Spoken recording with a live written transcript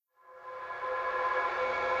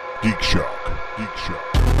Geek Shock. Geek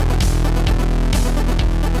Shock.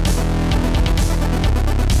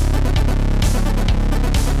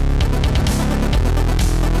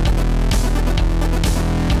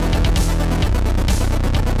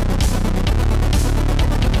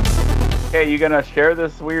 Hey, you gonna share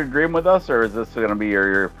this weird dream with us, or is this gonna be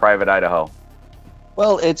your private Idaho?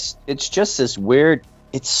 Well, it's just this weird.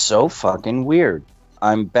 It's so fucking weird.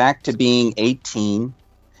 I'm back to being 18,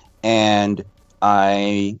 and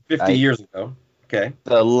 50 years ago. Okay.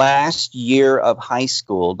 The last year of high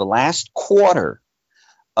school, the last quarter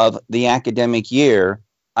of the academic year,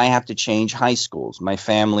 I have to change high schools. My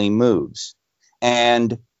family moves,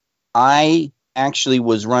 and I actually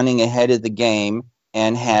was running ahead of the game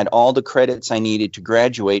and had all the credits I needed to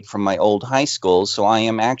graduate from my old high school, so I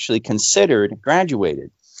am actually considered graduated.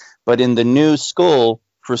 But in the new school,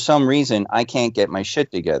 for some reason, I can't get my shit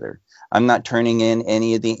together. I'm not turning in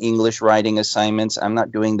any of the English writing assignments. I'm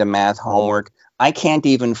not doing the math homework. I can't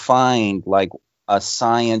even find like a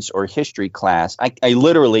science or history class. I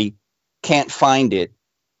literally can't find it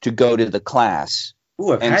to go to the class.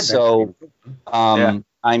 Ooh, I've and had so that.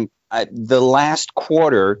 the last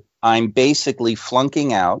quarter, I'm basically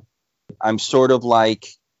flunking out. I'm sort of like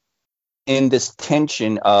in this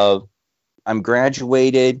tension of I'm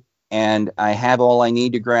graduated and I have all I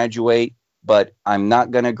need to graduate, but I'm not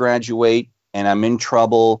going to graduate and I'm in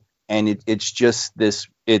trouble. And it's just this,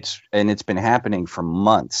 it's been happening for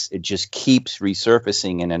months. It just keeps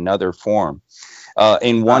resurfacing in another form.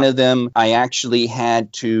 In one of them, I actually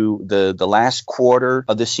had to, the last quarter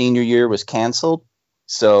of the senior year was canceled.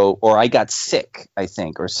 So, or I got sick, I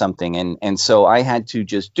think, or something. And so I had to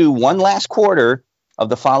just do one last quarter of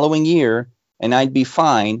the following year and I'd be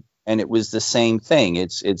fine. And it was the same thing.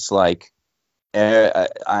 It's like,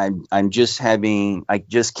 I'm just having, I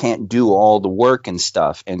just can't do all the work and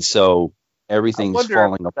stuff. And so everything's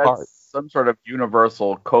falling apart. Some sort of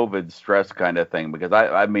universal COVID stress kind of thing, because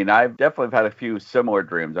I mean, I've definitely had a few similar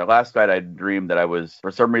dreams. Last night I dreamed that I was,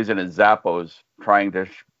 for some reason, in Zappos trying to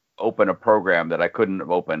open a program that I couldn't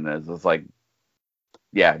open. It's just like,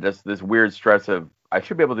 yeah, just this weird stress of I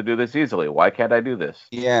should be able to do this easily. Why can't I do this?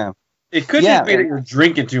 Yeah, it could just be that you're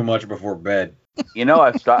drinking too much before bed. You know,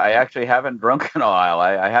 I actually haven't drunk in a while.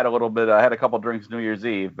 I had a little bit. I had a couple drinks New Year's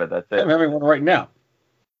Eve, but that's it. I'm having one right now.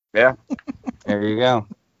 Yeah. There you go.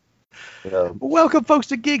 Welcome, folks,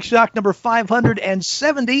 to Geek Shock number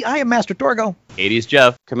 570. I am Master Torgo. 80s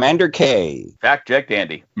Jeff. Commander K. Fact Check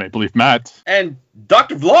Dandy. Maple Leaf Matt. And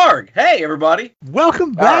Dr. Vlarg. Hey, everybody.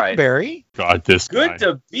 Welcome back, Barry. God, this guy. Good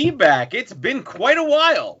to be back. It's been quite a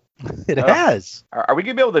while. It has. Are we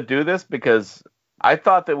going to be able to do this? Because I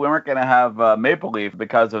thought that we weren't going to have Maple Leaf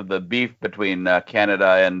because of the beef between Canada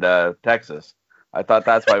and Texas. I thought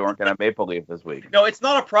that's why we weren't going to have Maple Leaf this week. No, it's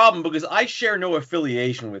not a problem because I share no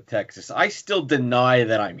affiliation with Texas. I still deny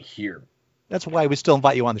that I'm here. That's why we still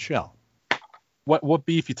invite you on the show. What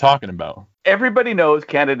beef you talking about? Everybody knows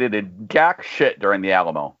Canada did jack shit during the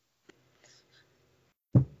Alamo.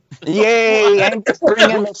 Yay! And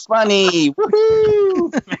bringing the funny.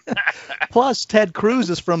 Woohoo! Plus, Ted Cruz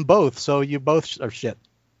is from both, so you both are shit.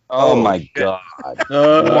 Oh my God!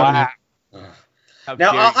 Wow. How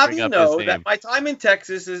Now, dare I'll you have bring you up know his that name. my time in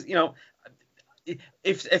Texas is, you know,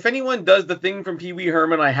 if anyone does the thing from Pee Wee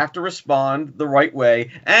Herman, I have to respond the right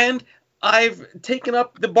way. And I've taken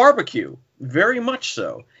up the barbecue, very much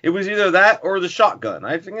so. It was either that or the shotgun.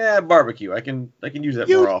 I think, barbecue. I can use that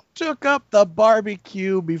more You often. took up the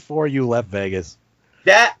barbecue before you left Vegas.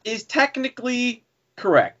 That is technically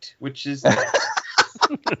correct, which is...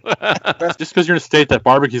 Just because you're in a state that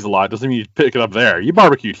barbecues a lot doesn't mean you pick it up there. You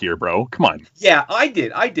barbecued here, bro. Come on. Yeah, I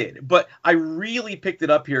did. But I really picked it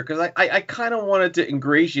up here because I kind of wanted to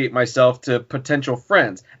ingratiate myself to potential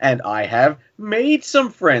friends. And I have made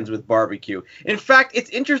some friends with barbecue. In fact, it's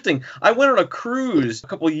interesting. I went on a cruise a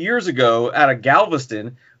couple of years ago out of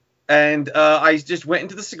Galveston. And I just went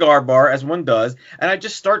into the cigar bar, as one does, and I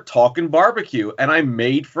just start talking barbecue, and I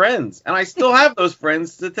made friends. And I still have those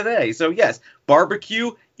friends to today. So, yes,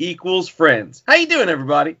 barbecue equals friends. How you doing,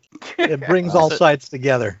 everybody? It brings all sides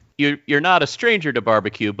together. You're not a stranger to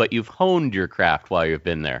barbecue, but you've honed your craft while you've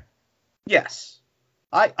been there. Yes.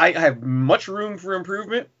 I have much room for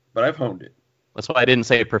improvement, but I've honed it. That's why I didn't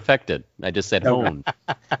say perfected. I just said honed.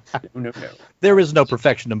 No. There is no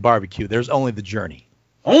perfection in barbecue. There's only the journey.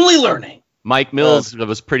 Only learning. Mike Mills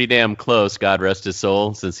was pretty damn close, God rest his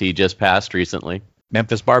soul, since he just passed recently.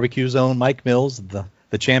 Memphis Barbecue Zone, Mike Mills,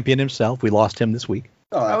 the champion himself. We lost him this week.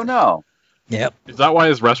 Oh no. Yep. Is that why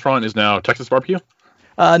his restaurant is now Texas Barbecue?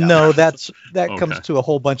 No, that Okay. comes to a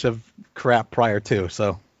whole bunch of crap prior to.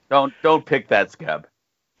 So Don't pick that scab.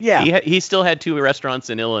 Yeah. He still had 2 restaurants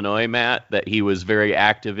in Illinois, Matt, that he was very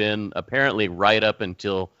active in, apparently right up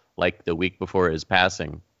until like the week before his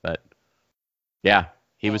passing. But yeah,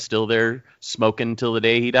 he was still there smoking till the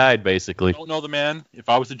day he died, basically. I don't know the man. If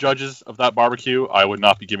I was the judges of that barbecue, I would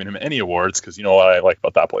not be giving him any awards because you know what I like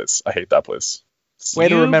about that place. I hate that place. Way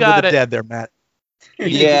to You remember got the it. dead there, Matt.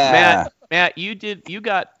 Yeah. Matt, you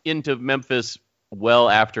got into Memphis well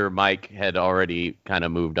after Mike had already kind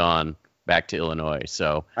of moved on back to Illinois,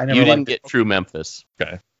 so I never you didn't liked get true Memphis.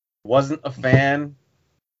 Wasn't a fan,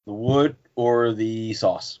 the wood or the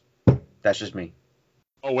sauce. That's just me.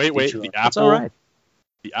 Oh wait, the That's apple. all right.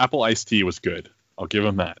 The apple iced tea was good. I'll give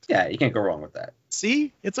him that. Yeah, you can't go wrong with that.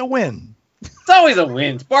 See? It's a win. It's always a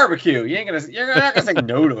win. It's barbecue. You're not gonna say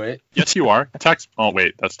no to it. Yes, you are. Oh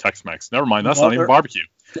wait, that's Tex-Mex. Never mind. That's not even Mother- barbecue.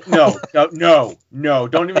 No.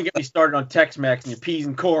 Don't even get me started on Tex-Mex and your peas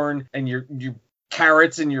and corn and your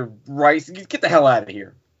carrots and your rice. Get the hell out of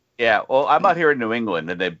here. Yeah, well, I'm out here in New England,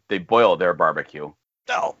 and they boil their barbecue.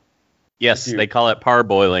 No. Yes, Dude. they call it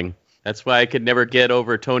parboiling. That's why I could never get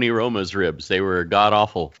over Tony Roma's ribs. They were god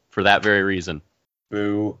awful for that very reason.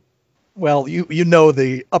 Boo. Well, you know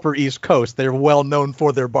the Upper East Coast. They're well known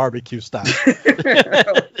for their barbecue style.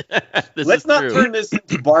 This Let's is not true. turn this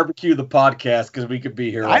into barbecue the podcast because we could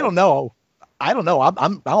be here. I don't know.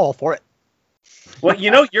 I'm all for it. Well,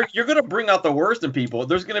 you're gonna bring out the worst in people.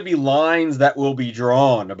 There's gonna be lines that will be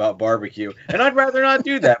drawn about barbecue, and I'd rather not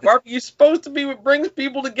do that. Barbecue's supposed to be what brings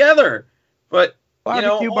people together, but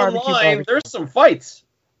Barbecue. online there's some fights.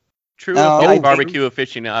 True No, barbecue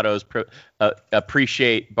aficionados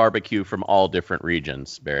appreciate barbecue from all different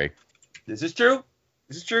regions, Barry. This is true.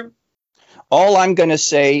 All I'm going to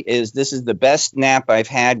say is this is the best nap I've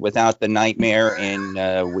had without the nightmare in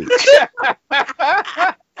weeks.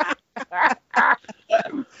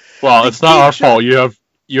 Well, it's not our fault.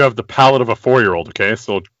 You have the palate of a 4-year-old. Okay,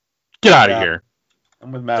 so get out of Yeah. here.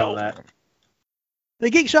 I'm with Matt on that. The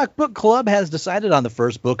Geek Shock Book Club has decided on the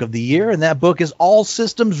first book of the year, and that book is All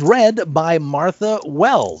Systems Red by Martha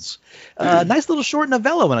Wells. Nice little short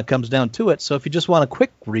novella when it comes down to it. So if you just want a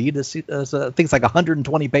quick read, I think it's like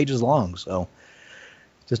 120 pages long. So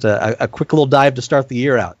just a quick little dive to start the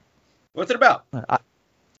year out. What's it about?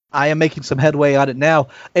 I am making some headway on it now.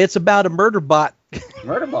 It's about a murder bot.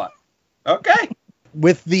 Murderbot. Okay.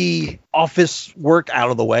 With the office work out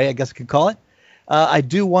of the way, I guess I could call it. I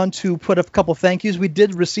do want to put a couple thank yous. We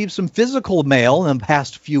did receive some physical mail in the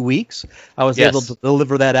past few weeks. I was able to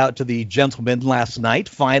deliver that out to the gentleman last night,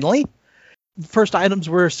 finally. The first items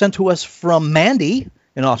were sent to us from Mandy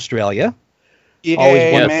in Australia.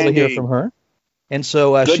 Always wonderful to hear from her. And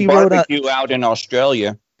so Good she wrote barbecue out in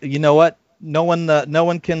Australia. you know what? No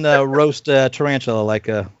one can roast a tarantula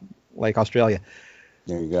like Australia.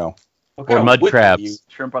 There you go. What Or kind of mud whip crabs. are you?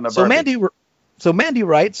 Shrimp on the So barbecue. Mandy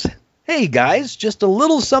writes, "Hey guys, just a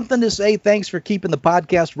little something to say. Thanks for keeping the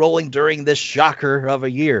podcast rolling during this shocker of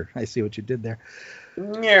a year." I see what you did there.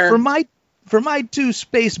 Yeah. For my 2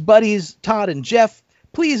 space buddies, Todd and Jeff,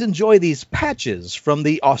 please enjoy these patches from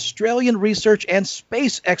the Australian Research and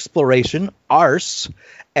Space Exploration (ARS)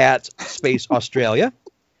 at Space Australia.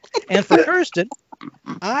 And for Kirsten,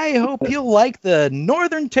 I hope you'll like the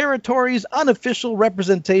Northern Territory's unofficial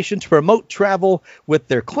representation to promote travel with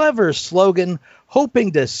their clever slogan,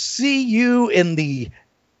 "Hoping to see you in the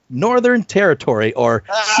Northern Territory," or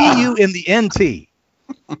 "See you in the NT."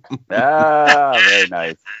 Very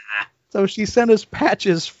nice. So she sent us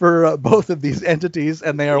patches for both of these entities,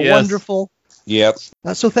 and they are Yes. wonderful. Yep.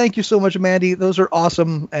 So thank you so much, Mandy. Those are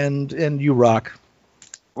awesome, and you rock.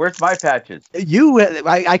 Where's my patches?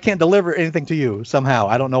 I can't deliver anything to you somehow.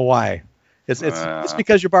 I don't know why. It's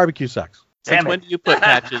because your barbecue sucks. Since Damn it. when do you put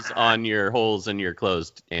patches on your holes in your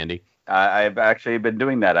clothes, Andy? I've actually been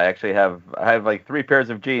doing that. I have like 3 pairs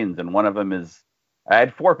of jeans, and one of them is. I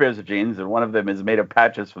had 4 pairs of jeans, and one of them is made of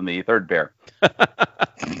patches from the 3rd pair.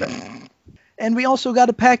 And we also got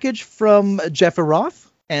a package from Jeff Roth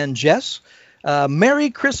and Jess. Merry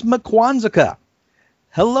Christmas Kwanzaa.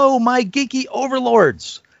 Hello, my geeky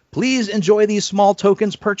overlords. Please enjoy these small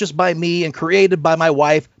tokens purchased by me and created by my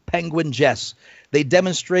wife, Penguin Jess. They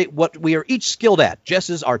demonstrate what we are each skilled at,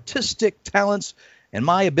 Jess's artistic talents and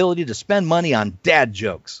my ability to spend money on dad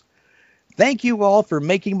jokes. Thank you all for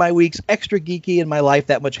making my weeks extra geeky and my life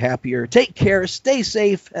that much happier. Take care, stay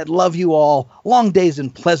safe, and love you all. Long days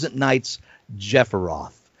and pleasant nights, Jeff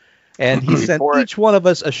Roth. And he sent each one of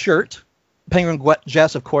us a shirt. Penguin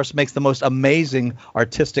Jess, of course, makes the most amazing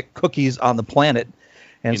artistic cookies on the planet.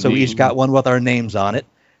 And so we each got one with our names on it.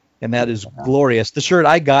 And that is glorious. The shirt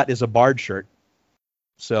I got is a Bard shirt.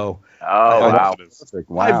 So Oh, wow.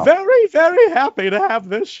 Wow. I'm very, very happy to have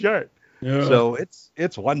this shirt. So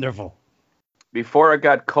it's wonderful. Before it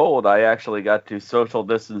got cold, I actually got to social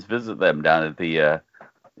distance visit them down at their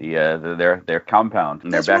compound in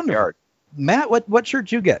That's their backyard. Matt, what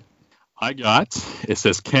shirt you get? It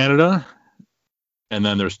says Canada, and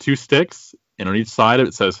then there's 2 sticks, and on each side of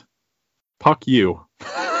it says, "Puck you."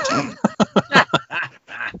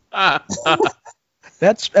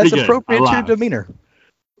 That's Pretty good. appropriate I to your laughed. demeanor.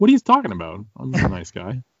 What are you talking about? I'm a nice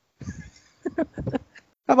guy. How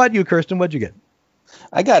about you, Kirsten? What'd you get?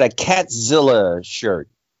 I got a Catzilla shirt.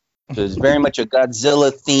 So it's very much a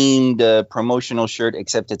Godzilla themed promotional shirt,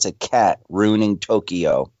 except it's a cat ruining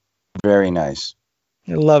Tokyo. Very nice.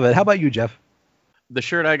 I love it. How about you, Jeff? The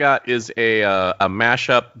shirt I got is a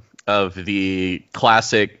mashup of the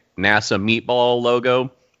classic NASA meatball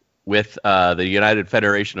logo with the United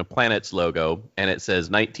Federation of Planets logo, and it says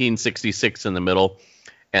 1966 in the middle.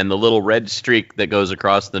 And the little red streak that goes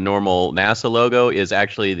across the normal NASA logo is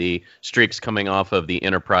actually the streaks coming off of the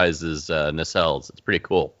Enterprise's nacelles. It's pretty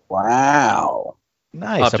cool. Wow. I'll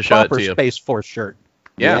Nice. have A to show it proper to you. Space Force shirt.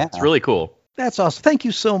 Yeah, Yeah. it's really cool. That's awesome. Thank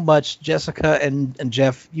you so much, Jessica and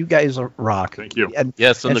Jeff. You guys are rock. Thank you. And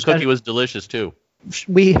Yes, and the Especially- cookie was delicious too.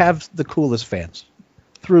 we have the coolest fans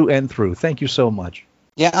through and through. Thank you so much.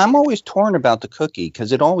 Yeah, I'm always torn about the cookie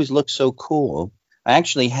because it always looks so cool. I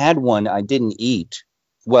actually had one I didn't eat.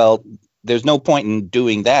 Well, there's no point in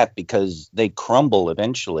doing that because they crumble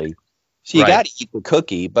eventually. So you Right. got to eat the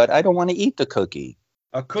cookie, but I don't want to eat the cookie.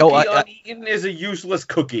 A cookie uneaten is a useless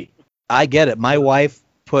cookie. I get it. My wife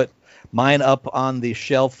put mine up on the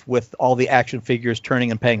shelf with all the action figures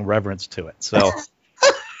turning and paying reverence to it. So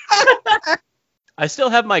I still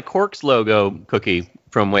have my Corks logo cookie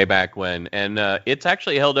from way back when, and it's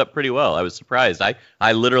actually held up pretty well. I was surprised.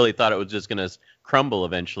 I literally thought it was just going to crumble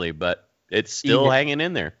eventually, but it's still Eat it. hanging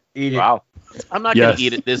in there. Eat it. Wow. I'm not going Yes. to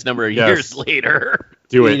eat it this number of Yes. years later.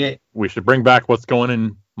 Do Eat it. it. We should bring back what's going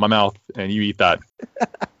in my mouth, and you eat that.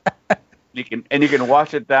 You can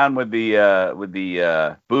wash it down with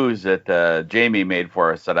the booze that Jamie made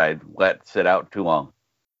for us that I let sit out too long.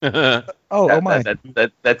 oh my.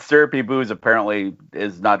 That syrupy booze apparently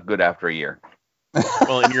is not good after a year.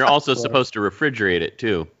 Well, and you're also supposed to refrigerate it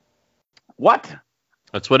too. What?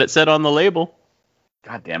 That's what it said on the label.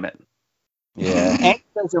 God damn it. Yeah. And he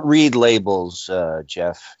doesn't read labels,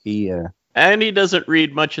 Jeff. And he doesn't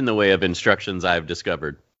read much in the way of instructions, I've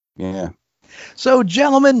discovered. Yeah. So,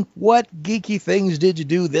 gentlemen, what geeky things did you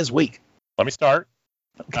do this week? Let me start.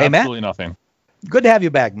 Okay, Matt. Absolutely nothing. Good to have you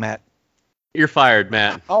back, Matt. You're fired,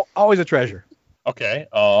 Matt. Always a treasure. Okay.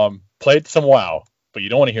 Played some WoW, but you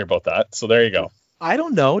don't want to hear about that. So there you go. I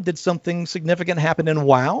don't know. Did something significant happen in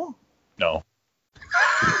WoW? No.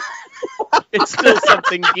 It's still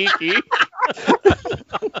something geeky.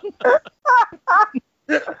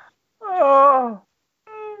 Oh.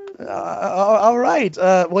 All right.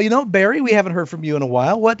 Well, Barry, we haven't heard from you in a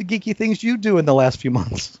while. What geeky things you do in the last few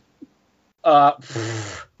months? Well,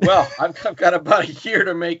 I've got about a year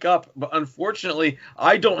to make up, but unfortunately,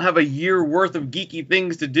 I don't have a year worth of geeky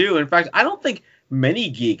things to do. In fact, I don't think many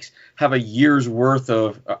geeks have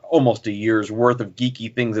almost a year's worth of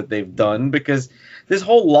geeky things that they've done, because this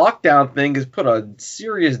whole lockdown thing has put a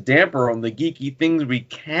serious damper on the geeky things we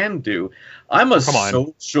can do. I'm a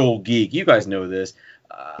social geek. You guys know this.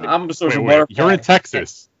 I'm a social butterfly. You're in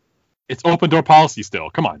Texas. It's open door policy still.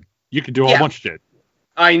 Come on. You can do a whole bunch of shit.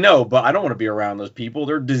 I know, but I don't want to be around those people.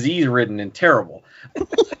 They're disease-ridden and terrible.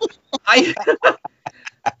 I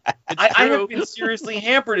have been seriously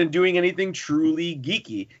hampered in doing anything truly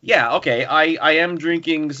geeky. Yeah, okay, I am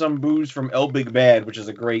drinking some booze from El Big Bad, which is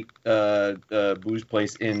a great booze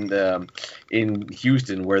place in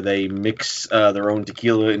Houston where they mix their own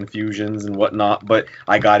tequila infusions and whatnot. But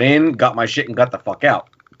I got in, got my shit, and got the fuck out.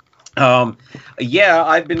 Yeah,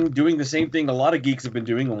 I've been doing the same thing a lot of geeks have been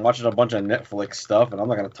doing and watching a bunch of Netflix stuff, and I'm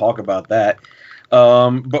not going to talk about that.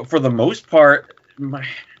 But for the most part,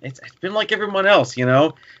 it's been like everyone else,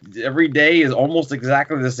 Every day is almost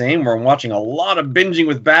exactly the same, where I'm watching a lot of Binging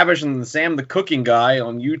with Babish and Sam the Cooking Guy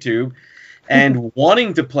on YouTube and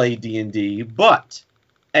wanting to play D&D, but...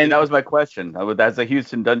 And that was my question. Has the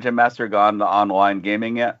Houston Dungeon Master gone to online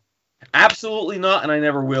gaming yet? Absolutely not, and I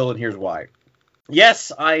never will, and here's why.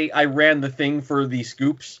 Yes, I ran the thing for the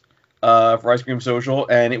scoops for Ice Cream Social,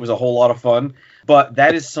 and it was a whole lot of fun. But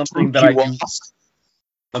that is something that I do.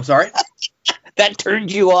 I'm sorry? That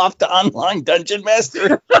turned you off to online Dungeon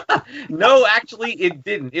Master? No, actually, it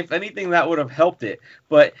didn't. If anything, that would have helped it.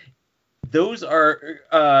 But those are...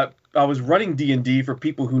 I was running D&D for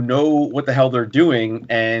people who know what the hell they're doing,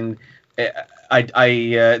 and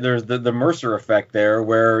there's the Mercer effect there,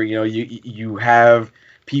 where you have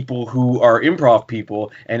people who are improv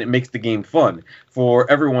people, and it makes the game fun. For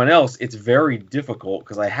everyone else, it's very difficult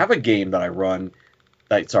because I have a game that I run,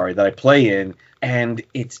 that I play in, and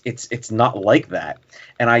it's not like that.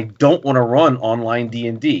 And I don't want to run online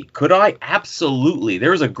D&D. Could I? Absolutely.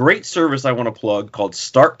 There's a great service I want to plug called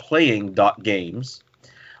startplaying.games.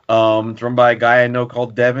 It's run by a guy I know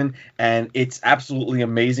called Devin, and it's absolutely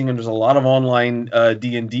amazing. And there's a lot of online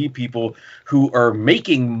D&D people who are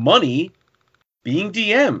making money being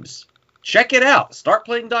DMs. Check it out,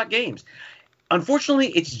 startplaying.games. Unfortunately,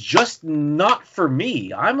 it's just not for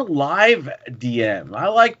me. I'm a live DM. I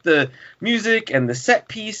like the music and the set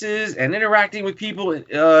pieces and interacting with people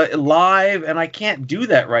live, and I can't do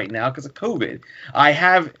that right now because of COVID. I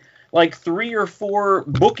have like 3 or 4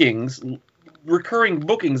 recurring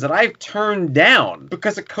bookings that I've turned down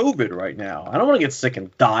because of COVID right now. I don't want to get sick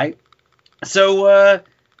and die. So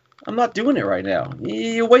I'm not doing it right now.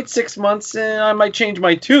 You wait 6 months and I might change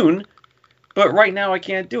my tune, but right now I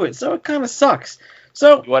can't do it. So it kind of sucks.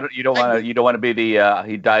 So you don't want to be the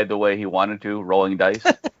he died the way he wanted to, rolling dice.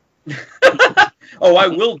 Oh, I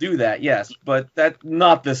will do that, yes, but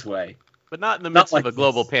not this way. But not in the midst like of a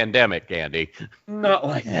global pandemic, Andy. Not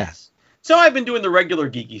like this. So I've been doing the regular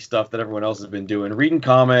geeky stuff that everyone else has been doing, reading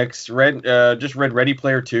comics, just read Ready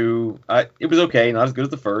Player 2. It was okay, not as good as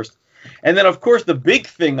the first. And then, of course, the big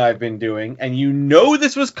thing I've been doing, and you know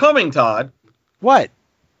this was coming, Todd. What?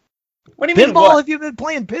 What do you mean, Pinball? what? Have you been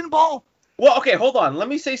playing pinball? Well, okay, hold on. Let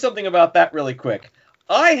me say something about that really quick.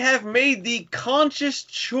 I have made the conscious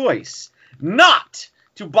choice not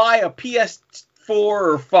to buy a PS4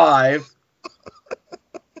 or 5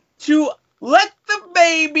 to let the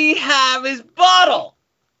baby have his bottle.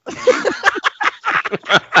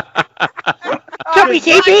 Come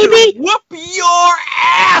here, baby. Whoop your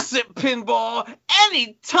ass at pinball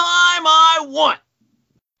anytime I want.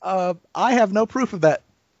 I have no proof of that,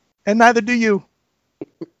 and neither do you.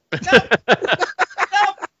 Nope,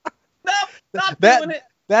 not doing it.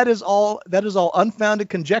 That is all unfounded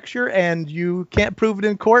conjecture, and you can't prove it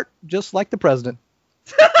in court, just like the president.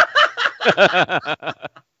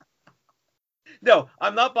 No,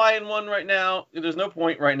 I'm not buying one right now. There's no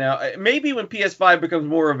point right now. Maybe when PS5 becomes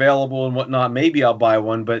more available and whatnot, maybe I'll buy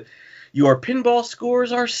one, but your pinball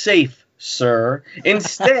scores are safe, sir.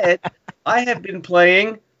 Instead, I have been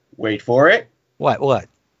playing, wait for it. What?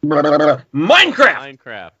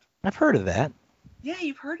 Minecraft! I've heard of that. Yeah,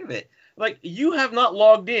 you've heard of it. Like, you have not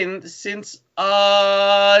logged in since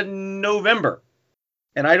November.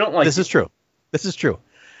 And I don't like This it. is true.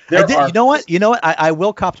 There You are- know what? I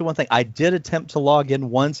will cop to one thing. I did attempt to log in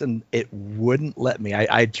once, and it wouldn't let me.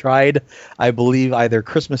 I tried, I believe, either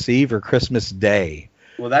Christmas Eve or Christmas Day.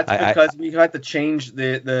 Well, that's because we had to change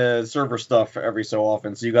the server stuff every so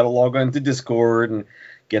often. So you got to log on to Discord and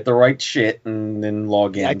get the right shit and then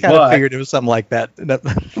log in. I kind of figured it was something like that, but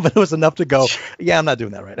it was enough to go, yeah, I'm not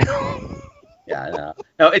doing that right now. Yeah, I know.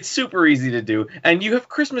 No, it's super easy to do. And you have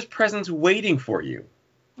Christmas presents waiting for you.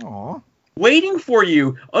 Aw. Waiting for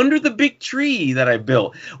you under the big tree that I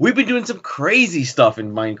built. We've been doing some crazy stuff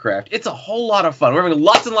in Minecraft. It's a whole lot of fun. We're having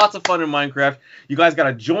lots and lots of fun in Minecraft. You guys got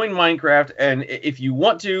to join Minecraft, and if you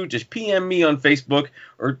want to, just PM me on Facebook,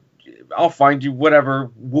 or I'll find you, whatever.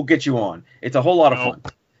 We'll get you on. It's a whole lot of fun.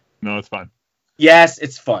 No, it's fine. Yes,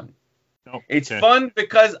 it's fun. No, It's okay. fun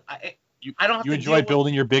because I don't have You to enjoy deal with-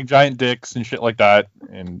 building your big giant dicks and shit like that,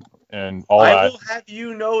 and all I that will have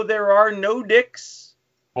you know there are no dicks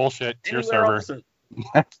bullshit. It's your anywhere server.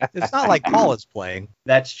 else. It's not like Paul is playing.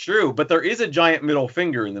 That's true, but there is a giant middle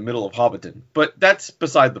finger in the middle of Hobbiton. But that's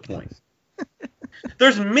beside the point.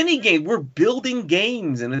 There's mini games. We're building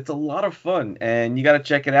games, and it's a lot of fun. And you got to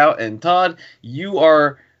check it out. And Todd, you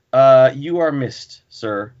are missed,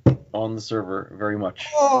 sir, on the server very much.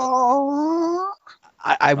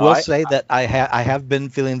 I will say that I have been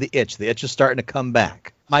feeling the itch. The itch is starting to come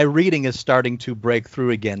back. My reading is starting to break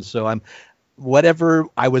through again. So whatever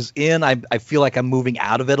I was in, I feel like I'm moving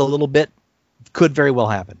out of it a little bit. Could very well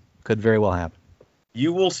happen.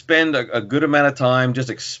 You will spend a good amount of time just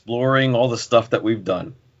exploring all the stuff that we've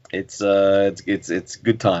done. It's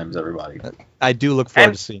good times, everybody. I do look forward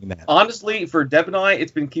And- to seeing that. Honestly, for Deb and I,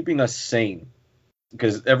 it's been keeping us sane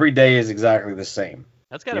because every day is exactly the same.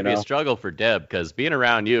 That's got to You be a know? struggle for Deb, because being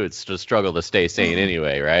around you, it's a struggle to stay sane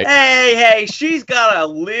anyway, right? Hey, she's got a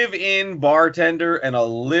live-in bartender and a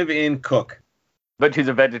live-in cook. But she's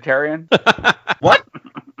a vegetarian. What?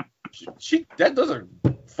 Those are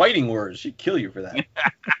fighting words. She'd kill you for that.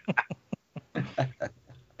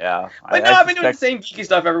 Yeah. But no, I've been doing the same geeky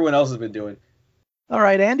stuff everyone else has been doing. All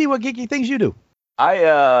right, Andy, what geeky things you do?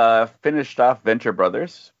 I finished off Venture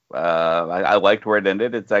Brothers, I liked where it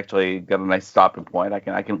ended. It's actually got a nice stopping point.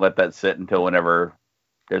 I can let that sit until whenever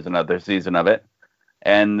there's another season of it.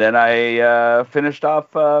 And then I finished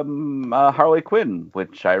off Harley Quinn,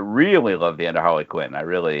 which I really love the end of Harley Quinn. I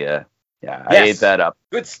really, I ate that up.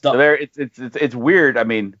 Good stuff. So it's weird. I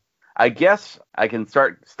mean, I guess I can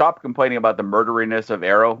stop complaining about the murderiness of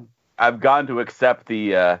Arrow. I've gone to accept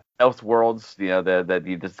the Elseworlds, that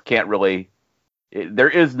you just can't really. There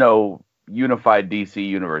is no unified DC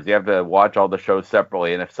universe. You have to watch all the shows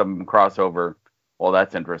separately, and if some crossover, well,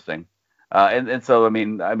 that's interesting. And so I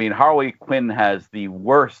mean, Harley Quinn has the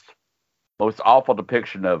worst, most awful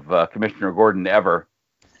depiction of Commissioner Gordon ever,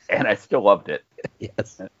 and I still loved it.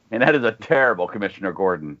 Yes. And that is a terrible Commissioner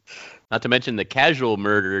Gordon. Not to mention the casual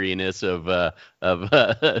murderiness of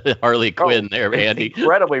Harley Quinn there, it's Andy.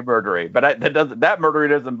 Incredibly murdery, but that murdery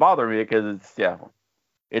doesn't bother me because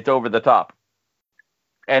it's over the top.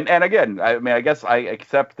 And again, I guess I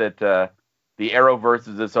accept that the Arrowverse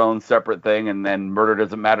is its own separate thing, and then murder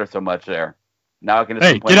doesn't matter so much there. Now I can just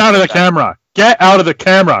Hey, complain get out of the about that. camera! Get out of the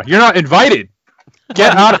camera! You're not invited.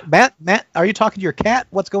 Get out! Matt, are you talking to your cat?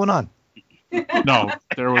 What's going on? No,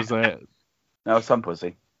 there was a. No, some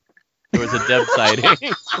pussy. There was a Deb sighting.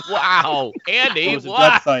 Wow, Andy, There was a what?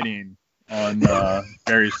 death sighting on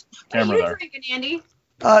Barry's What are camera you there. drinking, Andy?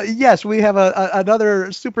 Yes, we have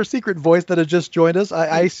another super secret voice that has just joined us.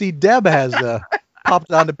 I see Deb has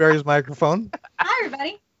popped onto Barry's microphone. Hi,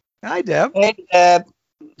 everybody. Hi, Deb. Hey, Deb.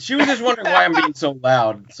 She was just wondering why I'm being so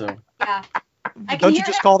loud. So Yeah. I can Don't you hear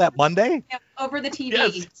just that call that Monday? over the TV,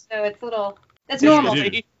 Yes. so it's a little. That's Yes, normal. you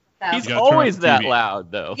do. So. He's You gotta turn always up the that TV.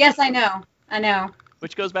 loud, though. Yes, I know.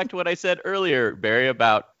 Which goes back to what I said earlier, Barry,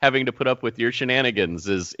 about having to put up with your shenanigans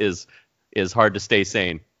is hard to stay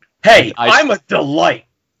sane. hey, I- I'm a delight.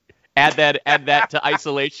 Add that to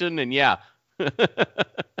isolation, and yeah.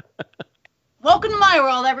 Welcome to my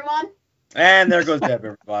world, everyone. And there goes Deb,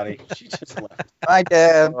 everybody. She just left. Hi,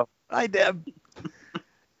 Deb. Hi, Deb.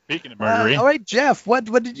 Speaking of murdery, All right, Jeff. What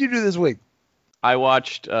did you do this week? I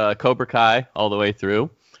watched Cobra Kai all the way through.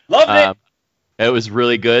 Loved it. It was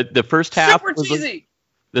really good. The first half Super was cheesy.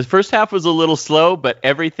 The first half was a little slow, but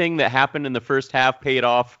everything that happened in the first half paid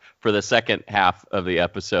off for the second half of the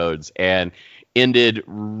episodes and ended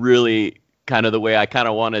really kind of the way I kind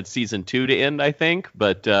of wanted season 2 to end, I think.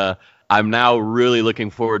 But I'm now really looking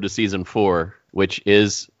forward to season 4, which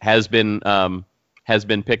has been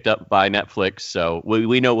picked up by Netflix. So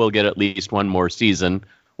we know we'll get at least one more season.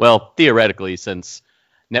 Well, theoretically, since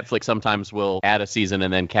Netflix sometimes will add a season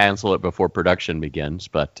and then cancel it before production begins.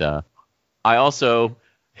 But I also,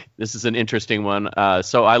 this is an interesting one.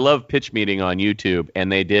 So I love Pitch Meeting on YouTube, and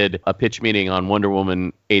they did a pitch meeting on Wonder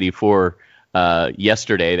Woman 84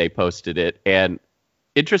 yesterday. They posted it. And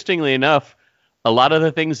interestingly enough, a lot of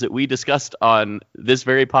the things that we discussed on this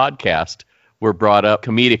very podcast were brought up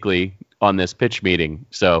comedically on this pitch meeting.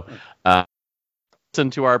 So listen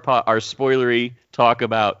to our spoilery talk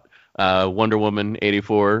about Wonder Woman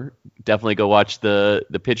 84. Definitely go watch the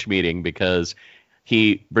pitch meeting because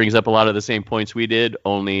he brings up a lot of the same points we did,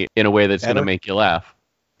 only in a way that's going to make you laugh.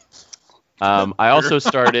 I also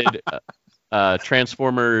started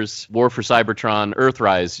Transformers War for Cybertron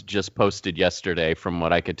Earthrise just posted yesterday from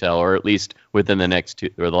what I could tell, or at least within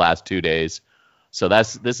the last 2 days. So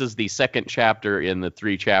this is the second chapter in the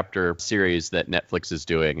 3-chapter series that Netflix is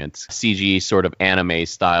doing. It's CG sort of anime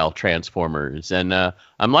style Transformers, and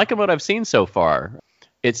I'm liking what I've seen so far.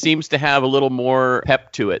 It seems to have a little more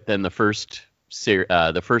pep to it than the first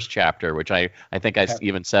chapter, which I think I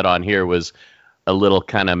even said on here was a little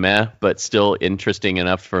kind of meh, but still interesting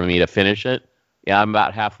enough for me to finish it. Yeah, I'm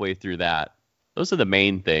about halfway through that. Those are the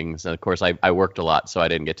main things. And of course, I worked a lot, so I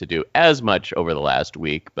didn't get to do as much over the last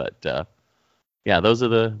week, but. Yeah, those are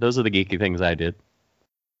the geeky things I did.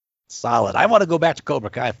 Solid. I want to go back to Cobra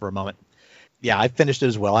Kai for a moment. Yeah, I finished it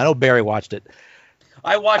as well. I know Barry watched it.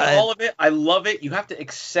 I watched all of it. I love it. You have to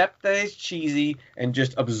accept that it's cheesy and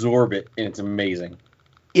just absorb it, and it's amazing.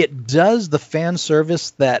 It does the fan service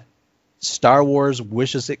that Star Wars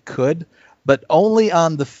wishes it could, but only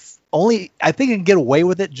on only I think it can get away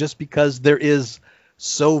with it just because there is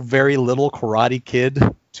so very little Karate Kid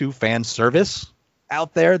 2 fan service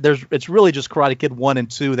out there. It's really just Karate Kid 1 and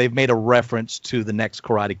 2. They've made a reference to the next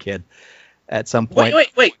Karate Kid at some point.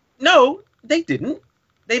 Wait. No, they didn't.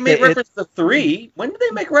 They made reference to 3. When did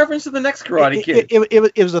they make reference to the next Karate Kid?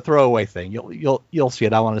 It was a throwaway thing. You'll see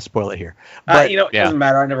it. I don't want to spoil it here. But, It doesn't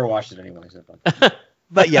matter. I never watched it anyway. So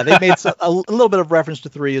but yeah, they made a little bit of reference to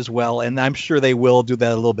 3 as well, and I'm sure they will do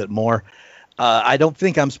that a little bit more. I don't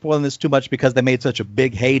think I'm spoiling this too much because they made such a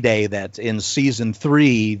big heyday that in season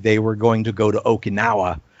 3 they were going to go to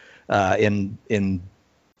Okinawa in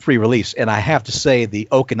pre-release, and I have to say the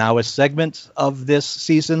Okinawa segment of this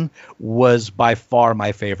season was by far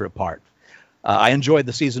my favorite part. I enjoyed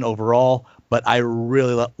the season overall, but I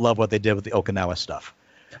really love what they did with the Okinawa stuff.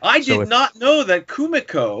 I did not know that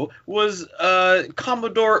Kumiko was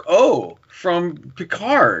Commodore O from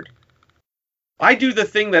Picard. I do the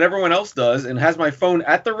thing that everyone else does and has my phone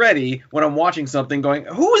at the ready when I'm watching something going,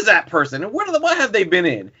 who is that person? And what have they been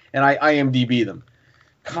in? And I IMDb them.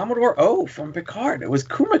 Commodore O from Picard. It was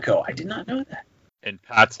Kumiko. I did not know that. And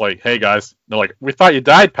Pat's like, hey, guys. They're like, we thought you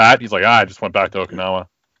died, Pat. He's like, I just went back to Okinawa.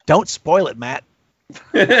 Don't spoil it, Matt.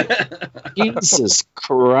 Jesus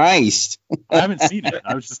Christ. I haven't seen it.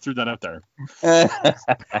 I just threw that out there.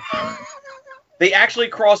 They actually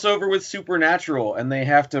cross over with Supernatural, and they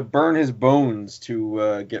have to burn his bones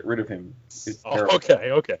to get rid of him.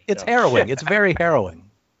 Okay. It's harrowing. It's very harrowing.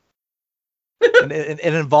 And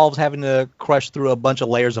it involves having to crush through a bunch of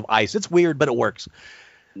layers of ice. It's weird, but it works.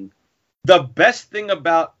 The best thing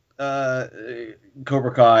about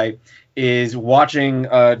Cobra Kai is watching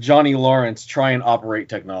Johnny Lawrence try and operate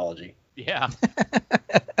technology. Yeah.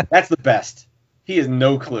 That's the best. He has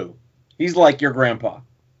no clue. He's like your grandpa.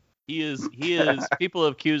 He is. People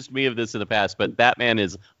have accused me of this in the past, but that man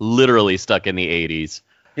is literally stuck in the 80s.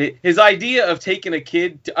 His idea of taking a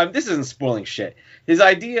kid to, this isn't spoiling shit. His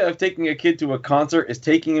idea of taking a kid to a concert is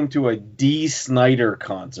taking him to a Dee Snider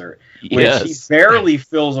concert, which he barely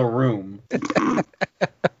fills a room.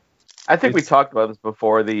 I think we talked about this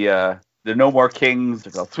before. The No More Kings,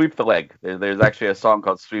 it's called Sweep the Leg. There's actually a song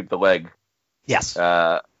called Sweep the Leg. Yes.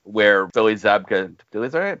 Where Billy Zabka, Billy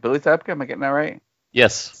Zabka, am I getting that right?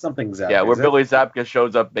 Yes. Something Zabka. Yeah, where Billy Zabka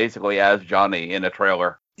shows up basically as Johnny in a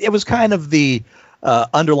trailer. It was kind of the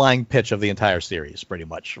underlying pitch of the entire series, pretty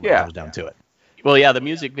much, when it comes down to it. Well, yeah, the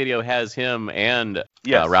music video has him and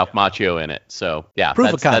Ralph Macchio in it. So, yeah.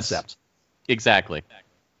 Proof of concept. Exactly.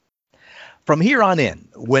 From here on in,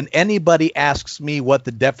 when anybody asks me what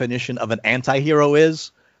the definition of an anti-hero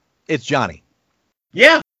is, it's Johnny.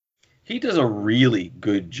 Yeah. He does a really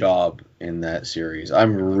good job in that series. I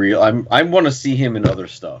want to see him in other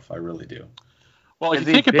stuff. I really do. Well, if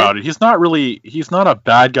you think about it, he's not a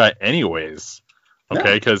bad guy anyways.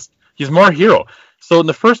 Okay, because he's more a hero. So in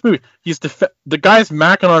the first movie, the guy's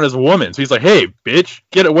macking on his woman. So he's like, hey, bitch,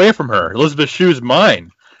 get away from her. Elizabeth Shue's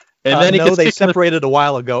mine. And then they separated a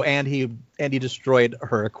while ago, and he destroyed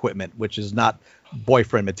her equipment, which is not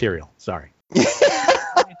boyfriend material. Sorry.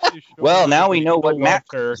 Well, now we know what Matt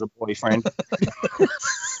is a boyfriend.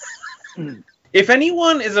 If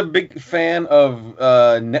anyone is a big fan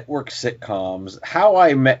of network sitcoms, How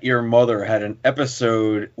I Met Your Mother had an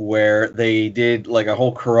episode where they did like a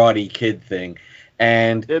whole Karate Kid thing.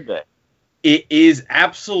 And did they? It is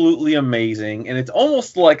absolutely amazing, and it's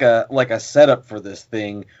almost like a setup for this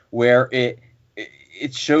thing where it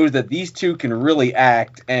shows that these two can really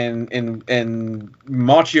act, and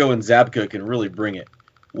Macchio and Zabka can really bring it.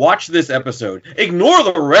 Watch this episode. Ignore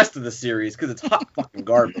the rest of the series because it's hot fucking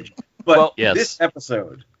garbage. But this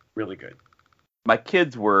episode, really good. My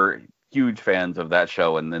kids were huge fans of that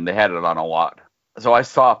show, and then they had it on a lot. So I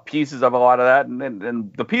saw pieces of a lot of that,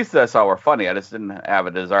 and the pieces I saw were funny. I just didn't have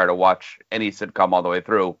a desire to watch any sitcom all the way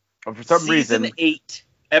through. But for some reason... Season 8,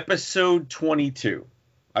 episode 22.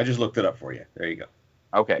 I just looked it up for you. There you go.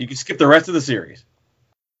 Okay. You can skip the rest of the series.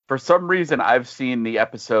 For some reason, I've seen the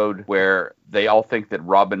episode where they all think that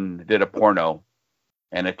Robin did a porno,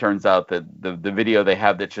 and it turns out that the video they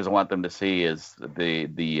have that she doesn't want them to see is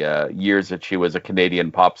the years that she was a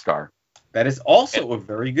Canadian pop star. That is also a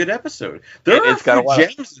very good episode. There are a few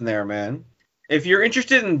gems in there, man. If you're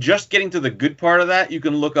interested in just getting to the good part of that, you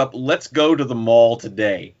can look up Let's Go to the Mall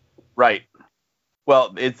Today. Right.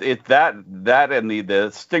 Well, it's that and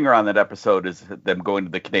the stinger on that episode is them going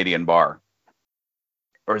to the Canadian bar.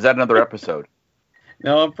 Or is that another episode?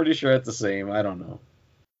 No, I'm pretty sure it's the same. I don't know.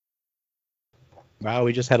 Wow,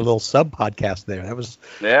 we just had a little sub podcast there. That was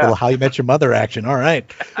a little How You Met Your Mother action. All right.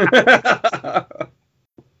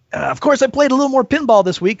 Of course, I played a little more pinball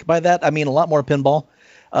this week. By that, I mean a lot more pinball.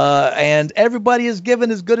 And everybody is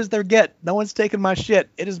given as good as they get. No one's taking my shit.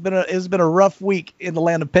 It has been a rough week in the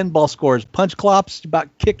land of pinball scores. Punch Klops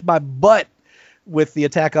about kicked my butt with the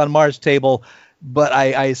Attack on Mars table. But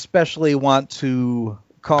I especially want to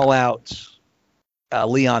call out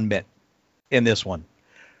Leon Mitt in this one.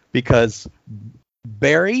 Because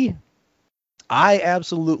Barry, I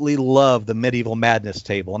absolutely love the Medieval Madness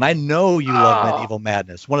table. And I know you love Medieval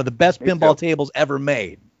Madness. One of the best pinball tables ever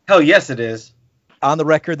made. Hell yes, it is. On the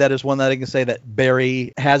record, that is one that I can say that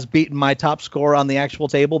Barry has beaten my top score on the actual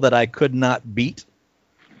table that I could not beat.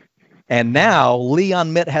 And now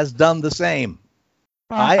Leon Mitt has done the same.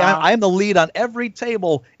 I am the lead on every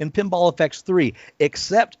table in Pinball Effects 3,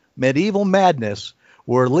 except Medieval Madness,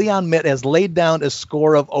 where Leon Mitt has laid down a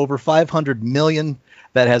score of over 500 million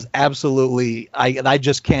that has absolutely, I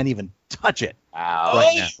just can't even touch it. Wow.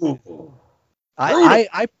 Right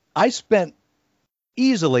Oh! I spent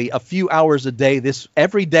easily a few hours a day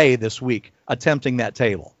every day this week attempting that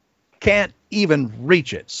table. Can't even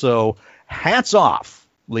reach it. So hats off,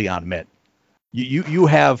 Leon Mitt. You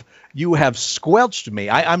have squelched me.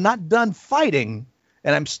 I'm not done fighting,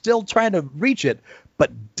 and I'm still trying to reach it.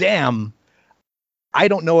 But damn, I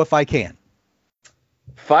don't know if I can.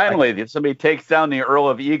 Finally, somebody takes down the Earl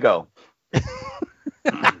of Ego.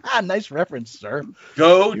 Nice reference, sir.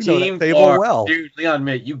 Go You know team that table Clark. well. Dude, Leon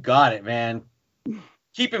Mitt, you got it, man.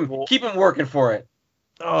 Keep him working for it.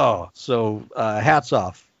 Oh, so hats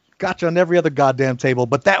off. Got you on every other goddamn table,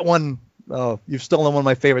 but that one, oh, you've stolen one of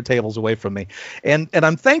my favorite tables away from me. And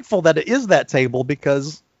I'm thankful that it is that table,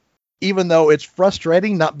 because even though it's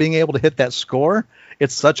frustrating not being able to hit that score,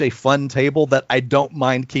 it's such a fun table that I don't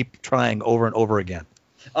mind keep trying over and over again.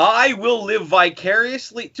 I will live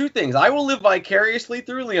vicariously. Two things. I will live vicariously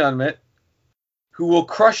through Leon Mitt, who will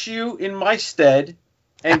crush you in my stead.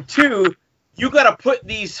 And two, you got to put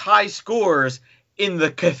these high scores in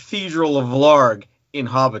the Cathedral of Larg in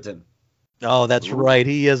Hobbiton. Oh, that's right.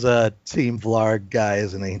 He is a Team Vlarg guy,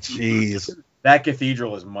 isn't he? Jeez. That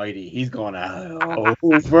cathedral is mighty. He's going to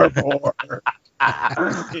overboard.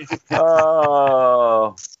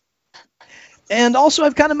 Oh. And also,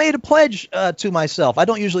 I've kind of made a pledge to myself. I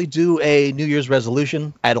don't usually do a New Year's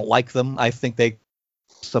resolution. I don't like them. I think they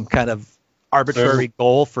some kind of arbitrary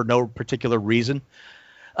goal for no particular reason.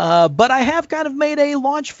 But I have kind of made a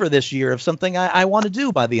launch for this year of something I want to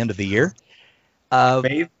do by the end of the year.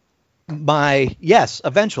 Yes,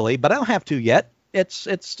 eventually, but I don't have to yet. It's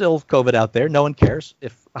still COVID out there. No one cares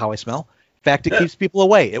how I smell. In fact, it keeps people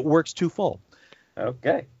away. It works twofold.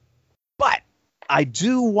 Okay. But I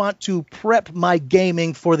do want to prep my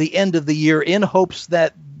gaming for the end of the year in hopes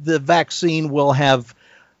that the vaccine will have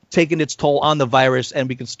taken its toll on the virus and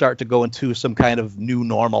we can start to go into some kind of new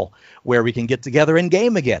normal where we can get together and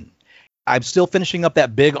game again. I'm still finishing up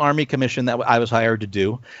that big Army commission that I was hired to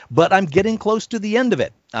do, but I'm getting close to the end of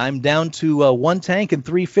it. I'm down to 1 tank and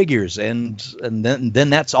 3 figures, and then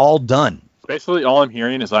that's all done. Basically, all I'm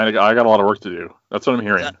hearing is I got a lot of work to do. That's what I'm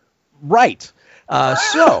hearing. Right.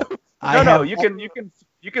 So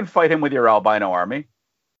You can fight him with your albino army.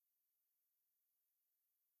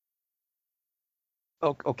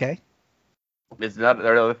 Okay. Are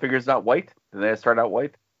the figures not white? Did they start out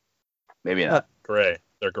white? Maybe not. Gray.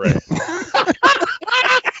 They're gray. You don't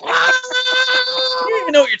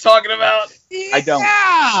even know what you're talking about. I don't.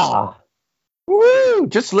 Yeah. Woo!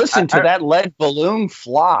 Just listen to that lead balloon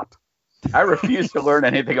flop. I refuse to learn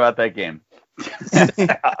anything about that game.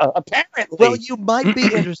 Apparently. Well, you might be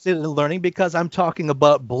interested in learning because I'm talking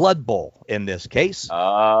about Blood Bowl in this case.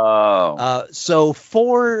 Oh. So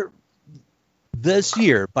for this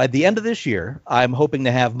year, by the end of this year, I'm hoping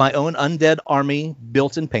to have my own undead army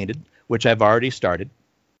built and painted, which I've already started.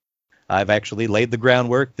 I've actually laid the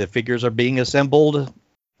groundwork. The figures are being assembled.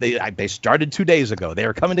 They started 2 days ago. They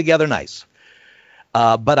are coming together nice.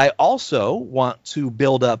 But I also want to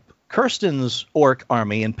build up Kirsten's orc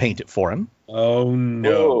army and paint it for him. Oh,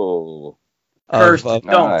 no. Kirsten,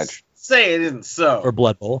 don't say it isn't so. For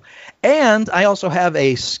Blood Bowl. And I also have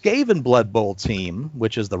a Skaven Blood Bowl team,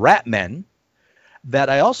 which is the Rat Men, that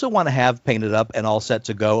I also want to have painted up and all set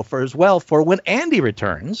to go for when Andy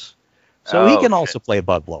returns. So he can also play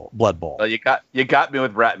Blood Bowl. Well, you got me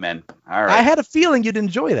with Ratmen. All right. I had a feeling you'd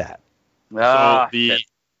enjoy that. So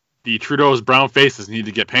the Trudeau's brown faces need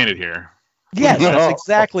to get painted here. Yes, that's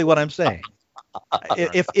exactly what I'm saying.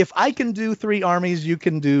 If I can do 3 armies, you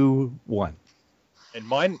can do 1. And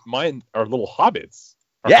mine are little hobbits.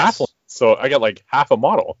 Yes. Half, so I got like half a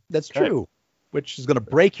model. That's true. Which is going to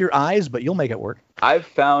break your eyes, but you'll make it work. I've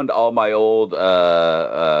found all my old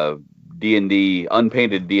D&D,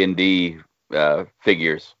 unpainted D&D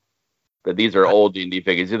figures. But these are old D&D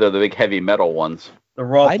figures. These are the big heavy metal ones. The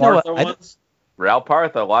Ralpartha ones?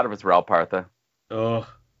 Ralpartha. A lot of it's Ralpartha. Oh.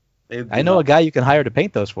 I know a guy you can hire to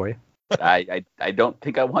paint those for you. I don't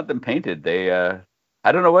think I want them painted. They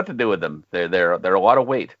I don't know what to do with them. They're a lot of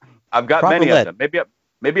weight. I've got many of them.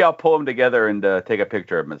 Maybe I'll pull them together and take a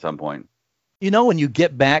picture of them at some point. You know, when you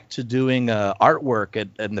get back to doing artwork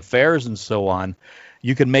at the fairs and so on,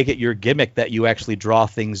 you can make it your gimmick that you actually draw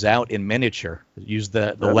things out in miniature. Use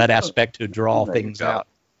the lead aspect to draw things out.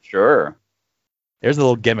 Sure. There's a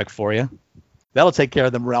little gimmick for you. That'll take care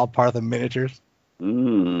of them Ralpartha miniatures.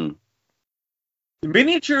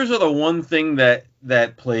 Miniatures are the one thing that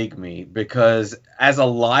plague me, because as a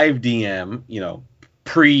live DM,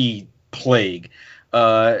 pre-plague,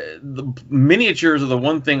 the miniatures are the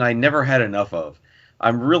one thing I never had enough of.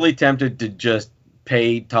 I'm really tempted to just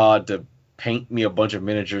pay Todd to paint me a bunch of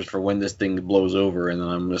miniatures for when this thing blows over, and then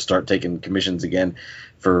I'm going to start taking commissions again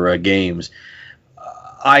for games.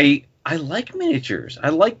 I like miniatures. I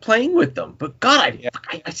like playing with them, but God,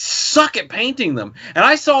 I suck at painting them. And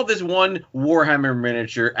I saw this one Warhammer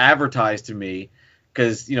miniature advertised to me,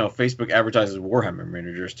 because Facebook advertises Warhammer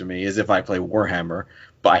miniatures to me as if I play Warhammer,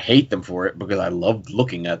 but I hate them for it because I love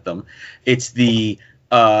looking at them. It's the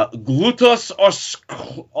Glutus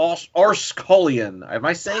Arsculian. Am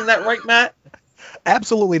I saying that right, Matt?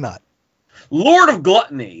 Absolutely not. Lord of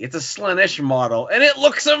Gluttony. It's a Slaanesh model, and it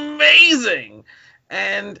looks amazing.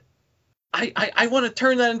 And I want to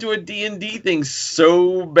turn that into a D&D thing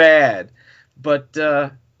so bad, but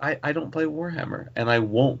I don't play Warhammer, and I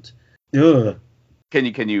won't. Ugh.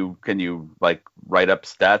 Can you like write up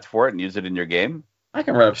stats for it and use it in your game? I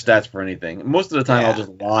can write up stats for anything. Most of the time, I'll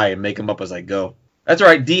just lie and make them up as I go. That's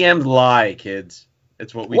right, DMs lie, kids.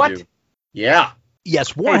 It's what we do. Yeah.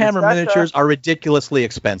 Yes, Warhammer miniatures are ridiculously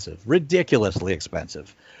expensive. But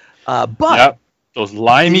those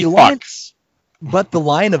limey fucks. But the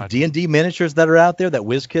line of D&D miniatures that are out there that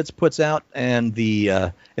WizKids puts out, and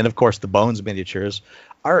of course the Bones miniatures,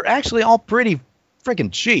 are actually all pretty freaking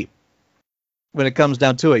cheap when it comes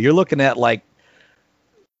down to it. You're looking at like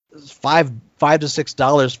 $5 to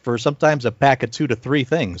 $6 for sometimes a pack of 2 to 3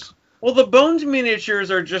 things. Well, the Bones miniatures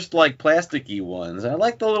are just like plasticky ones. I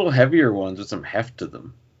like the little heavier ones with some heft to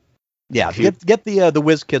them. Yeah, get the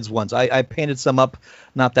WizKids ones. I painted some up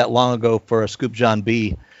not that long ago for a Scoop John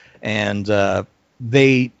B, and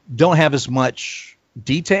they don't have as much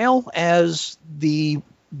detail as the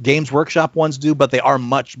Games Workshop ones do, but they are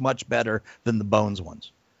much, much better than the Bones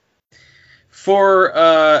ones.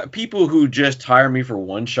 For people who just hire me for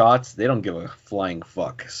one-shots, they don't give a flying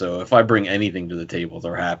fuck. So if I bring anything to the table,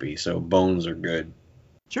 they're happy. So Bones are good.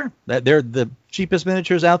 Sure. They're the cheapest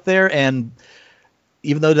miniatures out there, and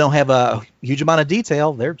even though they don't have a huge amount of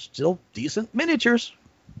detail, they're still decent miniatures.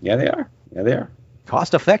 Yeah, they are.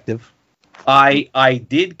 Cost effective. I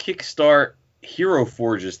did kickstart Hero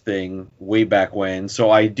Forge's thing way back when,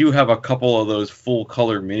 so I do have a couple of those full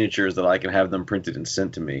color miniatures that I can have them printed and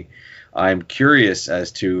sent to me. I'm curious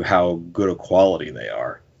as to how good a quality they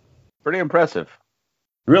are. Pretty impressive.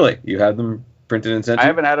 Really? You have them printed and sent to I you?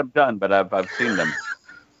 haven't had them done, but I've seen them.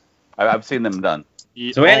 I've seen them done.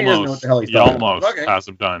 So Andy doesn't know what the hell he's talking about. Almost Okay. has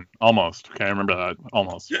them done. Almost. Okay, I remember that.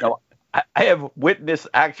 Almost. No, I have witnessed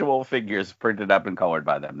actual figures printed up and colored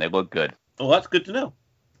by them. They look good. Well, that's good to know.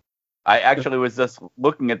 I actually was just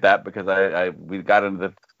looking at that because we got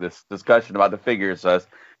into this discussion about the figures. So I was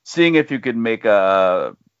seeing if you could make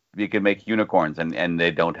unicorns, and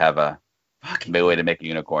they don't have a way to make a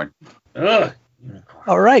unicorn. Ugh.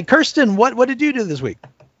 All right, Kirsten, what did you do this week?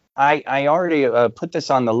 I already put this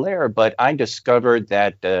on the lair, but I discovered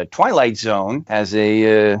that Twilight Zone has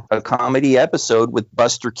a comedy episode with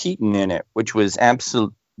Buster Keaton in it, which was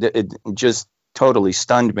it just totally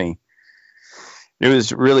stunned me. It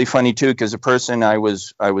was really funny too, because the person I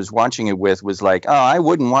was watching it with was like, "Oh, I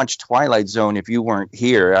wouldn't watch Twilight Zone if you weren't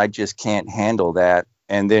here. I just can't handle that."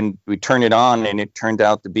 And then we turned it on, and it turned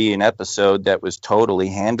out to be an episode that was totally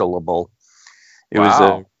handleable. It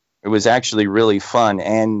was actually really fun,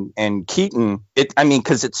 and Keaton.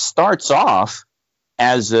 Because it starts off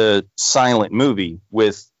as a silent movie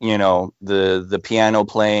with the piano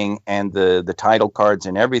playing and the title cards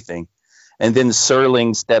and everything. And then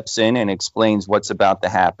Serling steps in and explains what's about to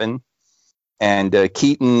happen. And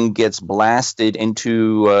Keaton gets blasted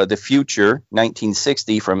into the future,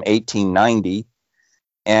 1960 from 1890.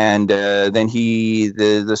 And then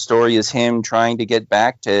the story is him trying to get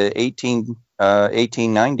back to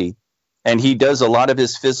 1890. And he does a lot of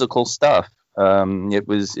his physical stuff.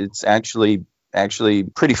 It's actually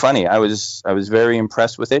pretty funny. I was very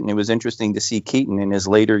impressed with it, and it was interesting to see Keaton in his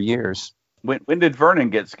later years. When did Vernon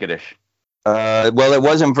get skittish? Well, it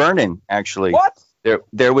wasn't Vernon, actually. What?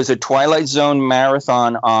 There was a Twilight Zone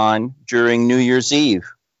marathon on during New Year's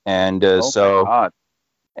Eve, and so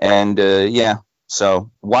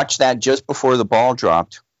watch that just before the ball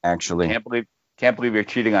dropped. Actually, can't believe you're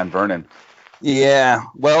cheating on Vernon. Yeah,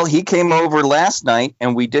 well, he came over last night,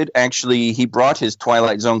 and we did actually. He brought his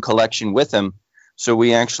Twilight Zone collection with him, so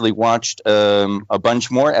we actually watched a bunch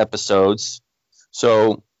more episodes.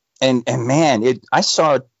 So. And man, I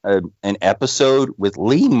saw an episode with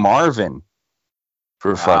Lee Marvin.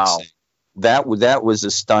 For fuck's sake, that was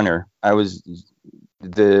a stunner.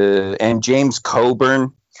 And James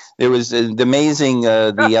Coburn. There was the amazing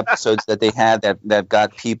the episodes that they had that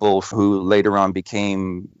got people who later on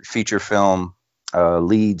became feature film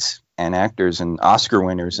leads and actors and Oscar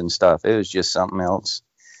winners and stuff. It was just something else.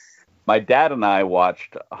 My dad and I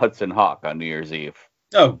watched Hudson Hawk on New Year's Eve.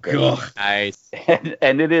 Oh, God. Nice.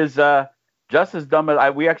 And it is just as dumb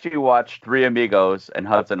as we actually watched Three Amigos and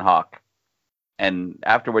Hudson Hawk. And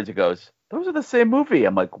afterwards he goes, those are the same movie.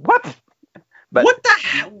 I'm like, what? But What the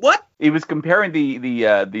hell? What? he was comparing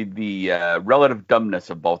the relative dumbness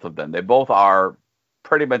of both of them. They both are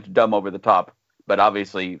pretty much dumb over the top, but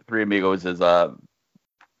obviously Three Amigos is a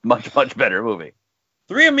much better movie.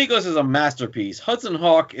 Three Amigos is a masterpiece. Hudson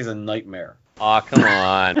Hawk is a nightmare. Aw, come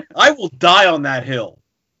on. I will die on that hill.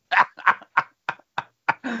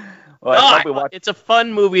 Well, I probably watched- It's a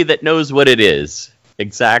fun movie that knows what it is.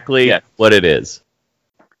 Exactly what it is.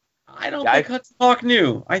 I don't think Hudson Hawk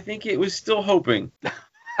knew. I think it was still hoping.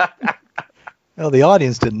 Well, the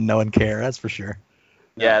audience didn't know and care, that's for sure.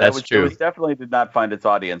 Yeah, That's it true. was definitely did not find its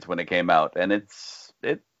audience when it came out, and it's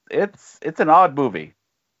an odd movie.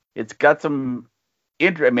 It's got some I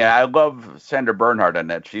mean, I love Sandra Bernhard in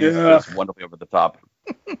it. She's just wonderfully over the top.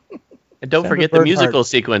 And don't Sandra forget the Bernhard. musical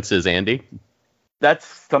sequences, Andy. That's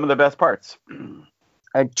some of the best parts.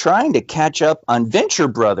 I'm trying to catch up on Venture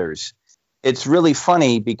Brothers. It's really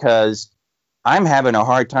funny because I'm having a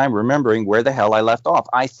hard time remembering where the hell I left off.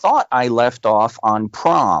 I thought I left off on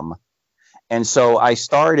Prom. And so I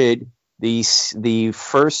started the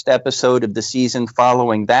first episode of the season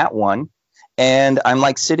following that one. And I'm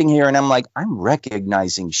like sitting here and I'm like, I'm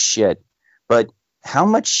recognizing shit. But how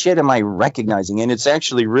much shit am I recognizing? And it's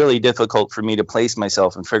actually really difficult for me to place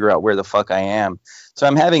myself and figure out where the fuck I am. So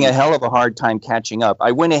I'm having a hell of a hard time catching up.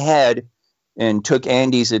 I went ahead and took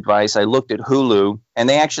Andy's advice. I looked at Hulu, and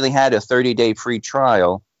they actually had a 30-day free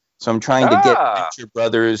trial. So I'm trying to get Venture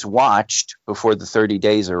Brothers watched before the 30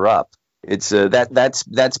 days are up. It's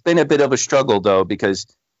that's been a bit of a struggle, though, because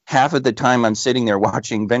half of the time I'm sitting there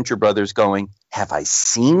watching Venture Brothers going, have I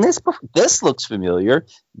seen this before? This looks familiar.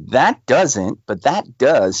 That doesn't, but that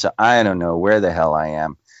does. So I don't know where the hell I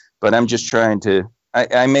am. But I'm just trying to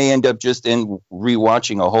I may end up just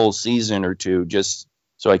rewatching a whole season or two just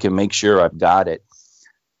so I can make sure I've got it.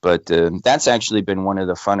 But that's actually been one of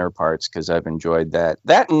the funner parts because I've enjoyed that.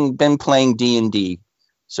 That and been playing D&D.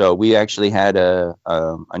 So we actually had a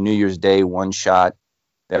New Year's Day one shot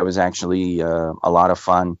that was actually a lot of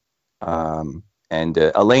fun. And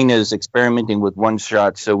Elena's experimenting with one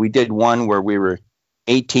shot. So we did one where we were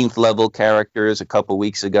 18th level characters a couple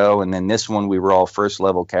weeks ago. And then this one, we were all first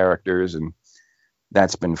level characters. And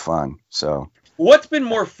that's been fun. So What's been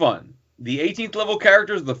more fun? The 18th level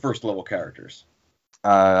characters or the first level characters?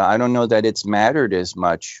 I don't know that it's mattered as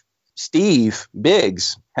much. Steve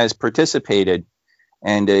Biggs has participated,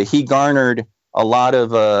 and he garnered a lot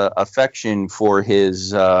of affection for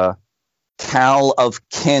his Cal of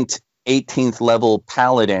Kent 18th level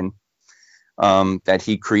paladin that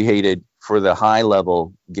he created for the high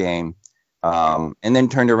level game, and then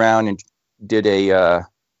turned around and did the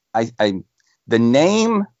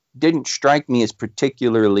name didn't strike me as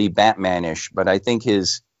particularly Batmanish, but I think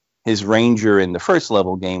his ranger in the first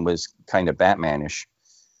level game was kind of Batmanish.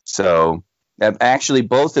 So actually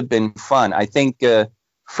both have been fun. I think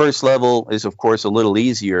first level is of course a little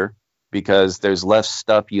easier because there's less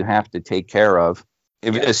stuff you have to take care of.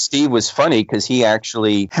 Steve was funny because he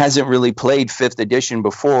actually hasn't really played 5th edition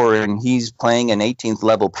before, and he's playing an 18th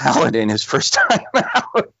level paladin his first time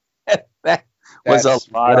out. That was a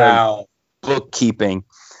lot of bookkeeping.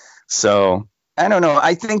 So I don't know.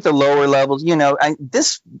 I think the lower levels,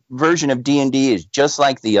 this version of D&D is just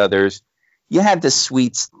like the others. You have the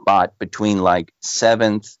sweet spot between like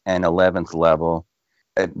 7th and 11th level.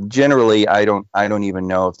 Generally, I don't even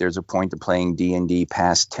know if there's a point to playing D&D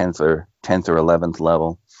past 10th or 11th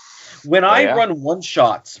level. When I run one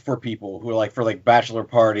shots for people who are like for like bachelor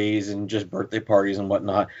parties and just birthday parties and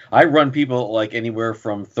whatnot, I run people like anywhere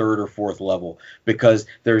from 3rd or 4th level because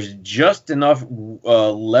there's just enough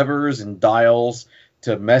levers and dials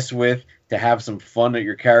to mess with to have some fun at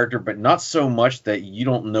your character, but not so much that you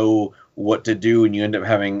don't know what to do and you end up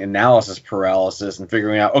having analysis paralysis and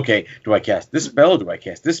figuring out, okay, do I cast this spell? Do I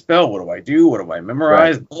cast this spell? What do I do? What do I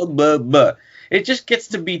memorize? Right. Blah, blah, blah. It just gets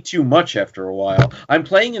to be too much after a while. I'm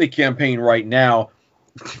playing in a campaign right now.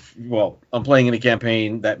 Well, I'm playing in a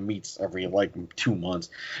campaign that meets every like 2 months.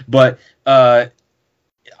 But I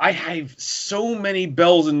have so many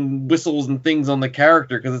bells and whistles and things on the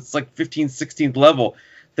character because it's like 15th, 16th level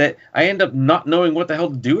that I end up not knowing what the hell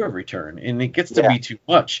to do every turn. And it gets to be too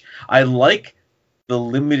much. I like the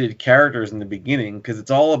limited characters in the beginning because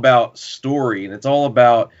it's all about story and it's all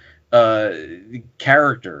about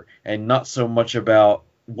character and not so much about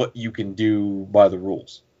what you can do by the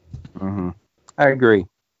rules. Mm-hmm. I agree.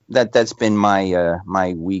 That's been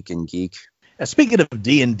my week in geek. Speaking of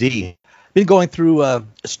D&D, been going through a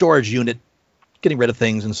storage unit, getting rid of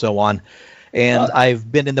things and so on. And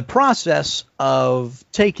I've been in the process of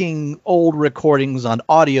taking old recordings on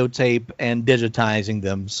audio tape and digitizing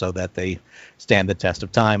them so that they stand the test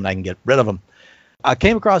of time and I can get rid of them. I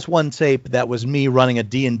came across one tape that was me running a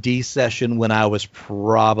D&D session when I was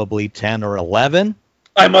probably 10 or 11.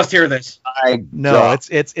 I must hear this. No,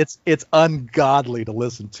 it's ungodly to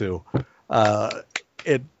listen to. None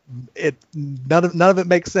of it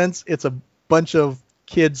makes sense. It's a bunch of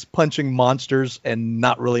kids punching monsters and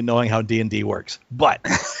not really knowing how D&D works. But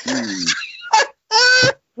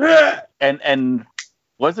and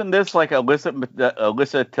wasn't this like illicit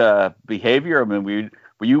behavior? I mean,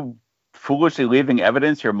 were you foolishly leaving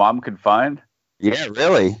evidence your mom could find? Yeah,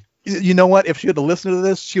 really. You know what? If she had listened to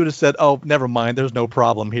this, she would have said, "Oh, never mind. There's no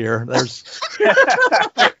problem here. There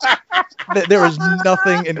is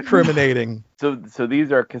nothing incriminating." So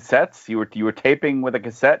these are cassettes. You were taping with a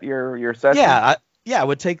cassette your session. Yeah, I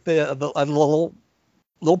would take a little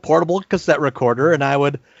portable cassette recorder and I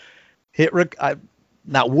would hit I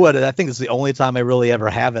think it's the only time I really ever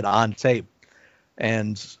have it on tape.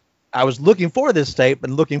 And I was looking for this tape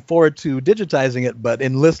and looking forward to digitizing it, but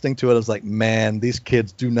in listening to it, I was like, man, these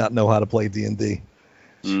kids do not know how to play D&D.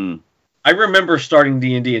 I remember starting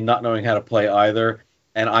D&D and not knowing how to play either,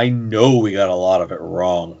 and I know we got a lot of it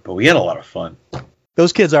wrong, but we had a lot of fun.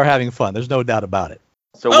 Those kids are having fun. There's no doubt about it.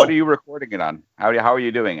 So what are you recording it on? How are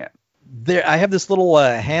you doing it? I have this little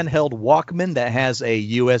handheld Walkman that has a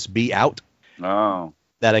USB out. Oh.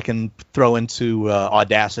 That I can throw into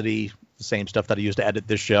Audacity, the same stuff that I use to edit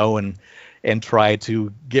this show, and try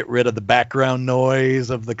to get rid of the background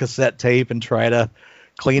noise of the cassette tape and try to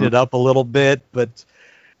clean it up a little bit. But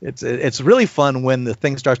it's really fun when the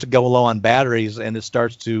thing starts to go low on batteries and it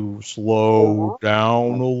starts to slow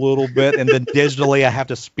down a little bit, and then digitally I have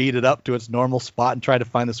to speed it up to its normal spot and try to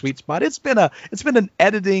find the sweet spot. It's been an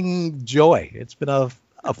editing joy. It's been a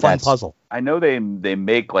fun puzzle. I know they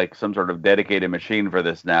make like some sort of dedicated machine for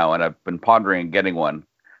this now, and I've been pondering getting one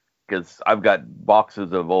because I've got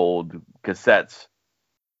boxes of old cassettes,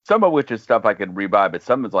 some of which is stuff I could rebuy, but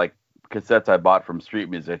some is like cassettes I bought from street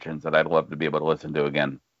musicians that I'd love to be able to listen to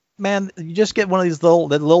again. Man, you just get one of these little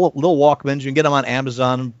Walkmans. You can get them on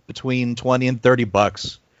Amazon between $20 and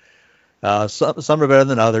 $30. Some are better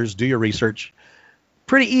than others. Do your research.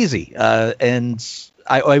 Pretty easy. And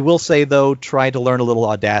I will say, though, try to learn a little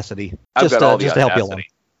Audacity. Just to help you along.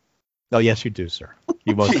 Oh, yes, you do, sir.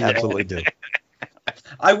 You most absolutely do.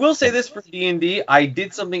 I will say this for D&D. I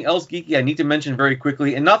did something else geeky I need to mention very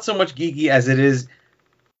quickly, and not so much geeky as it is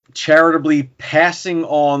charitably passing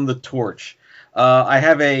on the torch. I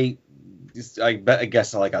have I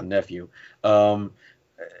guess like a nephew,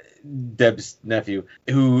 Deb's nephew,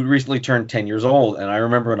 who recently turned 10 years old. And I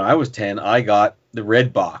remember when I was 10, I got the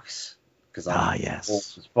red box because I'm old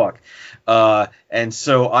as fuck. And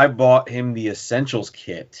so I bought him the Essentials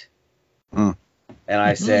kit. And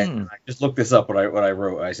I said, I just looked this up, what I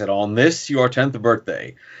wrote. I said, on this, your 10th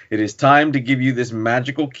birthday, it is time to give you this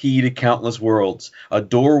magical key to countless worlds, a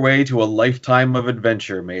doorway to a lifetime of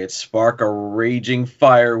adventure. May it spark a raging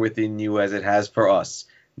fire within you as it has for us.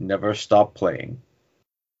 Never stop playing.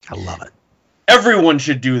 I love it. Everyone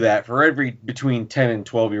should do that for every between 10 and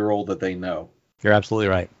 12-year-old that they know. You're absolutely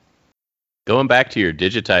right. Going back to your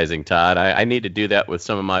digitizing, Todd, I need to do that with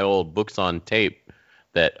some of my old books on tape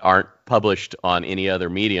that aren't published on any other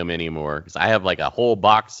medium anymore. Because I have like a whole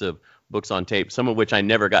box of books on tape, some of which I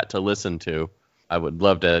never got to listen to. I would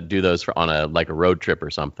love to do those on a road trip or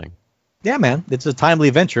something. Yeah, man, it's a timely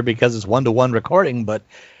venture because it's 1-to-1 recording, but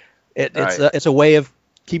it's a way of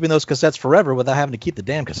keeping those cassettes forever without having to keep the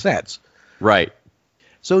damn cassettes. Right.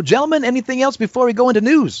 So, gentlemen, anything else before we go into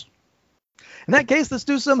news? In that case, let's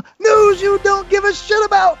do some news you don't give a shit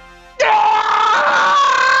about.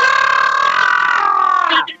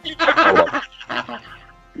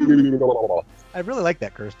 I really like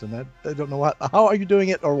that, Kirsten. I don't know how are you doing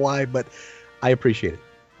it or why, but I appreciate it.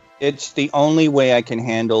 It's the only way I can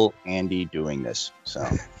handle Andy doing this. So,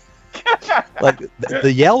 like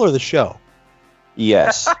the yell or the show?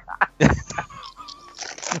 Yes.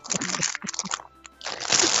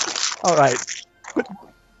 All right.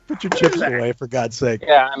 Put your chips away, for God's sake.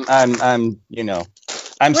 Yeah,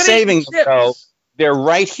 I'm saving them, though. They're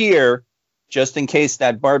right here, just in case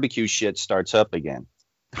that barbecue shit starts up again.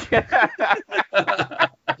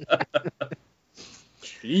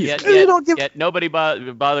 Yet nobody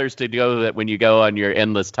bothers to go that when you go on your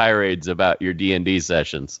endless tirades about your D&D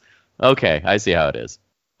sessions. Okay, I see how it is.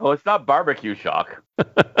 Oh, it's not Barbecue Shock.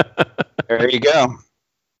 There you go.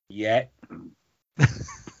 Yet.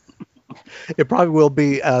 It probably will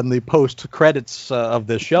be on the post credits of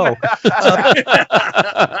this show.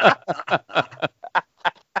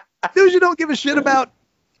 News you don't give a shit about.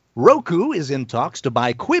 Roku is in talks to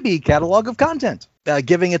buy Quibi catalog of content,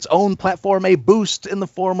 giving its own platform a boost in the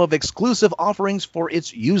form of exclusive offerings for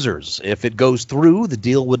its users. If it goes through, the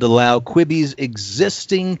deal would allow Quibi's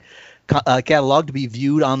existing catalog to be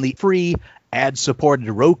viewed on the free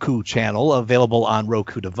ad-supported Roku channel available on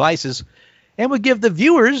Roku devices, and would give the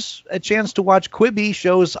viewers a chance to watch Quibi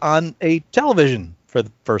shows on a television for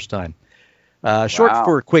the first time. Short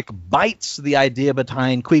for Quick Bites, the idea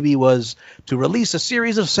behind Quibi was to release a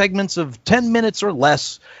series of segments of 10 minutes or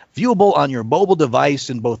less, viewable on your mobile device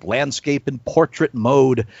in both landscape and portrait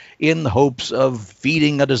mode, in the hopes of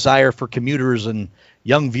feeding a desire for commuters and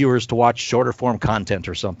young viewers to watch shorter form content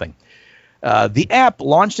or something. The app,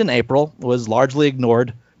 launched in April, was largely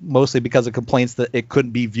ignored, mostly because of complaints that it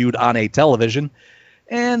couldn't be viewed on a television.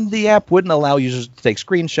 And the app wouldn't allow users to take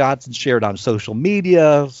screenshots and share it on social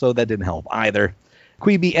media, so that didn't help either.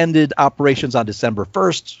 Quibi ended operations on December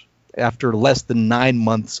 1st after less than 9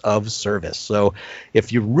 months of service. So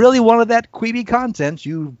if you really wanted that Quibi content,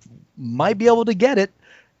 you might be able to get it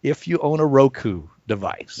if you own a Roku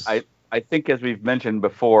device. I think, as we've mentioned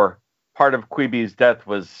before, part of Quibi's death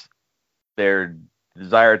was their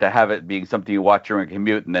desire to have it being something you watch during a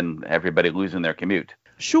commute and then everybody losing their commute.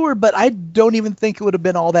 Sure, but I don't even think it would have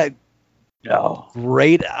been all that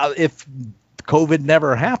great if COVID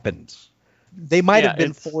never happened. They might have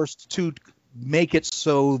been forced to make it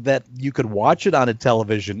so that you could watch it on a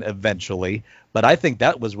television eventually, but I think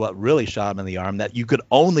that was what really shot him in the arm, that you could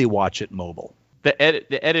only watch it mobile. The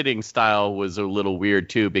editing style was a little weird,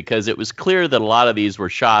 too, because it was clear that a lot of these were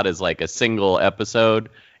shot as like a single episode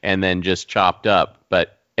and then just chopped up.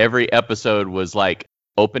 But every episode was like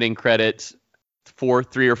opening credits,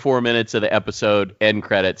 3 or 4 minutes of the episode, end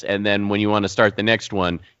credits, and then when you want to start the next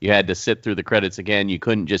one, you had to sit through the credits again. You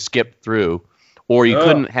couldn't just skip through, or you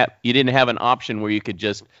didn't have an option where you could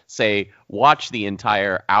just say watch the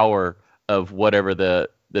entire hour of whatever the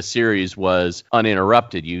series was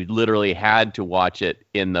uninterrupted. You literally had to watch it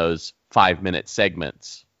in those 5-minute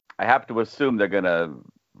segments. I have to assume they're gonna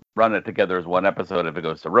run it together as one episode if it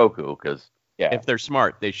goes to Roku, because if they're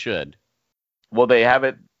smart, they should. Will they have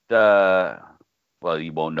it? Well,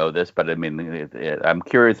 you won't know this, but I mean, I'm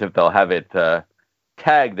curious if they'll have it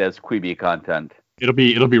tagged as Quibi content. It'll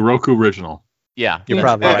be Roku original. Yeah, You're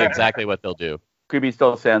probably that's right. exactly what they'll do. Quibi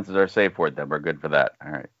still stands as our safe word. Then we're good for that.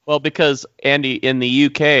 All right. Well, because Andy, in the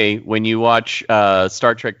UK, when you watch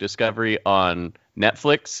Star Trek Discovery on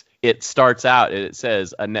Netflix, it starts out and it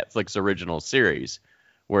says a Netflix original series,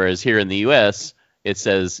 whereas here in the US, it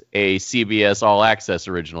says a CBS All Access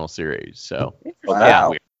original series. So,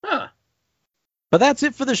 Wow. Huh. But that's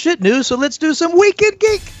it for the shit news, so let's do some Weekend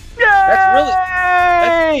Geek! That's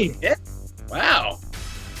it. Wow.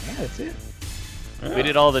 Yeah, that's it. we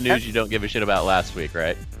did all the news you don't give a shit about last week,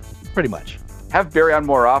 right? Pretty much. Have Barry on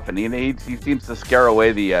more often. He seems to scare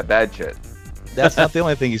away the bad shit. That's not the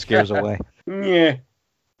only thing he scares away. Yeah.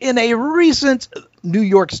 In a recent New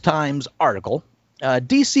York Times article,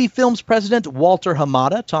 DC Films president Walter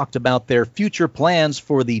Hamada talked about their future plans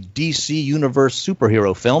for the DC Universe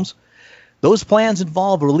superhero films. Those plans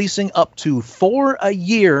involve releasing up to 4 a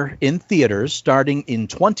year in theaters starting in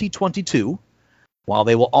 2022, while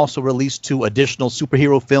they will also release 2 additional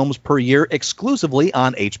superhero films per year exclusively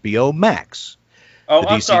on HBO Max. Oh, The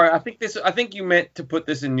I'm DC sorry. I think you meant to put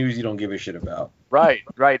this in news you don't give a shit about. Right.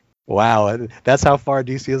 Wow, that's how far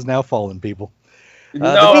DC has now fallen, people.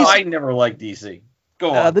 No, the DC I never liked DC.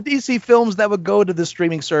 Go on. The DC films that would go to the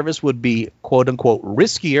streaming service would be quote-unquote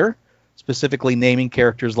riskier, specifically naming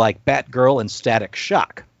characters like Batgirl and Static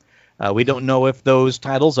Shock. We don't know if those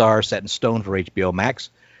titles are set in stone for HBO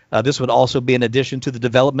Max. This would also be in addition to the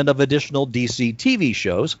development of additional DC TV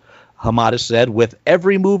shows. Hamada said, with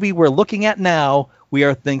every movie we're looking at now, we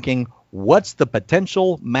are thinking, what's the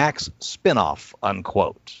potential Max spinoff,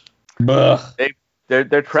 unquote.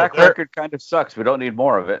 Their track record kind of sucks. We don't need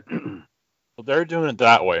more of it. Well, they're doing it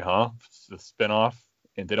that way, huh? It's the spinoff,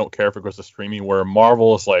 and they don't care if it goes to streaming, where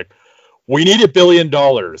Marvel is like, we need $1 billion.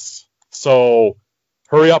 So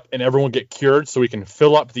hurry up and everyone get cured so we can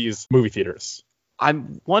fill up these movie theaters.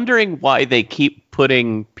 I'm wondering why they keep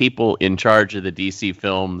putting people in charge of the DC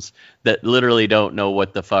films that literally don't know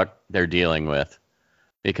what the fuck they're dealing with.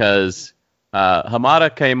 Because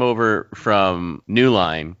Hamada came over from New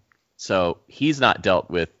Line, so he's not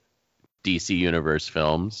dealt with DC Universe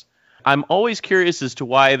films. I'm always curious as to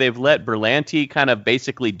why they've let Berlanti kind of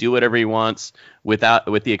basically do whatever he wants with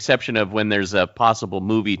the exception of when there's a possible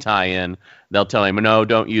movie tie-in. They'll tell him, no,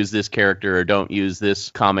 don't use this character or don't use this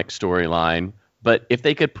comic storyline. But if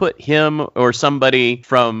they could put him or somebody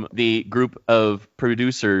from the group of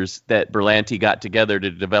producers that Berlanti got together to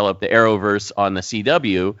develop the Arrowverse on the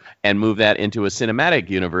CW and move that into a cinematic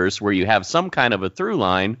universe where you have some kind of a through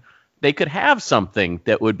line, they could have something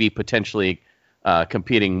that would be potentially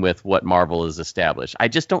competing with what Marvel has established. I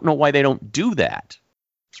just don't know why they don't do that.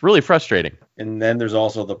 It's really frustrating. And then there's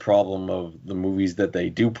also the problem of the movies that they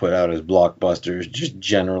do put out as blockbusters just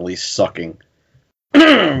generally sucking.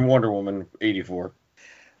 Wonder Woman 84.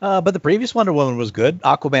 But the previous Wonder Woman was good.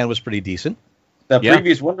 Aquaman was pretty decent. That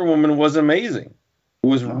previous Wonder Woman was amazing. It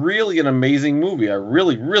was really an amazing movie. I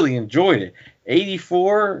really, really enjoyed it.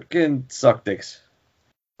 84 can suck dicks.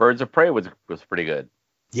 Birds of Prey was pretty good.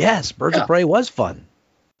 Yes, Birds of Prey was fun.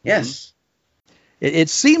 Yes. It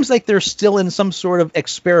seems like they're still in some sort of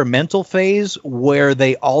experimental phase where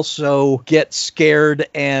they also get scared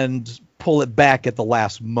and pull it back at the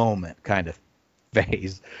last moment kind of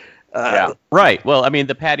phase. Yeah. Right. Well, I mean,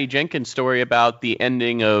 the Patty Jenkins story about the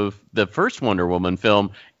ending of the first Wonder Woman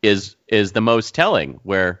film is the most telling,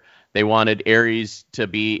 where they wanted Ares to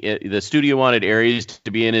be, the studio wanted Ares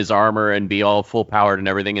to be in his armor and be all full powered and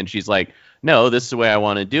everything. And she's like, no, this is the way I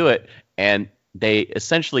want to do it. And they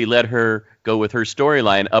essentially let her go with her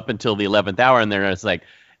storyline up until the 11th hour. And then it's like,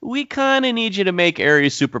 we kind of need you to make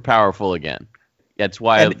Ares super powerful again. That's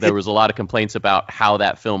why there was a lot of complaints about how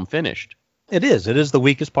that film finished. It is the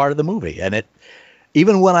weakest part of the movie. And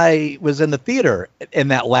even when I was in the theater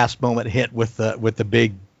and that last moment hit with the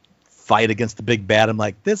big fight against the big bad, I'm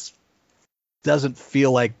like, this doesn't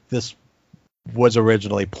feel like this was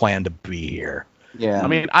originally planned to be here. Yeah. I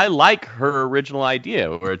mean, I like her original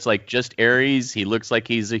idea where it's like just Ares. He looks like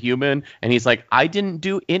he's a human. And he's like, I didn't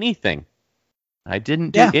do anything. I didn't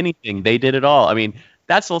do anything. They did it all. I mean,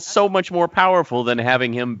 that's so much more powerful than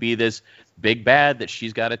having him be this big bad that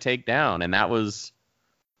she's got to take down. And that was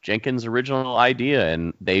Jenkins' original idea,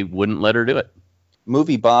 and they wouldn't let her do it.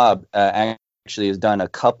 Movie Bob actually has done a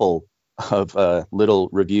couple of little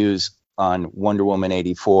reviews on Wonder Woman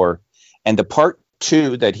 84. And the part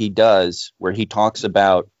 2 that he does, where he talks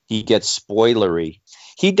about, he gets spoilery,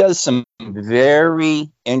 he does some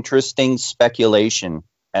very interesting speculation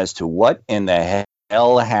as to what in the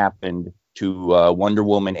hell happened to Wonder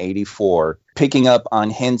Woman 84, picking up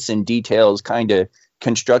on hints and details, kind of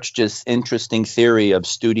constructs just interesting theory of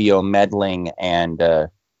studio meddling and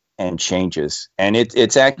changes. And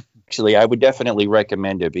it's actually, I would definitely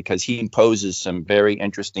recommend it because he poses some very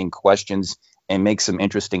interesting questions and makes some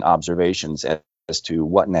interesting observations as to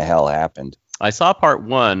what in the hell happened. I saw part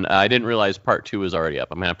 1. I didn't realize part 2 was already up.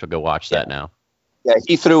 I'm going to have to go watch that now. Yeah,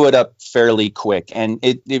 he threw it up fairly quick. And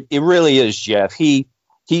it really is, Jeff. He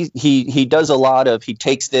does a lot of, he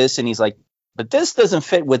takes this and he's like, but this doesn't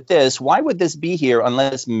fit with this. Why would this be here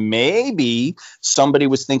unless maybe somebody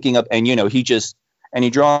was thinking of, and he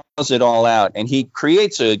draws it all out, and he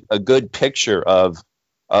creates a good picture of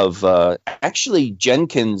actually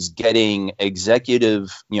Jenkins getting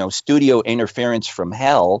executive, studio interference from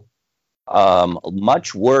hell,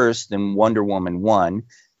 much worse than Wonder Woman 1,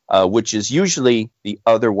 which is usually the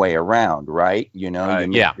other way around, right?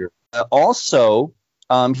 Yeah. Also,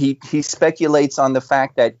 he speculates on the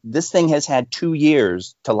fact that this thing has had 2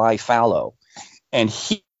 years to lie fallow. And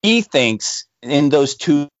he thinks in those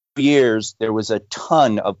 2 years, there was a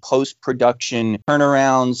ton of post-production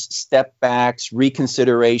turnarounds, step backs,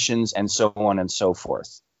 reconsiderations, and so on and so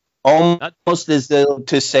forth. Almost as though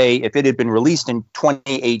to say, if it had been released in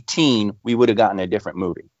 2018, we would have gotten a different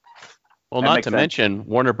movie. Well, not to mention,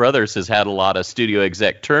 Warner Brothers has had a lot of studio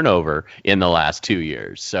exec turnover in the last 2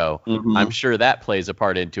 years. So I'm sure that plays a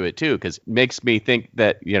part into it, too, because it makes me think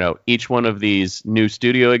that, each one of these new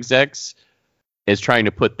studio execs is trying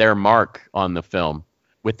to put their mark on the film.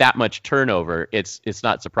 With that much turnover, it's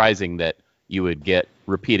not surprising that you would get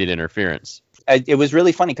repeated interference. It was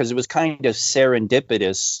really funny because it was kind of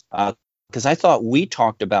serendipitous, because I thought we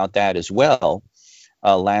talked about that as well.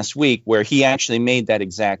 Last week, where he actually made that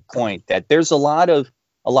exact point, that there's a lot of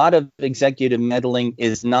executive meddling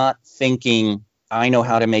is not thinking, I know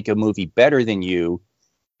how to make a movie better than you.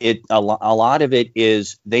 A lot of it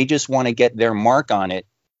is they just want to get their mark on it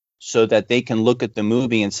so that they can look at the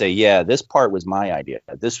movie and say, yeah, this part was my idea.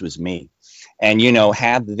 This was me. And,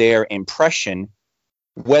 have their impression,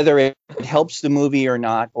 whether it helps the movie or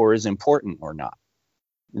not, or is important or not.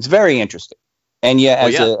 It's very interesting. And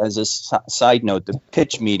as a side note, the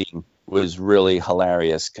pitch meeting was really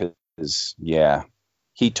hilarious because,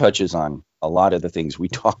 he touches on a lot of the things we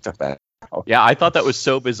talked about. Yeah, I thought that was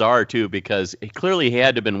so bizarre too, because clearly he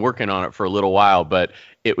had to have been working on it for a little while, but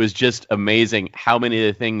it was just amazing how many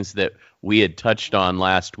of the things that we had touched on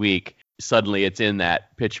last week, suddenly it's in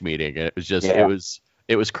that pitch meeting. It was just,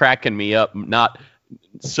 it was cracking me up, not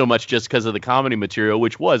so much just because of the comedy material,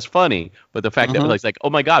 which was funny, but the fact that it was like, oh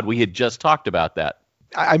my God, we had just talked about that.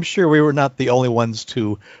 I'm sure we were not the only ones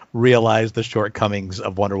to realize the shortcomings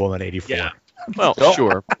of Wonder Woman 84. Yeah. Well, Don't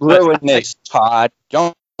sure. ruin this, Todd.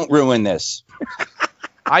 Don't ruin this.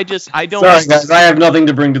 I don't. Sorry, guys, I have nothing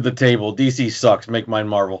to bring to the table. DC sucks. Make mine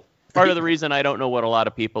Marvel. Part of the reason I don't know what a lot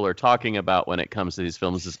of people are talking about when it comes to these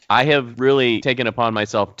films is I have really taken upon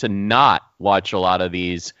myself to not watch a lot of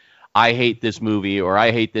these. I hate this movie or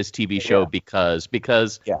I hate this TV show because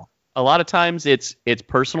a lot of times it's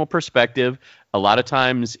personal perspective. A lot of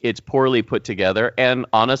times it's poorly put together. And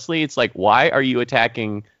honestly, it's like, why are you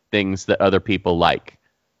attacking things that other people like?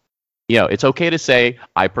 You know, it's okay to say,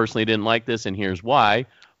 I personally didn't like this and here's why,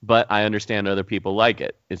 but I understand other people like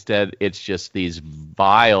it. Instead, it's just these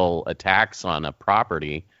vile attacks on a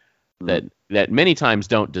property that many times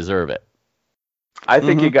don't deserve it. I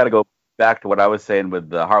think you got to go back to what I was saying with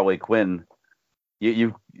the Harley Quinn.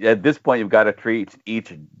 You at this point, you've got to treat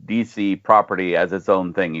each DC property as its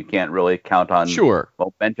own thing. You can't really count on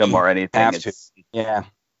momentum or anything. Yeah.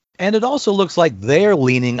 And it also looks like they're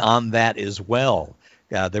leaning on that as well.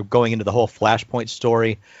 They're going into the whole Flashpoint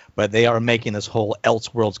story, but they are making this whole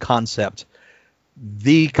Elseworlds concept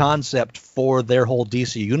the concept for their whole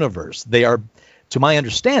DC universe. They are, to my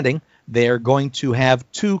understanding, they are going to have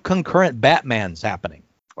 2 concurrent Batmans happening.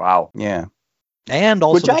 Wow. Yeah. And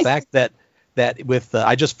also the fact that with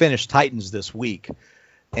I just finished Titans this week,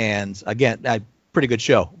 and again, a pretty good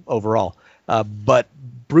show overall. But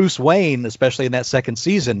Bruce Wayne, especially in that second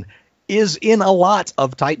season, is in a lot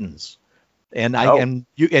of Titans. And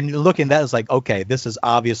you look in that, it's like, okay, this is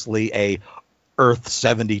obviously a Earth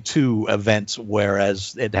 72 event,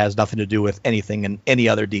 whereas it has nothing to do with anything in any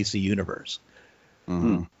other DC universe.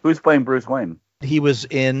 Mm-hmm. Who's playing Bruce Wayne? He was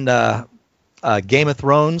in Game of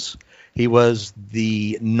Thrones. He was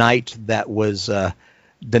the knight that was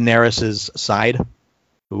Daenerys' side,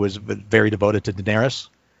 who was very devoted to Daenerys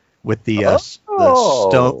with the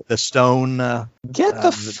stone Get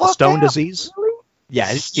the fuck stone out. disease. Really? Yeah,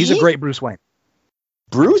 he's a great Bruce Wayne.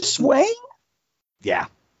 Bruce Wayne? Yeah,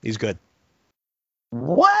 he's good.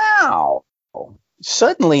 Wow.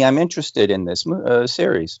 Suddenly I'm interested in this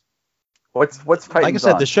series. What's Titans Like I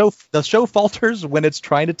said, on? the show falters when it's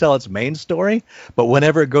trying to tell its main story, but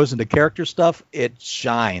whenever it goes into character stuff, it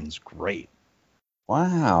shines great.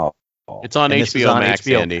 Wow. It's on And this is HBO on Max,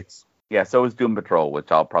 HBO Andy. Max. Yeah, so is Doom Patrol, which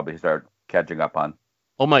I'll probably start catching up on.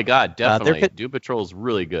 Oh my God, definitely. they're Doom Patrol is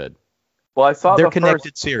really good. Well, I saw They're the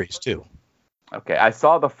connected first. series too. Okay, I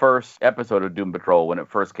saw the first episode of Doom Patrol when it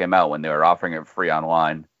first came out, when they were offering it free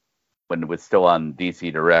online, when it was still on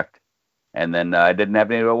DC Direct, and then I didn't have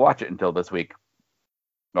any to watch it until this week,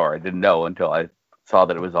 or I didn't know until I saw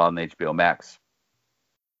that it was on HBO Max.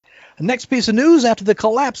 Next piece of news: after the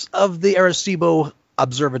collapse of the Arecibo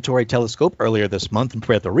Observatory Telescope earlier this month in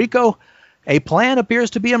Puerto Rico, a plan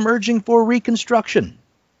appears to be emerging for reconstruction.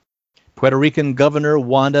 Puerto Rican Governor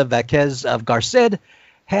Wanda Vázquez of Garced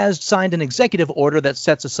has signed an executive order that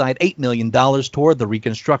sets aside $8 million toward the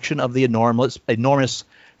reconstruction of the enormous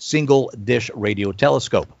single-dish radio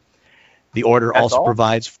telescope. The order also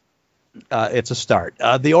provides... it's a start.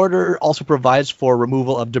 The order also provides for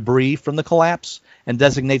removal of debris from the collapse and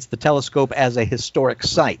designates the telescope as a historic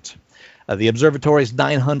site. The observatory's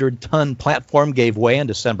 900-ton platform gave way on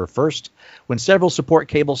December 1st when several support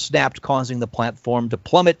cables snapped, causing the platform to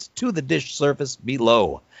plummet to the dish surface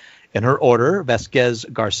below. In her order,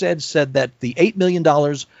 Vázquez Garced said that the $8 million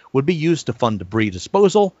would be used to fund debris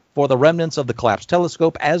disposal for the remnants of the collapsed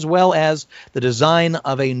telescope, as well as the design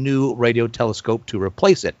of a new radio telescope to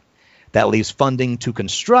replace it. That leaves funding to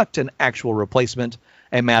construct an actual replacement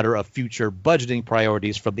a matter of future budgeting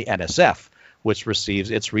priorities from the NSF, which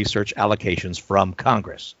receives its research allocations from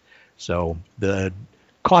Congress. So the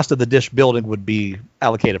cost of the dish building would be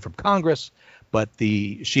allocated from Congress, but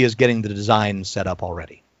she is getting the design set up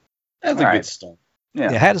already. That's a good start.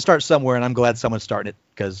 Yeah. It had to start somewhere, and I'm glad someone's starting it,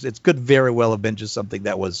 because it could very well have been just something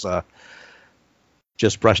that was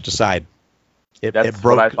just brushed aside. That's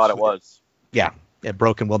what I thought it was. Yeah, it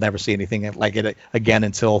broke, and we'll never see anything like it again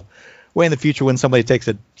until way in the future when somebody takes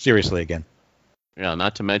it seriously again. Yeah,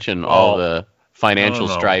 not to mention all the financial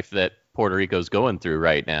no. strife that Puerto Rico's going through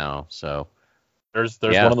right now. So There's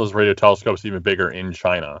one of those radio telescopes even bigger in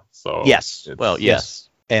China. So Yes. it's- well, yes.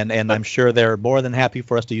 And I'm sure they're more than happy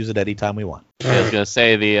for us to use it anytime we want. I was gonna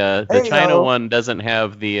say the China one doesn't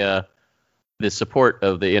have the the support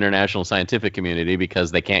of the international scientific community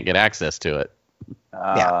because they can't get access to it.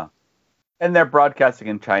 Yeah. And they're broadcasting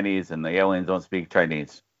in Chinese, and the aliens don't speak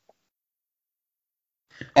Chinese.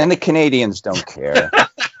 And the Canadians don't care.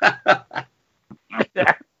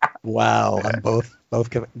 Wow, on both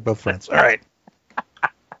fronts. All right.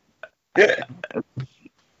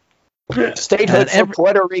 Statehood for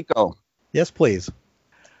Puerto Rico. Yes, please.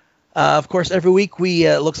 Of course, every week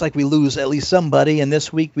looks like we lose at least somebody, and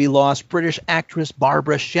this week we lost British actress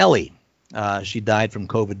Barbara Shelley. She died from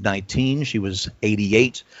COVID-19. She was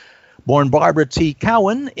 88. Born Barbara T.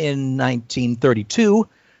 Cowan in 1932,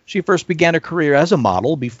 she first began her career as a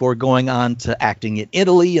model before going on to acting in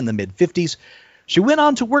Italy in the mid-50s. She went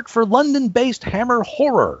on to work for London-based Hammer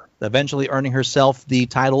Horror, eventually earning herself the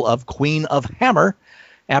title of Queen of Hammer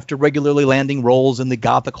after regularly landing roles in the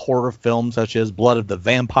gothic horror films such as Blood of the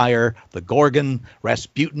Vampire, The Gorgon,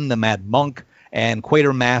 Rasputin, The Mad Monk, and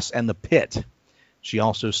Quatermass and the Pit. She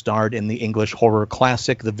also starred in the English horror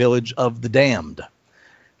classic The Village of the Damned.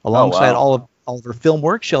 Alongside all of her film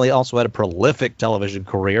work, Shelley also had a prolific television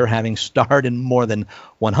career, having starred in more than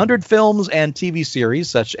 100 films and TV series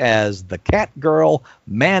such as The Cat Girl,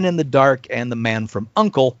 Man in the Dark, and The Man from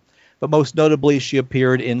U.N.C.L.E. But most notably, she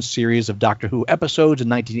appeared in series of Doctor Who episodes in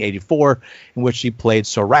 1984, in which she played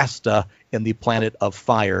Sorasta in the Planet of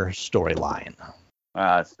Fire storyline.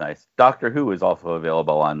 That's nice. Doctor Who is also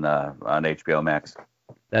available on HBO Max.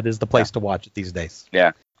 That is the place to watch it these days.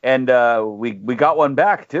 Yeah, and we got one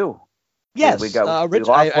back too. Yes, we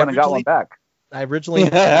lost one and got one back. I originally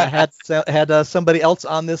had somebody else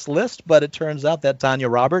on this list, but it turns out that Tanya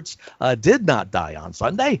Roberts did not die on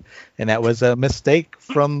Sunday, and that was a mistake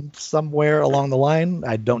from somewhere along the line.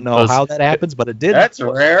 I don't know how that happens, but it did. That's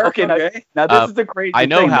rare. Okay, now this is the crazy I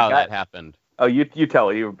know thing. how that happened. Oh, you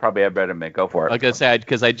tell. You probably have better than me. Go for it. Like I said,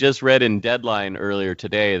 because I just read in Deadline earlier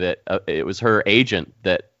today that it was her agent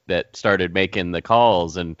that started making the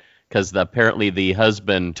calls, and because apparently the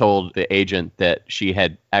husband told the agent that she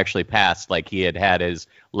had actually passed, like he had his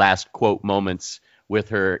last quote moments with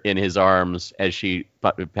her in his arms as she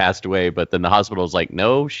passed away. But then the hospital was like,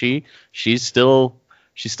 no, she's still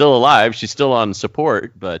alive. She's still on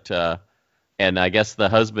support. But and I guess the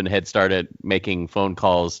husband had started making phone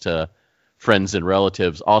calls to friends and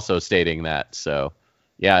relatives, also stating that. So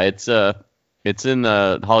yeah, it's in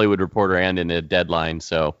the Hollywood Reporter and in a Deadline.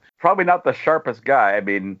 So probably not the sharpest guy. I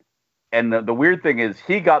mean. And the weird thing is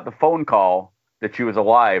he got the phone call that she was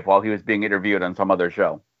alive while he was being interviewed on some other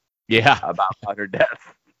show. Yeah. About her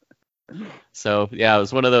death. So, yeah, it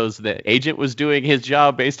was one of those, the agent was doing his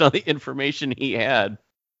job based on the information he had.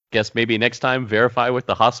 Guess maybe next time verify with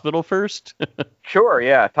the hospital first? Sure,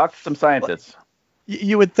 yeah. Talk to some scientists.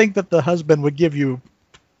 You would think that the husband would give you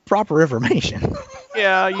proper information.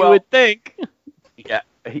 Yeah, you would think. Yeah.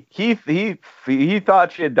 He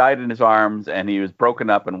thought she had died in his arms, and he was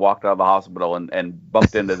broken up and walked out of the hospital and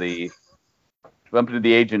bumped into the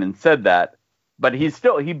agent and said that. But he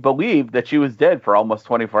believed that she was dead for almost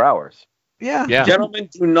 24 hours. Yeah. Gentlemen,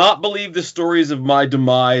 do not believe the stories of my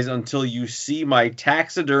demise until you see my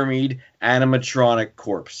taxidermied animatronic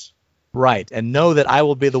corpse. Right, and know that I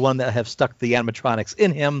will be the one that have stuck the animatronics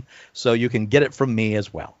in him, so you can get it from me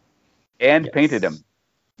as well. And painted him.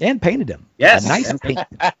 And painted him. Yes. A nice paint.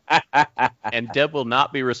 And Deb will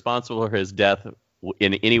not be responsible for his death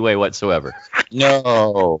in any way whatsoever.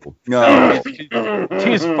 No.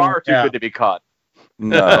 She's far too good to be caught.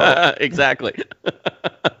 No. Exactly.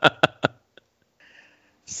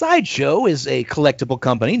 Sideshow is a collectible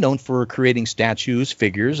company known for creating statues,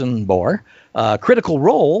 figures, and more. Critical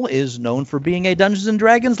Role is known for being a Dungeons &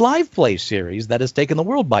 Dragons live play series that has taken the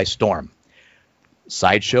world by storm.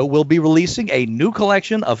 Sideshow will be releasing a new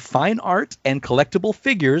collection of fine art and collectible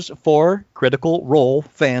figures for Critical Role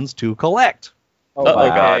fans to collect. Oh my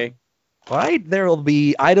God. Right? There will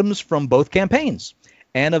be items from both campaigns.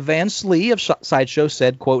 Anna Van Slee of Sideshow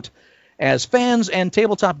said, quote, "As fans and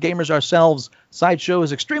tabletop gamers ourselves, Sideshow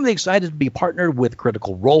is extremely excited to be partnered with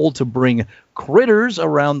Critical Role to bring critters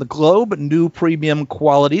around the globe, new premium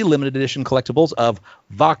quality limited edition collectibles of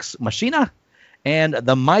Vox Machina and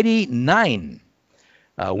the Mighty Nine.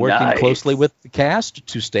 Working closely with the cast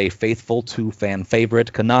to stay faithful to fan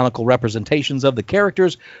favorite canonical representations of the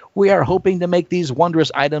characters, we are hoping to make these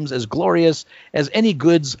wondrous items as glorious as any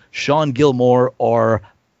goods Sean Gilmore or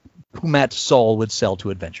Pumat Sol would sell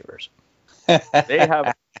to adventurers." They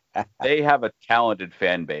have a talented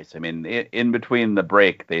fan base. I mean, in between the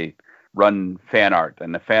break, they run fan art,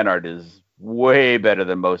 and the fan art is way better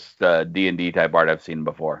than most D&D type art I've seen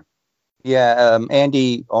before. Yeah,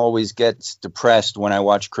 Andy always gets depressed when I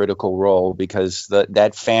watch Critical Role because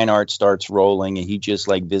that fan art starts rolling and he just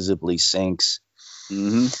like visibly sinks.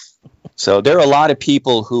 Mm-hmm. So there are a lot of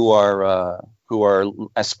people who are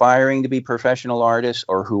aspiring to be professional artists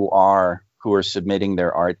or who are submitting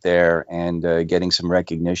their art there and getting some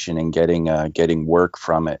recognition and getting work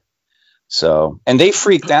from it. So, and they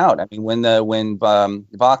freaked out. I mean, when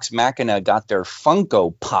Vox Machina got their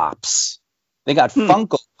Funko Pops, they got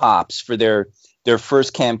Funko Pops for their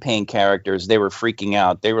first campaign characters. They were freaking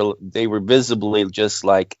out. They were visibly just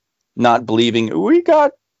like not believing. We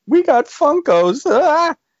got Funkos.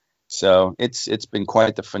 Ah! So it's been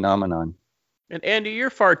quite the phenomenon. And Andy, you're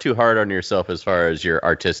far too hard on yourself as far as your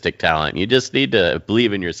artistic talent. You just need to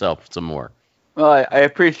believe in yourself some more. Well, I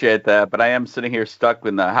appreciate that, but I am sitting here stuck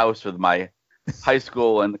in the house with my high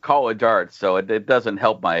school and college art, so it doesn't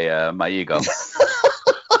help my ego.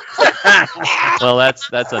 Well,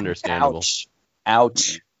 that's understandable.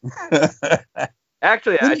 Ouch.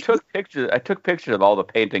 Actually, I took pictures of all the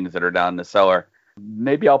paintings that are down in the cellar.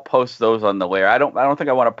 Maybe I'll post those on the layer. I don't think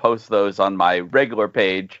I want to post those on my regular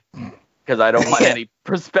page because I don't want any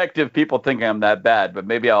prospective people thinking I'm that bad. But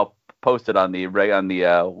maybe I'll post it on the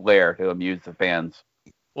layer to amuse the fans.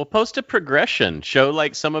 Well, post a progression. Show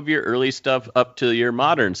like some of your early stuff up to your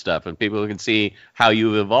modern stuff, and people can see how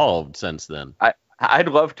you've evolved since then. I'd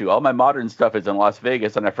love to. All my modern stuff is in Las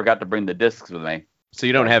Vegas, and I forgot to bring the discs with me. So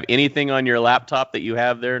you don't have anything on your laptop that you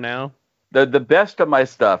have there now? The best of my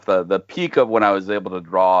stuff, the peak of when I was able to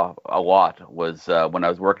draw a lot was when I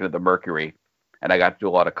was working at the Mercury, and I got to do a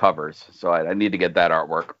lot of covers. So I need to get that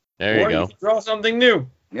artwork. There you go. You draw something new.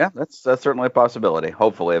 Yeah, that's certainly a possibility.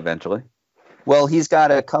 Hopefully, eventually. Well, he's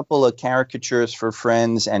got a couple of caricatures for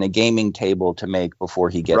friends and a gaming table to make before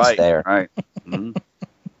he gets there. Right. Mm-hmm.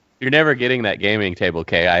 You're never getting that gaming table,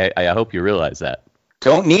 Kay. I hope you realize that.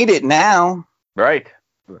 Don't need it now. Right.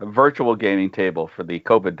 A virtual gaming table for the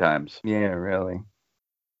COVID times. Yeah, really.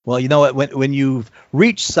 Well, you know what? When you've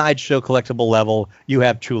reached Sideshow collectible level, you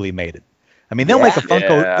have truly made it. I mean, they'll make a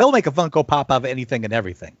Funko. Yeah. They'll make a Funko Pop out of anything and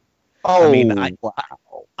everything. Oh, I mean, wow.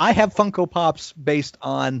 I have Funko Pops based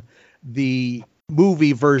on the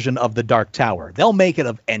movie version of the Dark Tower. They'll make it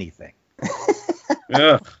of anything.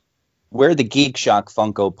 Ugh. We're the Geek Shock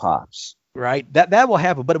Funko Pops. Right? That will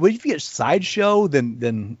happen. But if you get Sideshow,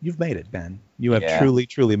 then you've made it, Ben. You have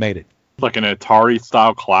truly made it. Like an Atari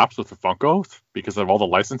style collapse with the Funkos because of all the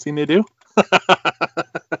licensing they do.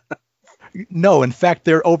 No, in fact,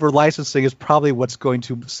 their over licensing is probably what's going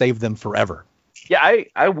to save them forever. Yeah,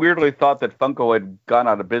 I weirdly thought that Funko had gone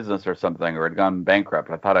out of business or something, or had gone bankrupt.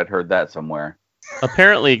 I thought I'd heard that somewhere.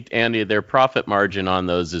 Apparently, Andy, their profit margin on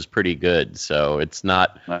those is pretty good, so it's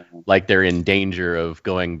not like they're in danger of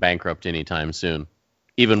going bankrupt anytime soon,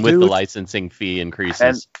 even with the licensing fee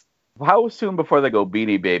increases. And how soon before they go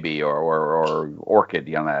Beanie Baby or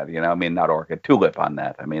Orchid on that? You know, I mean, not Orchid, Tulip on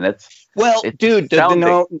that. I mean,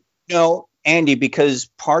 no, Andy, because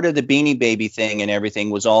part of the Beanie Baby thing and everything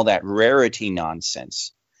was all that rarity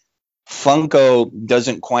nonsense. Funko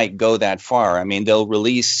doesn't quite go that far. I mean, they'll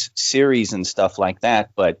release series and stuff like that,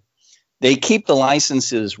 but they keep the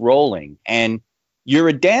licenses rolling. And you're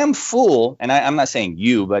a damn fool, and I'm not saying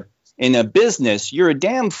you, but in a business, you're a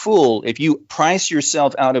damn fool if you price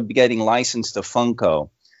yourself out of getting licensed to Funko,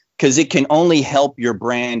 because it can only help your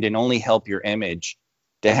brand and only help your image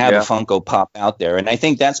to have a Funko Pop out there. And I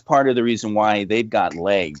think that's part of the reason why they've got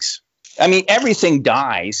legs. I mean, everything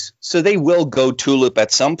dies, so they will go Tulip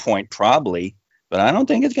at some point, probably, but I don't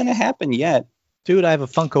think it's going to happen yet. Dude, I have a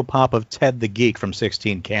Funko Pop of Ted the Geek from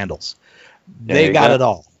 16 Candles. They got it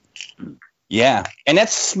all. Yeah, and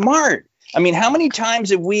that's smart. I mean, how many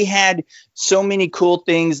times have we had so many cool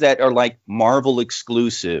things that are like Marvel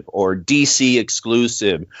exclusive or DC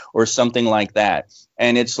exclusive or something like that?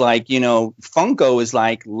 And it's like, you know, Funko is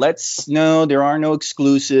like, there are no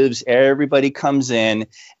exclusives. Everybody comes in.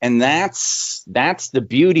 And that's the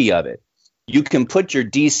beauty of it. You can put your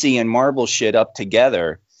DC and Marvel shit up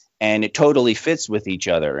together and it totally fits with each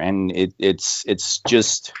other. And it's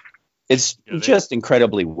just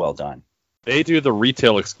incredibly well done. They do the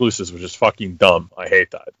retail exclusives, which is fucking dumb. I hate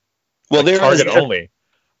that. Well, like Target only,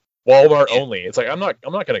 Walmart only. It's like I'm not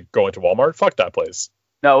gonna go into Walmart. Fuck that place.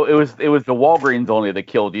 No, it was the Walgreens only that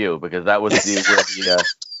killed you because that was the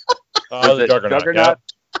Juggernaut.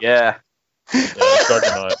 Yeah.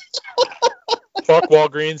 Juggernaut. Fuck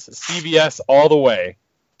Walgreens, CVS all the way.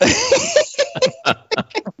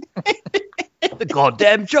 The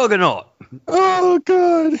goddamn Juggernaut. Oh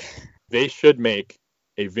God. They should make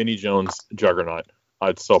a Vinnie Jones Juggernaut.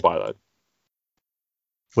 I'd still buy that.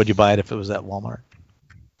 Would you buy it if it was at Walmart?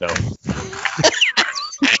 No.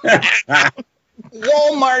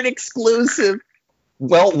 Walmart exclusive.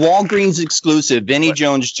 Well, Walgreens exclusive, Vinnie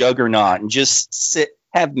Jones Juggernaut, and just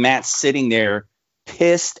have Matt sitting there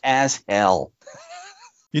pissed as hell.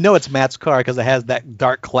 You know it's Matt's car because it has that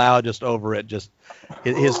dark cloud just over it, just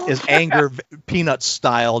his anger peanut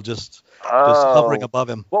style just hovering above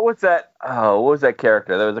him. What was that? Oh, what was that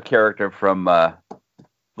character? There was a character from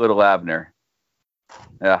Little Abner.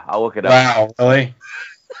 Yeah, I'll look it up. Wow, really?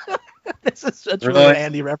 This is such Really? an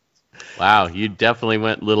Andy reference. Wow, you definitely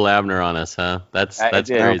went Little Abner on us, huh? That's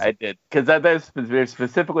crazy. I did. Because there's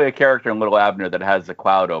specifically a character in Little Abner that has a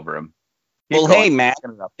cloud over him. Well, hey, Matt,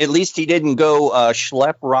 at least he didn't go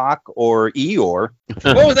Schlepp Rock or Eeyore.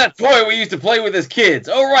 What was that toy we used to play with as kids?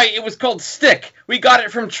 Oh, right, it was called Stick. We got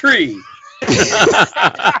it from Tree. Jesus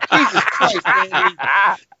Christ, Andy.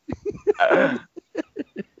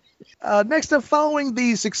 Next up, following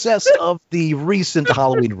the success of the recent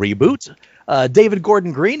Halloween reboot, David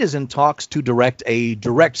Gordon Green is in talks to direct a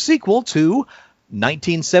direct sequel to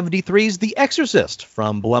 1973's The Exorcist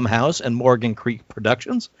from Blumhouse and Morgan Creek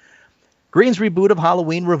Productions. Green's reboot of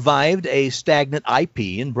Halloween revived a stagnant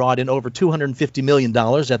IP and brought in over $250 million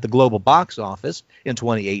at the global box office in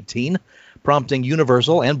 2018, prompting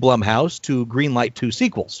Universal and Blumhouse to greenlight 2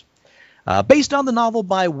 sequels. Based on the novel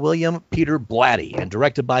by William Peter Blatty and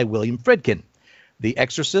directed by William Friedkin, The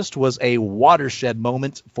Exorcist was a watershed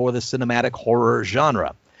moment for the cinematic horror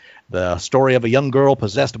genre. The story of a young girl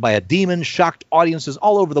possessed by a demon shocked audiences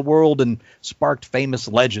all over the world and sparked famous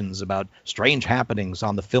legends about strange happenings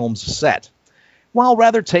on the film's set. While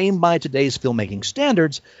rather tame by today's filmmaking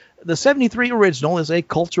standards, the 73 original is a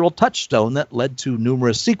cultural touchstone that led to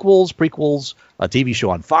numerous sequels, prequels, a TV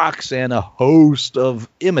show on Fox, and a host of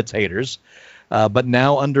imitators. But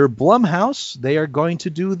now under Blumhouse, they are going to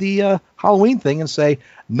do the Halloween thing and say,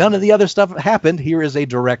 none of the other stuff happened. Here is a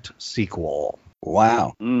direct sequel.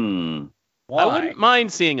 Wow. I wouldn't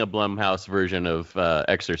mind seeing a Blumhouse version of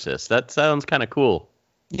Exorcist. That sounds kind of cool.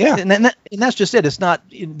 Yeah. And that's just it. They're not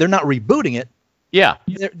rebooting it. Yeah.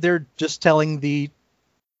 They're just telling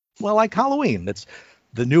like Halloween. It's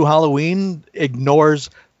the new Halloween ignores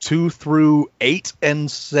 2 through 8 and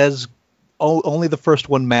says, oh, only the first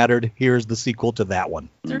one mattered. Here's the sequel to that one.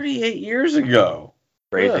 38 years ago.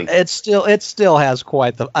 Crazy. It still has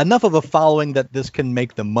quite enough of a following that this can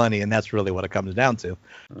make the money, and that's really what it comes down to.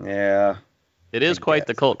 Yeah. It is quite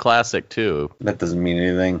the cult classic, too. That doesn't mean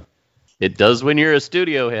anything. It does when you're a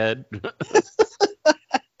studio head.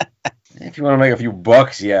 If you want to make a few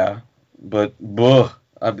bucks, yeah. But, the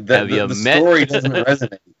story doesn't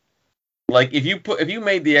resonate. Like, if you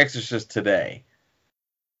made The Exorcist today,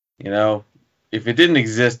 if it didn't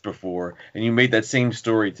exist before, and you made that same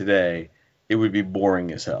story today, it would be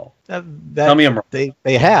boring as hell. Tell me I'm wrong.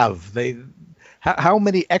 They have. How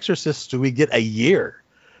many Exorcists do we get a year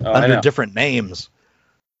under different names?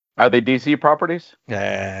 Are they DC properties?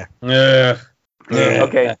 Yeah.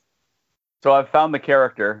 Okay. So I've found the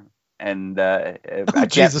character, and I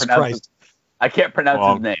Jesus Christ. I can't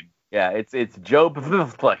pronounce his name. Yeah, it's Joe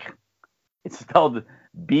Bflk. It's spelled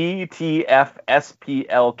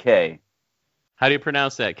BTFSPLK. How do you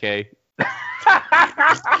pronounce that, Kay?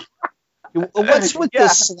 What's with the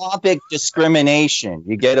Slavic discrimination?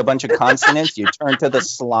 You get a bunch of consonants, you turn to the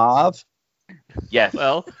Slav. Yes.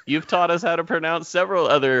 Well, you've taught us how to pronounce several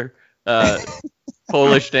other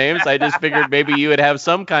Polish names. I just figured maybe you would have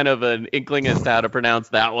some kind of an inkling as to how to pronounce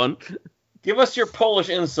that one. Give us your Polish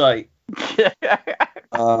insight.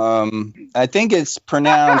 I think it's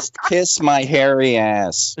pronounced "kiss my hairy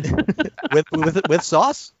ass" with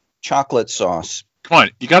sauce, chocolate sauce. Come on,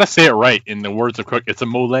 you gotta say it right in the words of Cook. It's a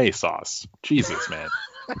mole sauce. Jesus, man.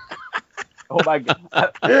 Oh my God!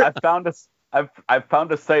 I found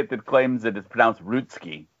a site that claims it is pronounced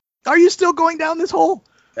Rutski. Are you still going down this hole?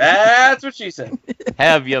 That's what she said.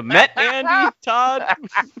 Have you met Andy, Todd?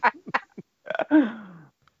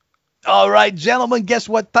 All right, gentlemen, guess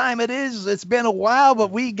what time it is? It's been a while, but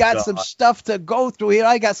we got some stuff to go through here.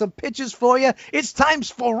 I got some pitches for you. It's time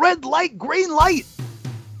for Red Light, Green Light.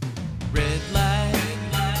 Red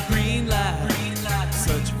light, green light,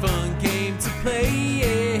 such a fun game to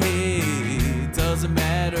play. Doesn't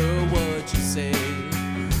matter what you say,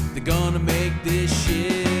 they're gonna make this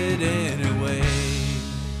shit anyway.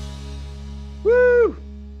 Woo!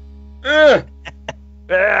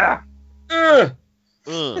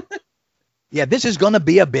 Yeah, this is going to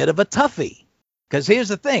be a bit of a toughie. Because here's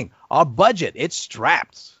the thing. Our budget, it's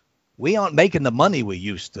strapped. We aren't making the money we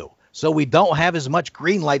used to. So we don't have as much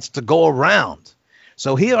green lights to go around.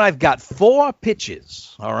 So here I've got 4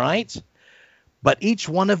 pitches, all right? But each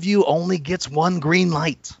one of you only gets 1 green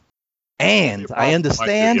light. And I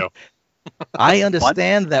understand I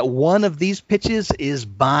understand that one of these pitches is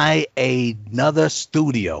by another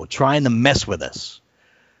studio trying to mess with us.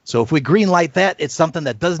 So if we greenlight that, it's something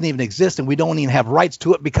that doesn't even exist, and we don't even have rights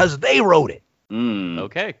to it because they wrote it.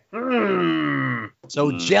 Okay.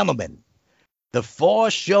 So, gentlemen, the 4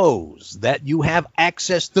 shows that you have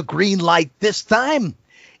access to greenlight this time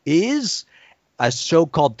is a show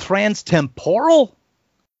called Transtemporal,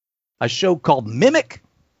 a show called Mimic,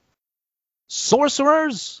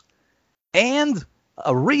 Sorcerers, and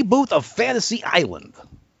a reboot of Fantasy Island.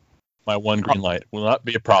 My one green light will not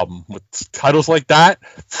be a problem. With titles like that,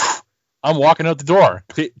 I'm walking out the door,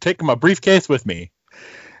 taking my briefcase with me.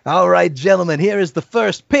 All right, gentlemen, here is the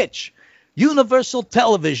first pitch. Universal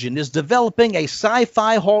Television is developing a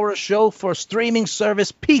sci-fi horror show for streaming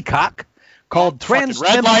service Peacock called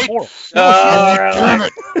Transtemporal. Damn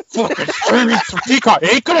it. Fucking streaming Peacock.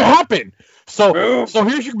 It ain't gonna happen. So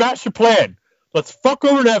here's your master plan. Let's fuck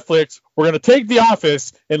over Netflix. We're gonna take The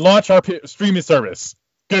Office and launch our streaming service.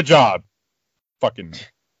 Good job. Fucking.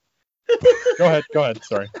 Go ahead.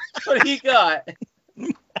 Sorry. What do you got?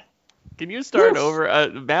 Can you start over?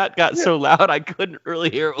 Matt got so loud I couldn't really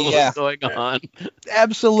hear what was going on.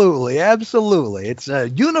 Absolutely. It's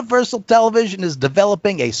Universal Television is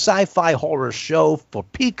developing a sci-fi horror show for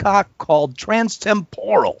Peacock called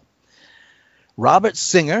Transtemporal. Robert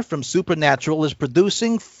Singer from Supernatural is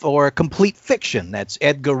producing for Complete Fiction. That's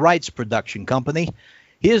Edgar Wright's production company.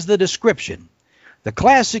 Here's the description. The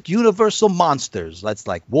classic Universal monsters, that's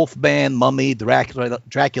like Wolfman, Mummy, Dracula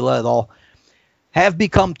and all, have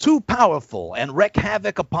become too powerful and wreak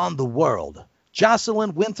havoc upon the world.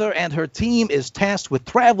 Jocelyn Winter and her team is tasked with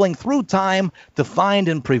traveling through time to find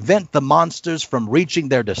and prevent the monsters from reaching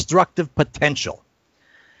their destructive potential.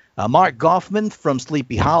 Mark Goffman from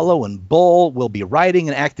Sleepy Hollow and Bull will be writing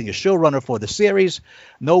and acting as showrunner for the series.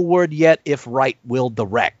 No word yet if Wright will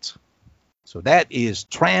direct. So that is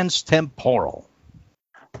Transtemporal.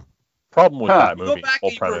 Problem with that movie. Go back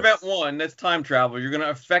and you prevent one. That's time travel. You're going to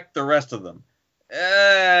affect the rest of them.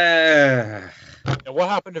 And what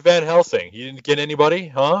happened to Van Helsing? You didn't get anybody,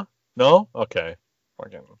 huh? No? Okay.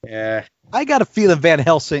 Yeah. I got a feeling Van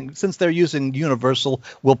Helsing, since they're using Universal,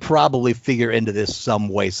 will probably figure into this some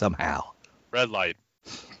way, somehow. Red light.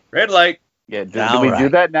 Yeah, do we do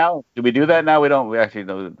that now? We don't. We actually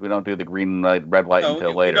don't. We don't do the green light, red light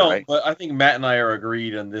until later, right? But I think Matt and I are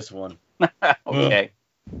agreed on this one. Okay.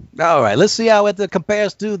 All right. Let's see how it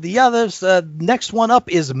compares to the others. Next one up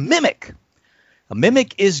is Mimic.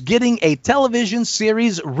 Mimic is getting a television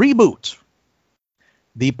series reboot.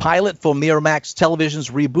 The pilot for Miramax Television's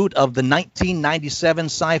reboot of the 1997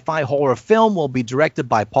 sci-fi horror film will be directed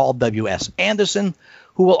by Paul W.S. Anderson,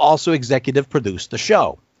 who will also executive produce the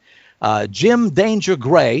show. Jim Danger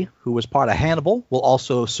Gray, who was part of Hannibal, will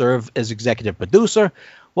also serve as executive producer,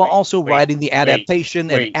 while also writing the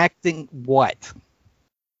adaptation and acting. What?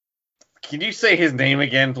 Can you say his name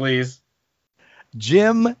again, please?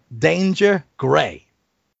 Jim Danger Gray.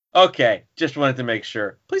 Okay, just wanted to make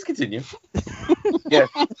sure. Please continue. Yes.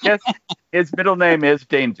 His middle name is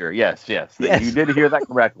Danger. Yes. You did hear that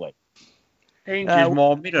correctly. Danger's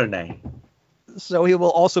my middle name. So he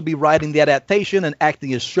will also be writing the adaptation and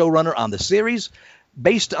acting as showrunner on the series.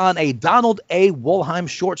 Based on a Donald A. Wollheim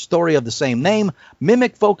short story of the same name,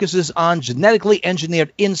 Mimic focuses on genetically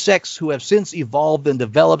engineered insects who have since evolved and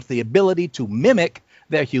developed the ability to mimic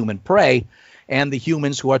their human prey, and the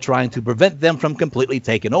humans who are trying to prevent them from completely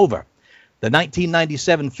taking over. The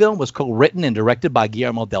 1997 film was co-written and directed by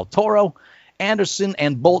Guillermo del Toro. Anderson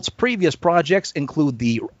and Bolt's previous projects include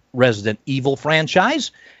the Resident Evil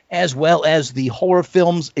franchise, as well as the horror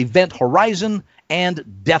films Event Horizon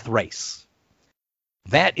and Death Race.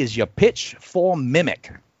 That is your pitch for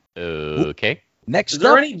Mimic. Okay. Next Is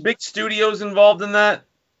there up, any big studios involved in that?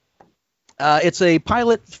 it's a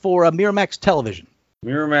pilot for Miramax Television.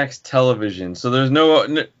 Miramax Television. So there's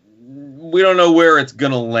we don't know where it's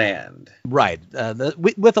going to land. Right.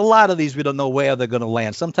 With a lot of these, we don't know where they're going to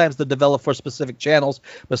land. Sometimes they're developed for specific channels,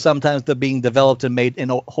 but sometimes they're being developed and made in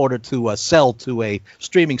order to sell to a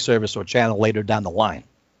streaming service or channel later down the line.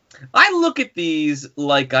 I look at these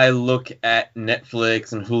like I look at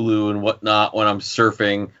Netflix and Hulu and whatnot when I'm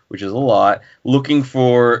surfing, which is a lot, looking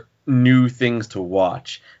for new things to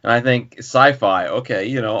watch. And I think sci-fi,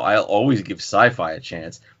 okay, I'll always give sci-fi a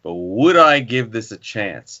chance, but would I give this a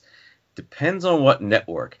chance? Depends on what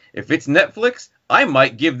network. If it's Netflix, I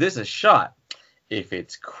might give this a shot. If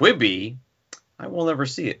it's Quibi, I will never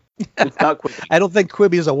see it. It's not Quibi. I don't think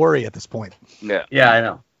Quibi is a worry at this point. Yeah, I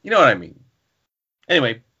know. You know what I mean.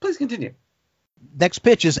 Anyway, please continue. Next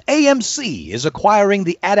pitch is AMC is acquiring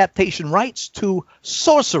the adaptation rights to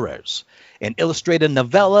Sorcerers, an illustrated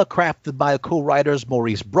novella crafted by co-writers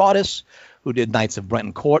Maurice Broaddus, who did Knights of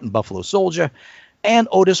Brenton Court and Buffalo Soldier, and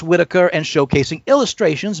Otis Whitaker, and showcasing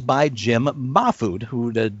illustrations by Jim Mahfood,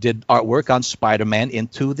 who did artwork on Spider-Man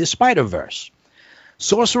Into the Spider-Verse.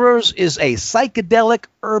 Sorcerers is a psychedelic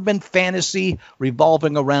urban fantasy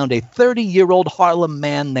revolving around a 30-year-old Harlem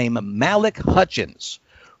man named Malik Hutchins,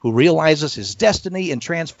 who realizes his destiny and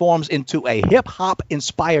transforms into a hip-hop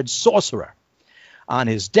inspired sorcerer. On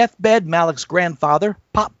his deathbed, Malik's grandfather,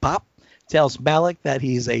 Pop Pop, tells Malik that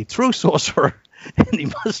he's a true sorcerer and he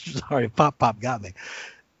must, sorry, Pop Pop got me,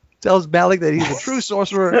 tells Malik that he's a true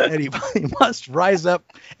sorcerer and he must rise up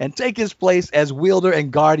and take his place as wielder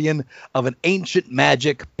and guardian of an ancient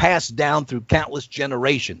magic passed down through countless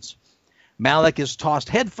generations. Malik is tossed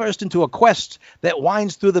headfirst into a quest that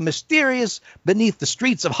winds through the mysterious beneath the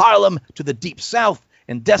streets of Harlem to the deep south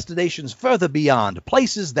and destinations further beyond,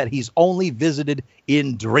 places that he's only visited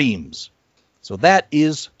in dreams. So that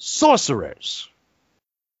is Sorcerers.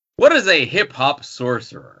 What is a hip-hop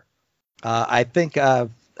sorcerer? I think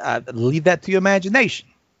leave that to your imagination.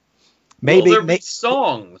 Maybe will there be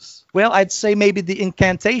songs? Well, I'd say maybe the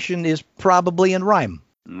incantation is probably in rhyme.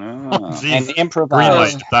 And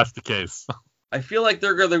improvise. Greenlight, if that's the case. I feel like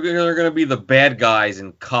they're gonna be the bad guys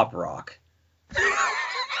in Cop Rock.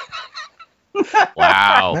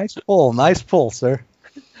 Wow. Nice pull, sir.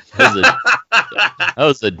 That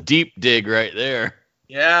was a deep dig right there.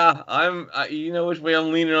 Yeah, you know which way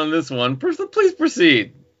I'm leaning on this one. Please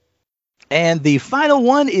proceed. And the final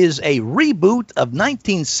one is a reboot of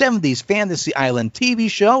 1970s Fantasy Island TV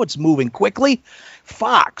show. It's moving quickly.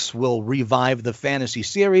 Fox will revive the fantasy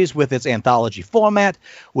series with its anthology format,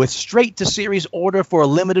 with straight-to-series order for a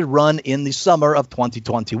limited run in the summer of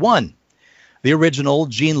 2021. The original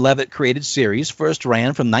Gene Levitt-created series first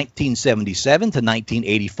ran from 1977 to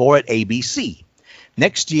 1984 at ABC.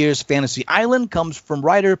 Next year's Fantasy Island comes from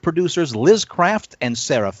writer-producers Liz Craft and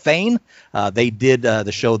Sarah Fain. They did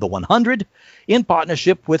the show The 100 in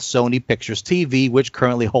partnership with Sony Pictures TV, which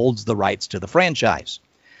currently holds the rights to the franchise.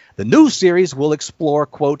 The new series will explore,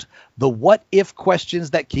 quote, the what-if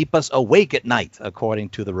questions that keep us awake at night, according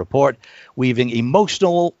to the report, weaving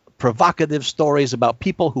emotional, provocative stories about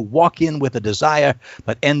people who walk in with a desire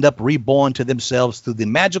but end up reborn to themselves through the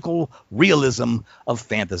magical realism of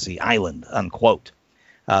Fantasy Island, unquote.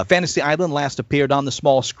 Fantasy Island last appeared on the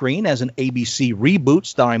small screen as an ABC reboot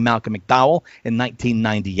starring Malcolm McDowell in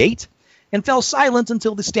 1998 and fell silent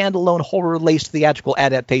until the standalone horror-laced theatrical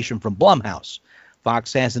adaptation from Blumhouse.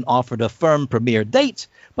 Fox hasn't offered a firm premiere date,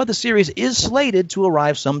 but the series is slated to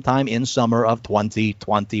arrive sometime in summer of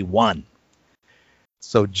 2021.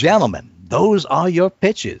 So, gentlemen, those are your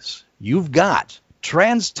pitches. You've got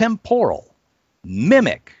Transtemporal,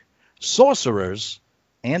 Mimic, Sorcerers,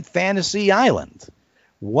 and Fantasy Island.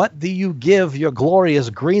 What do you give your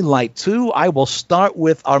glorious green light to? I will start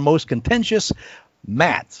with our most contentious,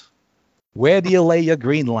 Matt. Where do you lay your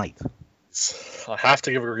green light? I have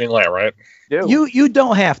to give a green light, right? You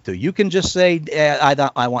don't have to. You can just say,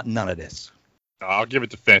 I want none of this. I'll give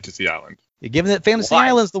it to Fantasy Island. You're giving it Fantasy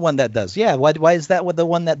Island's the one that does. Yeah, why is that the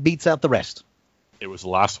one that beats out the rest? It was the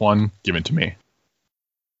last one given to me.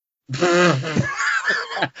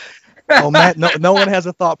 Oh, Matt, no one has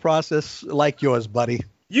a thought process like yours, buddy.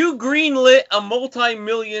 You greenlit a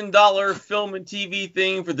multi-million-dollar film and TV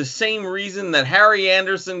thing for the same reason that Harry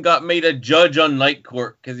Anderson got made a judge on Night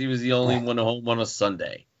Court, because he was the only one home on a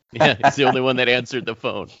Sunday. Yeah, he's the only one that answered the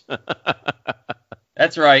phone.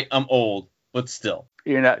 That's right, I'm old, but still.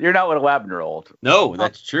 You're not with 11-year-old. No,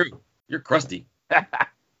 that's true. You're crusty.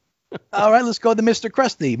 All right, let's go to Mr.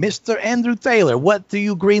 Krusty. Mr. Andrew Taylor, what do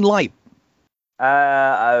you green light?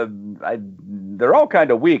 They're all kind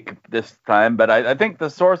of weak this time, but I think the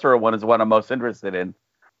Sorcerer one is one I'm most interested in.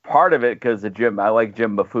 Part of it because of Jim. I like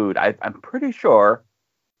Jim Mahfood. I'm pretty sure,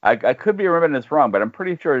 I could be remembering this wrong, but I'm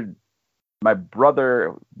pretty sure my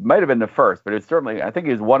brother might have been the first, but it's certainly, I think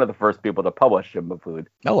he was one of the first people to publish Jim Mahfood.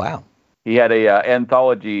 Oh, wow. He had a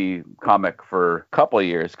anthology comic for a couple of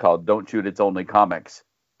years called Don't Shoot, It's Only Comics.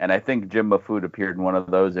 And I think Jim Mahfood appeared in one of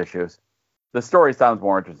those issues. The story sounds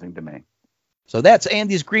more interesting to me. So that's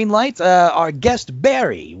Andy's green light. Our guest,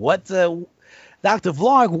 Barry. Dr.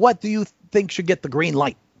 Vlog, what do you think should get the green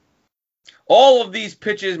light? All of these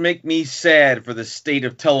pitches make me sad for the state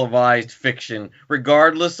of televised fiction,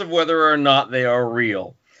 regardless of whether or not they are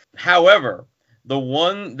real. However, the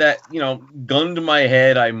one that, gunned to my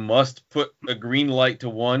head, I must put a green light to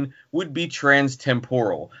one, would be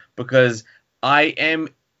Transtemporal, because I am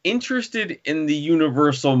interested in the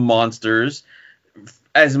Universal monsters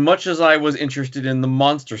as much as I was interested in the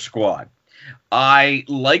Monster Squad. I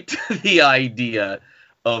liked the idea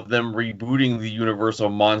of them rebooting the Universal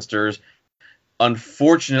Monsters.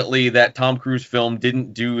 Unfortunately, that Tom Cruise film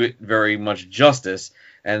didn't do it very much justice,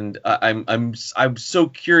 and I'm so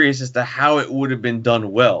curious as to how it would have been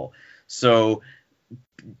done well. So,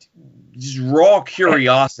 just raw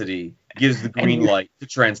curiosity gives the green light to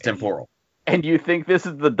Transtemporal. And you think this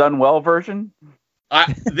is the done well version?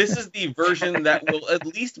 This is the version that will at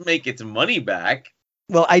least make its money back.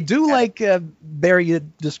 Well, I do like Barry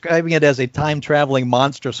describing it as a time-traveling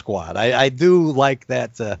monster squad. I do like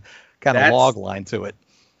that kind of log line to it.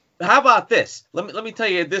 How about this? Let me tell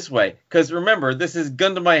you it this way, because remember, this is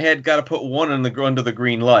gun to my head. Got to put one under the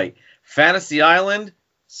green light. Fantasy Island,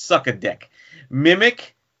 suck a dick.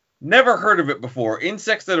 Mimic, never heard of it before.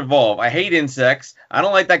 Insects That Evolve. I hate insects. I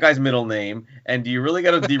don't like that guy's middle name. And do you really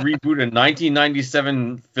got to reboot a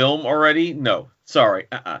 1997 film already? No, sorry.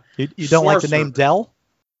 You don't like the name Dell?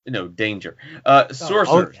 No, Danger.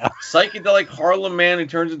 Sorcerer. yeah. Psychedelic Harlem man who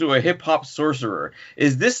turns into a hip-hop sorcerer.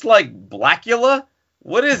 Is this like Blackula?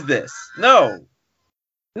 What is this? No.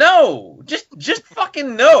 Just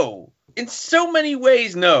fucking no. In so many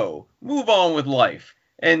ways, no. Move on with life.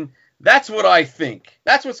 And that's what I think.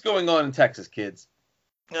 That's what's going on in Texas, kids.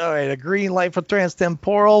 All right, a green light for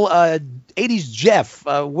Transtemporal. 80s Jeff,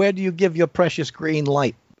 where do you give your precious green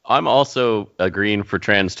light? I'm also agreeing for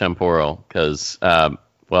Transtemporal because,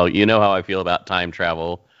 well, you know how I feel about time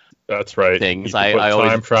travel. That's right. Things. You I put always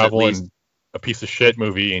time travel at least- in a piece of shit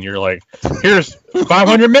movie, and you're like, here's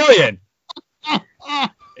 500 million.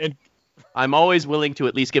 And I'm always willing to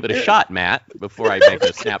at least give it a shot, Matt, before I make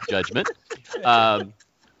a snap judgment.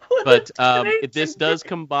 But this does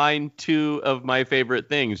combine two of my favorite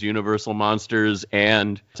things, Universal Monsters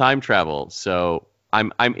and time travel. So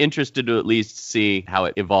I'm interested to at least see how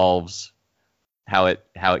it evolves, how it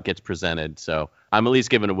gets presented. So I'm at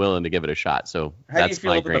least willing to give it a shot. So How that's do you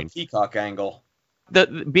my feel green. about the Peacock angle?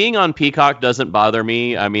 Being on Peacock doesn't bother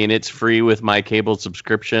me. I mean, it's free with my cable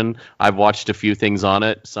subscription. I've watched a few things on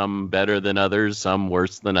it, some better than others, some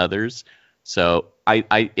worse than others. So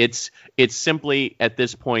it's simply at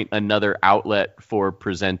this point another outlet for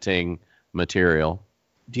presenting material.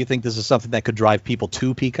 Do you think this is something that could drive people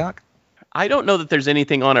to Peacock? I don't know that there's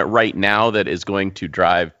anything on it right now that is going to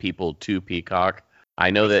drive people to Peacock.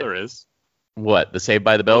 I know that there is. What, the Saved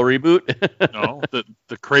by the Bell reboot? No,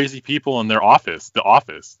 the crazy people in their office, The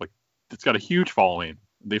Office, like it's got a huge following.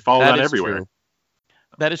 They follow that everywhere. True.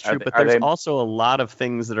 That is true, but there's also a lot of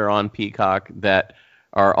things that are on Peacock that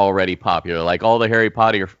are already popular. Like all the Harry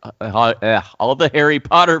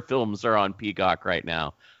Potter films are on Peacock right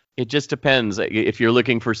now. It just depends. If you're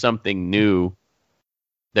looking for something new,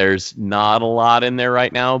 there's not a lot in there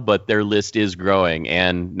right now, but their list is growing.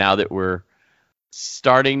 And now that we're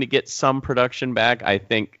starting to get some production back, I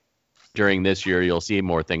think during this year you'll see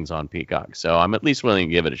more things on Peacock. So I'm at least willing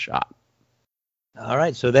to give it a shot. All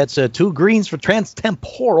right, so that's 2 greens for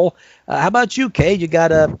Transtemporal. How about you, Kay? You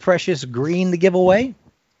got a precious green to give away?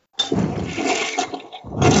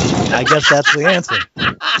 I guess that's the answer.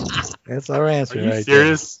 That's our answer. Are you right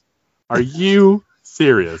serious? Are you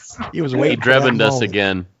serious? He was He waiting for that Drevened us moment.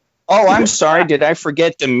 again. Oh, I'm sorry. Did I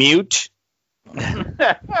forget to mute?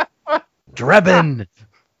 Drebin.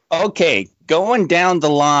 Okay, going down the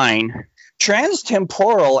line,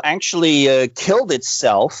 Transtemporal actually killed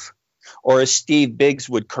itself, or as Steve Biggs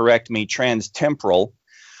would correct me, Transtemporal,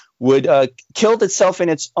 killed itself in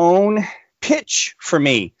its own pitch for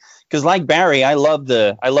me. Because like Barry, I love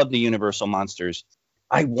the Universal Monsters.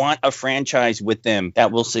 I want a franchise with them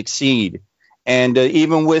that will succeed. And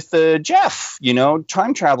even with Jeff,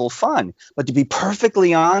 time travel fun. But to be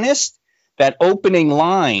perfectly honest, that opening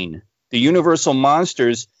line, the Universal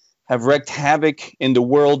Monsters have wreaked havoc in the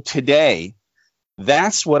world today.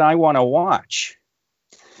 That's what I want to watch.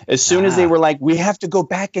 As soon as they were like, we have to go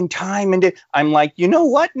back in time, and I'm like, you know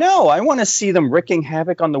what? No, I want to see them wreaking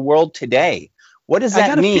havoc on the world today. What does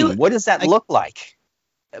that mean? What does that look like?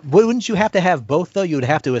 Wouldn't you have to have both, though? You would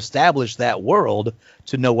have to establish that world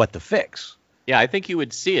to know what to fix. Yeah, I think you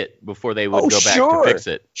would see it before they would go back to fix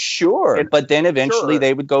it. Sure, but then eventually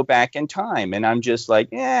they would go back in time, and I'm just like,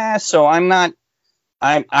 yeah. So I'm not.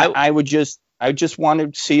 I would just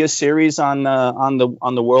want to see a series on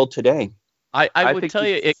the world today. I would tell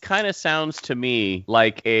you, it kind of sounds to me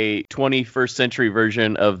like a 21st century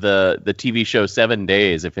version of the TV show 7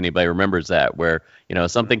 Days, if anybody remembers that, where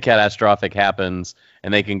something catastrophic happens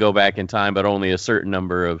and they can go back in time, but only a certain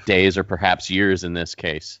number of days or perhaps years in this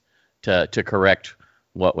case to correct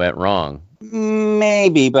what went wrong.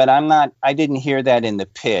 Maybe, but I didn't hear that in the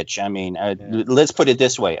pitch. I mean, let's put it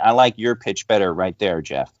this way. I like your pitch better right there,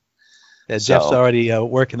 Jeff. Jeff's already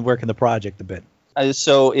working the project a bit.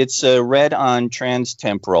 So it's read on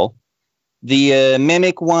Transtemporal. The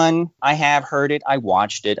Mimic one, I have heard it. I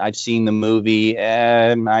watched it. I've seen the movie.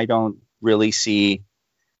 I don't really see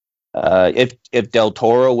if Del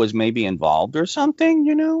Toro was maybe involved or something.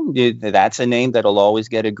 That's a name that'll always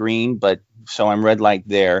get a green. But so I'm red light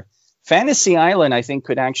there. Fantasy Island, I think,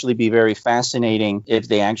 could actually be very fascinating if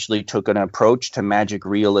they actually took an approach to magic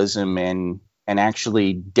realism and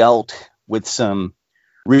actually dealt with some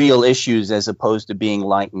real issues as opposed to being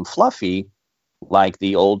light and fluffy like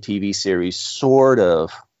the old TV series sort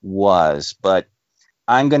of was. But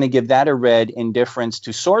I'm going to give that a red in deference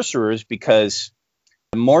to Sorcerers because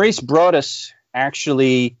Maurice Broaddus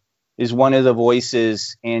actually is one of the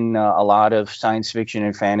voices in a lot of science fiction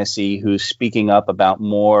and fantasy who's speaking up about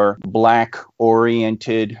more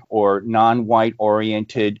black-oriented or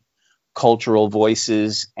non-white-oriented cultural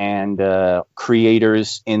voices and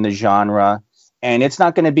creators in the genre. And it's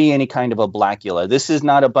not going to be any kind of a Blackula. This is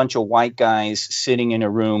not a bunch of white guys sitting in a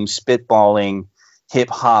room spitballing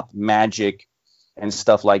hip-hop magic and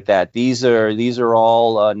stuff like that. These are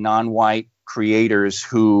all non-white creators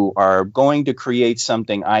who are going to create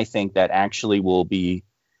something, I think, that actually will be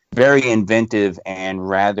very inventive and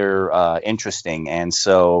rather interesting. And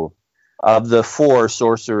so of the four,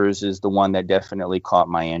 Sorcerers is the one that definitely caught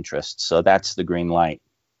my interest. So that's the green light.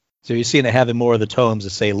 So you're seeing it having more of the tomes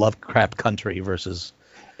of, say, Lovecraft Country versus...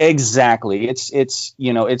 Exactly. It's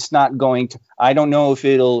not going to... I don't know if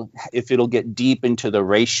it'll get deep into the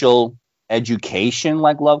racial education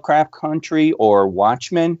like Lovecraft Country or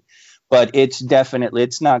Watchmen, but it's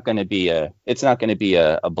not going to be a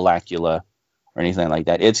Blackula or anything like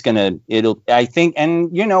that. I think,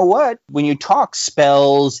 and you know what? When you talk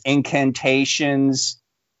spells, incantations,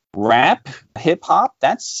 rap, hip hop,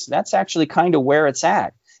 that's actually kind of where it's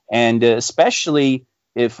at. And especially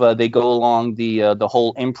if they go along the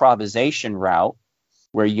whole improvisation route,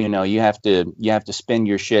 where you have to spin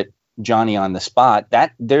your shit Johnny on the spot.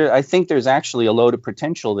 I think there's actually a load of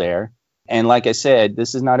potential there. And like I said,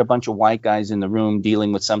 this is not a bunch of white guys in the room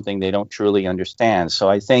dealing with something they don't truly understand. So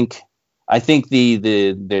I think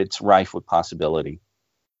it's rife with possibility.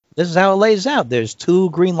 This is how it lays out. There's 2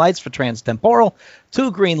 green lights for Transtemporal,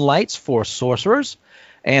 2 green lights for Sorcerers,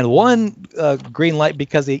 and 1 green light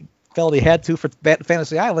because he felt he had to for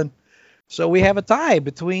Fantasy Island. So we have a tie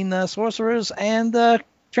between Sorcerers and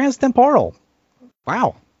Transtemporal.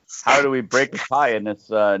 Wow. How do we break the tie in this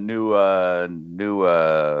new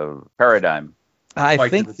paradigm? I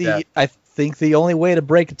think the only way to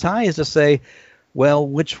break a tie is to say, well,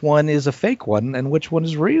 which one is a fake one and which one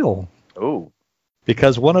is real? Ooh.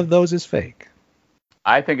 Because one of those is fake.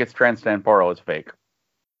 I think it's Transtemporal is fake.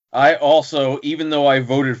 I also, even though I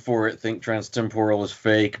voted for it, think Transtemporal is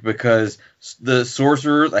fake because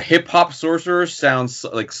the hip-hop Sorcerer sounds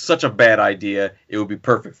like such a bad idea. It would be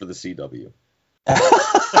perfect for the CW.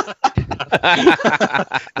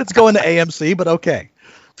 Let's go into AMC, but okay.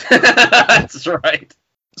 That's right.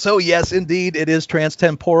 So yes, indeed, it is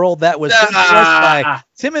Transtemporal. That was sent to us by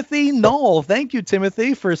Timothy Knoll. Thank you,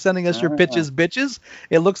 Timothy, for sending us your pitches, bitches.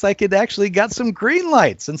 It looks like it actually got some green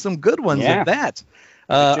lights and some good ones at that.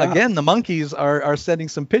 Again, the monkeys are sending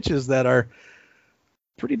some pitches that are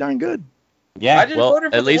pretty darn good. Yeah,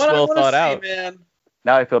 at least well thought out. Man.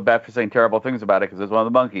 Now I feel bad for saying terrible things about it because it's one of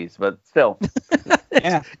the monkeys, but still.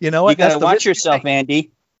 Yeah. You know what? You got to watch yourself, Andy.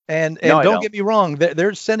 And don't get me wrong,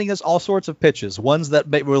 they're sending us all sorts of pitches. Ones that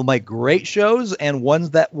will make great shows and ones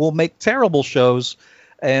that will make terrible shows.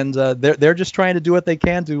 And they're just trying to do what they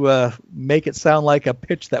can to make it sound like a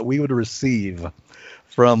pitch that we would receive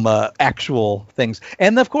from actual things.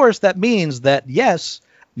 And, of course, that means that, yes,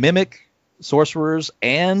 Mimic, Sorcerers,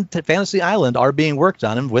 and Fantasy Island are being worked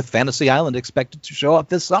on, and with Fantasy Island expected to show up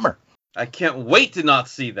this summer. I can't wait to not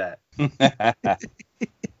see that.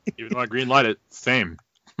 Even though I green light it, same.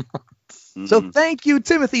 So thank you,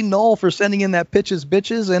 Timothy Knoll, for sending in that pitches,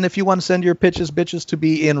 bitches. And if you want to send your pitches, bitches, to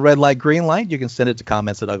be in red light, green light, you can send it to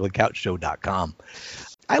comments@uglycouchshow.com.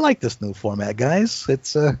 I like this new format, guys.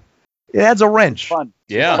 It adds a wrench. Fun.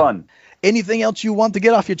 Yeah. Fun. Anything else you want to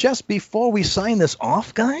get off your chest before we sign this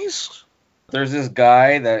off, guys? There's this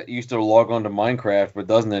guy that used to log on to Minecraft but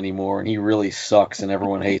doesn't anymore, and he really sucks, and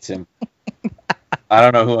everyone hates him. I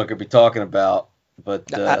don't know who I could be talking about, but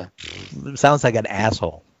sounds like an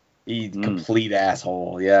asshole. He's a complete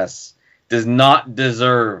asshole. Yes, does not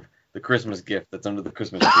deserve the Christmas gift that's under the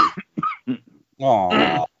Christmas tree.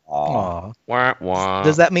 Aww. Wah, wah.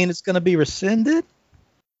 Does that mean it's going to be rescinded?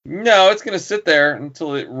 No, it's going to sit there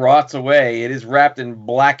until it rots away. It is wrapped in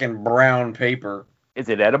black and brown paper. Is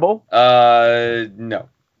it edible? No.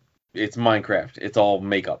 It's Minecraft. It's all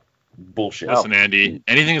makeup. Bullshit. Listen, Andy,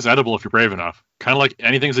 anything is edible if you're brave enough. Kind of like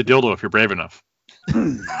anything's a dildo if you're brave enough.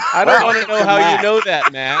 I don't want to know how you know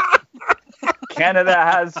that, Matt. Canada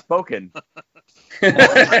has spoken. And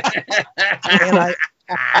I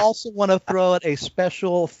also want to throw out a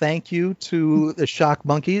special thank you to the Shock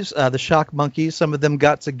Monkeys. The Shock Monkeys, some of them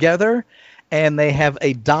got together, and they have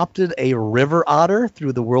adopted a river otter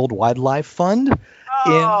through the World Wildlife Fund in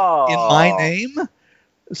my name.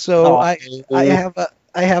 So I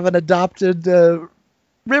have an adopted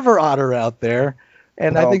river otter out there,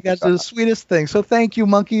 and I think that's the sweetest thing. So thank you,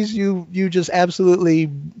 monkeys. You just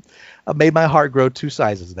absolutely made my heart grow 2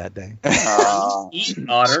 sizes that day. Eat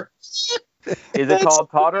otter. Is it called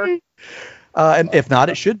Totter? And if not,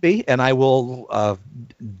 it should be, and I will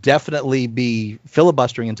definitely be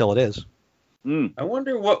filibustering until it is. I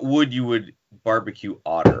wonder what wood you would barbecue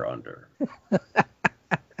otter under.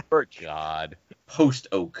 God. Post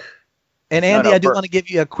oak. And Andy, I do want to give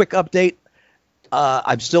you a quick update.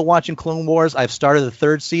 I'm still watching Clone Wars. I've started the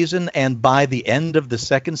 3rd season, and by the end of the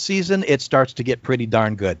 2nd season, it starts to get pretty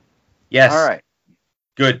darn good. Yes. All right.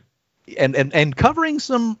 Good. And covering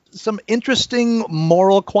some interesting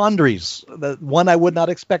moral quandaries, the one I would not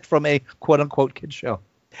expect from a quote-unquote kid show.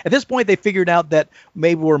 At this point, they figured out that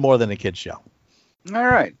maybe we're more than a kid show. All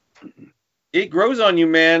right. It grows on you,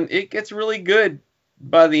 man. It gets really good.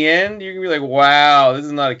 By the end, you're going to be like, wow, this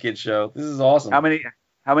is not a kid show. This is awesome. How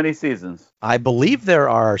many seasons? I believe there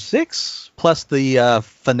are 6, plus the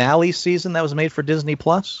finale season that was made for Disney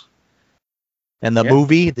Plus, and the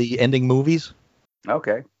movie, the ending movies.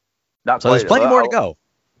 Okay. So there's plenty more to go.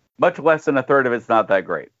 Much less than a third of it's not that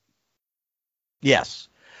great. Yes.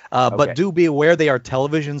 But do be aware they are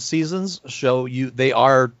television seasons, so they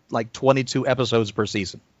are like 22 episodes per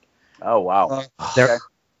season. Oh, wow.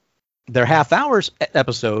 They're half-hour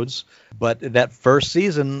episodes, but that first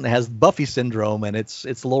season has Buffy syndrome, and it's a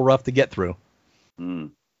little rough to get through.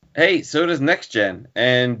 Hey, so does Next Gen,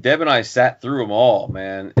 and Deb and I sat through them all,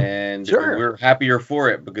 man, and we're happier for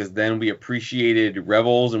it because then we appreciated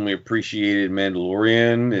Rebels and we appreciated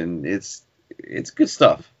Mandalorian, and it's good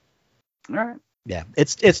stuff. All right. Yeah,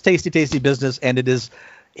 it's tasty business, and it is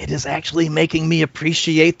actually making me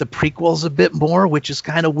appreciate the prequels a bit more, which is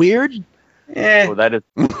kind of weird. Oh, that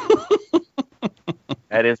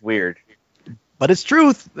is weird. But it's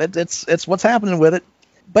truth. It's what's happening with it.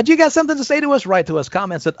 But you got something to say to us, write to us.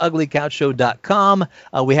 Comments at uglycouchshow.com.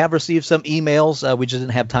 We have received some emails. We just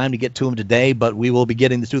didn't have time to get to them today, but we will be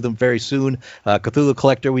getting to them very soon. Cthulhu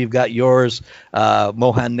Collector, we've got yours.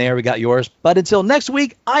 Mohan Nair, we got yours. But until next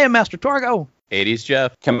week, I am Master Torgo. 80s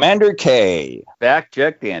Jeff. Commander K. Back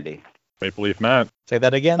Jack Dandy. Maple Leaf Matt. Say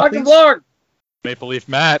that again, Dr. please. Blarg. Maple Leaf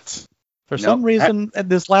Matt. For some reason, at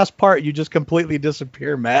this last part, you just completely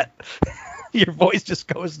disappear, Matt. Your voice just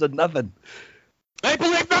goes to nothing. Maple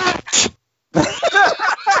Leaf Matt! Maple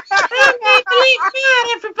Leaf Matt,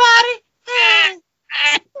 everybody!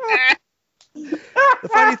 The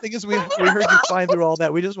funny thing is, we heard you fine through all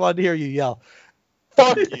that. We just wanted to hear you yell.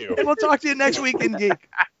 Fuck you. And we'll talk to you next week in Geek.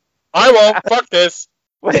 I won't. Fuck this.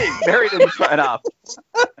 Wait, Barry didn't sign off.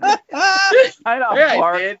 Sign off, Yeah, I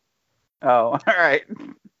Mark. did. Oh, all right.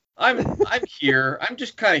 I'm here. I'm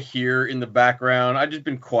just kind of here in the background. I've just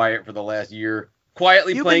been quiet for the last year,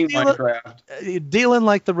 quietly You've playing been Minecraft. Dealing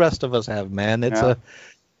like the rest of us have, man.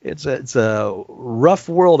 It's a rough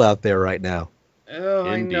world out there right now. Oh,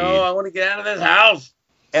 Indeed. I know. I want to get out of this house.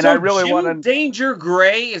 And So I really Jim want to. Danger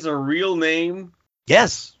Gray is a real name.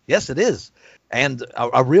 Yes, it is, and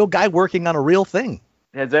a real guy working on a real thing.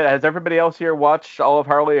 Has everybody else here watched all of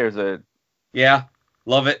Harley, or is it? Yeah,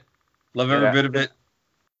 love it. Love every bit of it.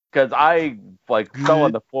 Because I fell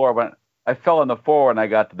on the floor when I when I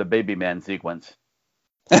got to the Baby Man sequence.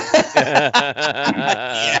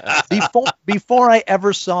 Before I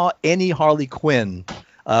ever saw any Harley Quinn,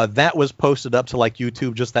 that was posted up to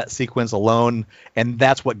YouTube, just that sequence alone, and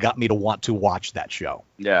that's what got me to want to watch that show.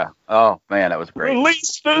 Yeah. Oh man, that was great.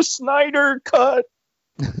 Release the Snyder Cut.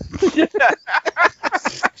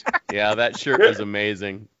 Yeah, that shirt was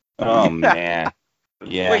amazing. Oh man.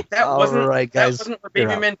 Yeah. Wait, that All wasn't right, guys. That wasn't where Baby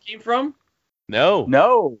You're Men came from? No.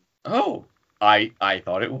 Oh, I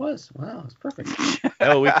thought it was. Wow, it's perfect.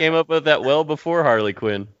 No, we came up with that well before Harley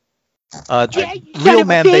Quinn. Real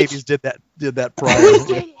Man Babies did that prior.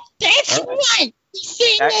 That's right. He's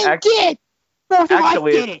saying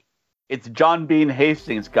Actually, it's John Bean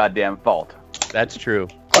Hastings' goddamn fault. That's true.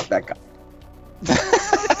 Fuck that guy.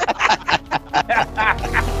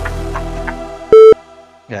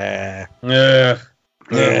 Yeah.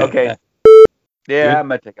 Okay. Yeah, I'm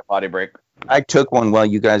gonna take a potty break. I took one while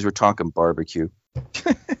you guys were talking barbecue.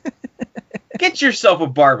 Get yourself a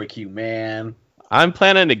barbecue, man. I'm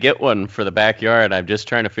planning to get one for the backyard. I'm just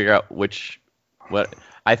trying to figure out which What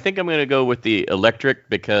I think I'm gonna go with the electric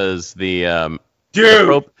because the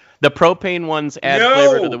Dude, the propane ones add No!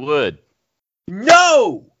 flavor to the wood.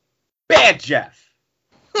 no, bad Jeff.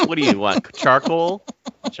 What do you want? Charcoal?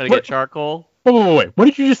 Should I get charcoal? Wait. What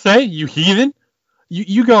did you just say? You heathen?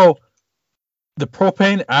 You go. The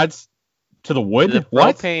propane adds to the wood. The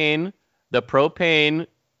What? propane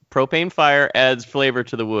fire adds flavor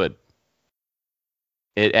to the wood.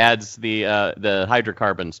 It adds the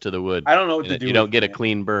hydrocarbons to the wood. I don't know what to and do. You don't with get a it,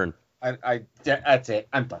 clean burn. man. That's it.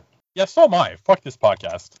 I'm done. Yeah, so am I. Fuck this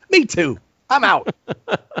podcast. Me too. I'm out.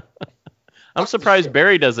 I'm surprised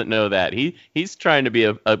Barry doesn't know that. He's trying to be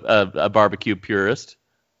a barbecue purist.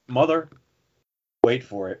 Mother, wait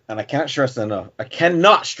for it. And I can't stress it enough. I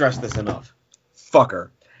cannot stress this enough. Fucker.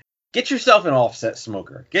 Get yourself an offset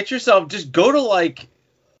smoker. Just go to like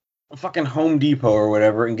a fucking Home Depot or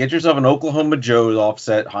whatever and get yourself an Oklahoma Joe's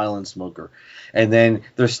offset Highland smoker. And then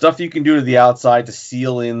there's stuff you can do to the outside to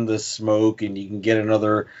seal in the smoke, and you can get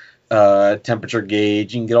another temperature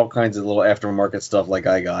gauge. You can get all kinds of little aftermarket stuff like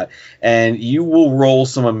I got, and you will roll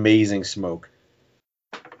some amazing smoke.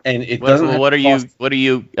 And it doesn't. What are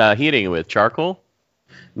you heating it with? Charcoal?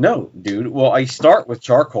 No, dude. Well, I start with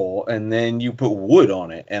charcoal, and then you put wood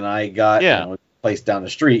on it. And I got a place down the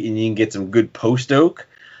street, and you can get some good post oak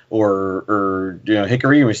or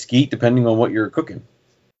hickory or mesquite, depending on what you're cooking.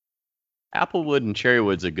 Applewood and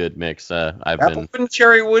cherrywood's a good mix. Applewood and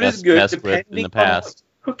cherrywood is good, messed with depending in the past. on what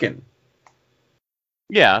you're cooking.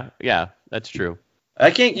 Yeah, that's true.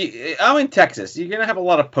 I'm in Texas. You're gonna have a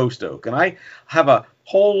lot of post oak, and I have a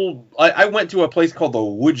whole. I went to a place called the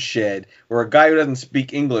Woodshed, where a guy who doesn't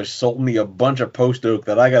speak English sold me a bunch of post oak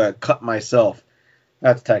that I gotta cut myself.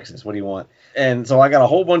 That's Texas. What do you want? And so I got a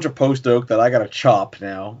whole bunch of post oak that I gotta chop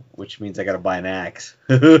now, which means I gotta buy an axe.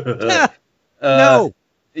 No.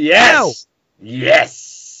 Yes. No.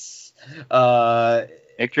 Yes.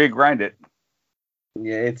 Make sure you grind it.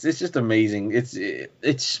 Yeah, it's just amazing.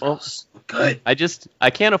 It smells good. I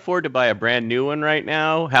can't afford to buy a brand new one right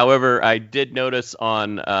now. However, I did notice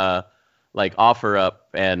on like OfferUp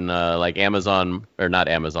and like Amazon, or not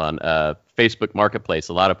Amazon, Facebook Marketplace,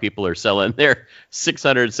 a lot of people are selling their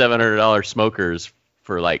 $600, $700 smokers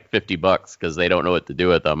for like $50 because they don't know what to do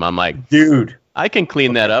with them. I'm like, dude, I can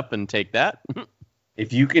clean that up and take that.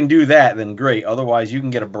 If you can do that, then great. Otherwise, you can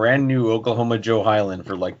get a brand new Oklahoma Joe Highland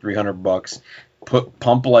for like $300.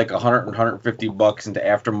 Pump like $100 and $150 into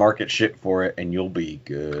aftermarket shit for it, and you'll be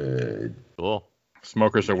good. Cool.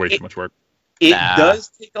 Smokers are way too much work. It does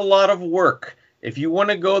take a lot of work. If you want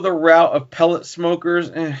to go the route of pellet smokers,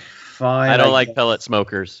 fine. I don't like pellet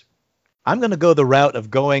smokers. I'm going to go the route of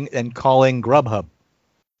going and calling Grubhub.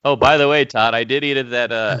 Oh, by the way, Todd, I did eat at that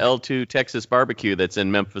L2 Texas barbecue that's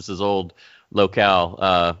in Memphis's old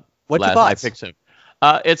locale. What's your thoughts? I picked some.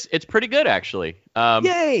 It's pretty good actually.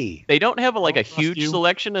 Yay! They don't have a huge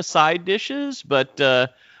selection of side dishes, but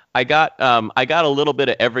I got a little bit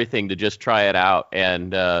of everything to just try it out,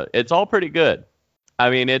 and it's all pretty good. I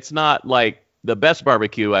mean, it's not like the best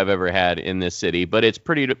barbecue I've ever had in this city, but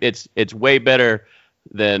it's way better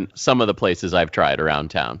than some of the places I've tried around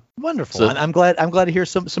town. Wonderful. So, I'm glad to hear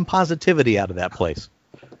some positivity out of that place.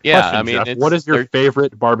 Yeah, Question, I mean, Jeff, what is your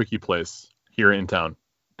favorite barbecue place here in town?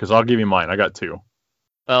 Because I'll give you mine. I got two.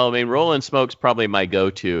 Well, I mean, Rollin' Smoke's probably my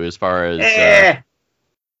go-to as far as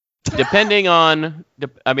depending on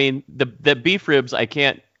the beef ribs. I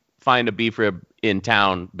can't find a beef rib in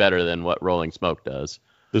town better than what Rolling Smoke does.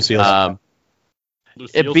 Lucille's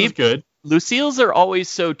is good. Lucille's are always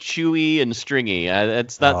so chewy and stringy.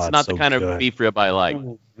 That's not so the kind good. of beef rib I like.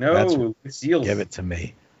 No, Lucille's. Give it to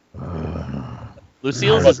me.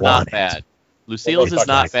 Lucille's I is not want it. bad. Lucille's is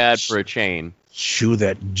not bad for a chain. Chew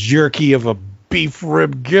that jerky of a beef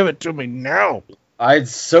rib. Give it to me now.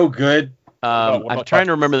 It's so good. I'm trying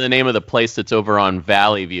to remember the name of the place that's over on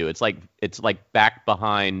Valley View. It's like back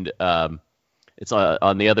behind. It's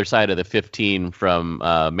on the other side of the 15 from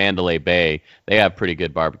Mandalay Bay. They have pretty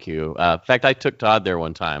good barbecue. In fact, I took Todd there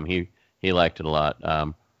one time. He liked it a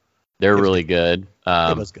lot. They're really good.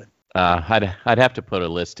 It was good. I'd have to put a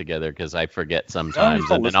list together because I forget sometimes,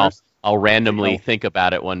 and then I'll randomly think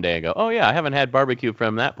about it one day and go, oh yeah, I haven't had barbecue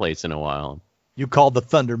from that place in a while. You called the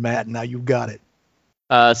Thunder, Matt, and now you've got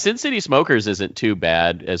it. Sin City Smokers isn't too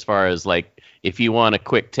bad as far as like if you want a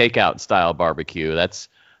quick takeout style barbecue. That's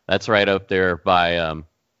right up there by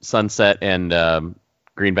Sunset and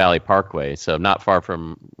Green Valley Parkway, so not far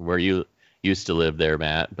from where you used to live there,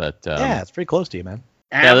 Matt. But yeah, it's pretty close to you, man.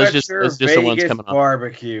 Yeah, those just the ones coming up.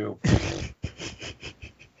 Barbecue.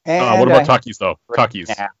 What about Tucky's though? Tucky's.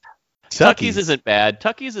 Tucky's isn't bad.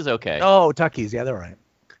 Tucky's is okay. Oh, Tucky's, yeah, they're right.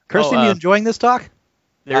 Kirsten, you enjoying this talk?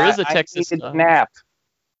 There is a I Texas needed a nap.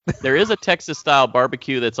 There is a Texas style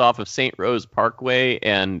barbecue that's off of St. Rose Parkway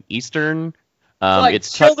and Eastern. Like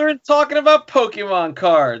It's children talking about Pokemon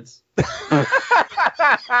cards.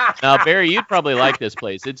 now, Barry, you'd probably like this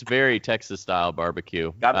place. It's very Texas style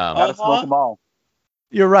barbecue. Gotta smoke them all.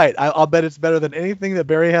 You're right. I'll bet it's better than anything that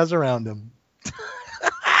Barry has around him.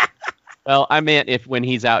 Well, I meant when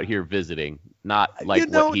he's out here visiting, not like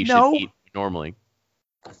what he should eat normally.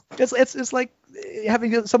 It's like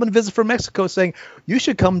having someone visit from Mexico saying, you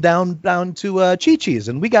should come down to Chi-Chi's,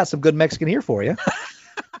 and we got some good Mexican here for you.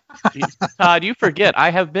 Todd, you forget.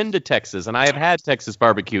 I have been to Texas, and I have had Texas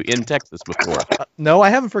barbecue in Texas before. No,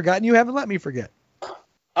 I haven't forgotten. You haven't let me forget.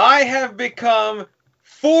 I have become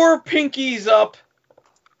 4 pinkies up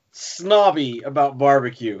snobby about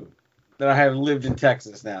barbecue that I have lived in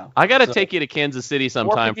Texas now. I got to take you to Kansas City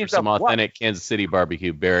sometime for some authentic Kansas City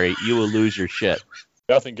barbecue, Barry. You will lose your shit.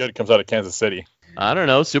 Nothing good comes out of Kansas City. I don't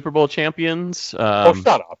know. Super Bowl champions. Oh,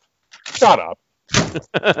 shut up. Shut up.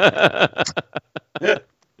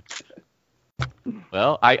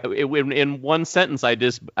 Well, in one sentence, I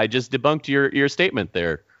just debunked your statement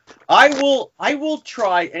there. I will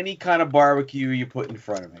try any kind of barbecue you put in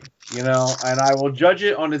front of me, and I will judge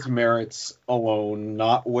it on its merits alone,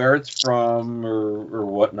 not where it's from or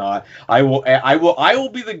whatnot. I will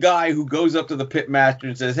be the guy who goes up to the pit master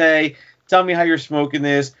and says, "Hey, tell me how you're smoking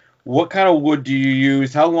this. What kind of wood do you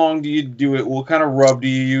use? How long do you do it? What kind of rub do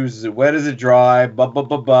you use? Is it wet? Is it dry? Blah blah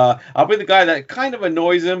blah blah." I'll be the guy that kind of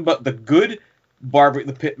annoys him, but the good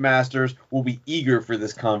the pit masters will be eager for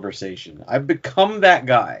this conversation. I've become that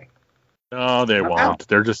guy. No, they won't.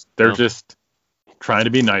 They're just trying to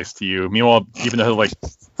be nice to you. Meanwhile, even though they're like,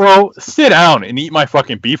 bro, sit down and eat my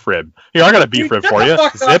fucking beef rib. Here, I got a beef rib for you.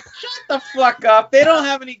 Zip. Shut the fuck up. They don't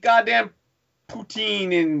have any goddamn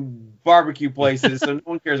poutine in barbecue places, so no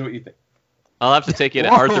one cares what you think. I'll have to take you to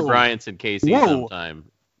Arthur Bryant's and Casey sometime.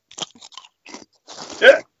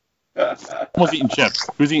 Who's eating chips?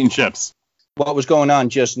 Who's eating chips? What was going on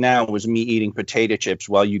just now was me eating potato chips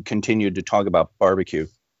while you continued to talk about barbecue.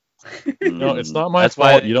 No, it's not my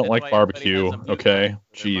fault. You don't like barbecue, okay?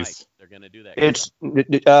 Jeez. They're gonna do that. It's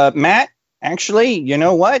Matt. Actually, you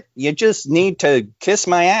know what? You just need to kiss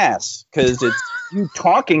my ass because it's you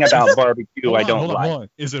talking about barbecue. I don't like. Hold on.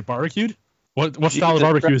 Is it barbecued? What style of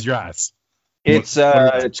barbecue is your ass? It's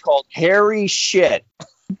called hairy shit.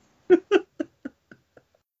 What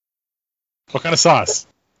kind of sauce?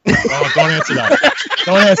 Oh, don't answer that.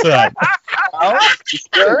 Don't answer that. Oh, you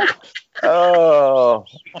sure? Oh,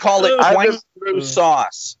 call it twine through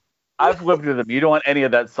sauce. I've lived with them. You don't want any of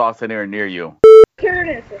that sauce anywhere near you. Karen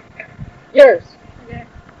answer. Yours. Okay.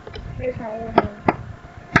 Here's my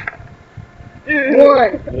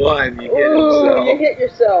one. One. You hit Ooh, yourself. you hit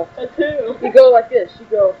yourself. A 2. You go like this. You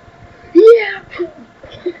go, yeah.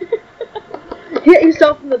 Hit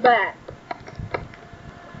yourself in the back.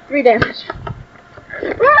 3 damage.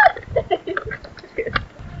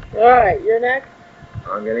 Alright, you're next.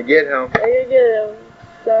 I'm gonna get him. You're gonna get him.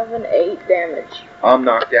 7, 8 damage. I'm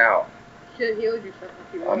knocked out. You should have healed yourself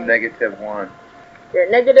if you I'm -1. You're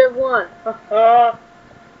 -1.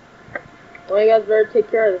 Well, you guys better take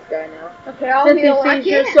care of this guy now. Okay, I'll Since heal. he Since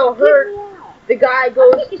you're so hurt, the guy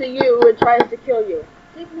goes to you and tries to kill you.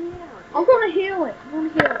 Dig me out. I'm gonna heal it. I'm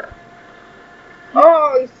gonna heal it.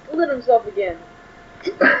 Oh, he split himself again.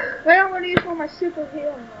 Wait, I'm gonna use one of my super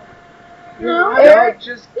healing. No, No, Eric,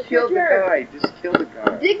 just it's kill the your turn. guy. Just kill the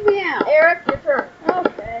guy. Dig me out. Eric, your turn.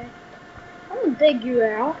 Okay. I'm gonna dig you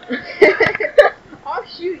out. I'll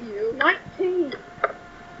shoot you. 19.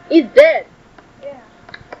 He's dead. Yeah.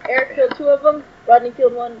 Eric killed 2 of them. Rodney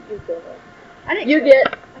killed 1. You killed 1. I didn't. You kill get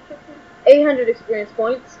him. I killed him. 800 experience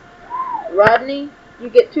points. Rodney, you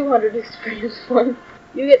get 200 experience points.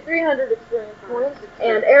 You get 300 experience points.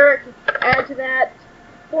 And Eric, add to that,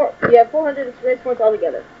 you have 400 experience points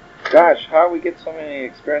altogether. Gosh, how do we get so many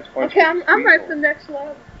experience points? Okay, for these I'm ready people? for the next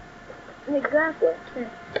level. Exactly.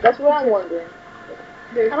 That's what I'm wondering.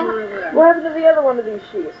 There's one over there. What happened to the other one of these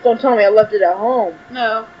sheets? Don't tell me I left it at home.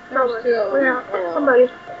 No, there was 2 of them. Yeah, somebody.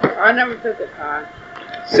 I never took it, Todd.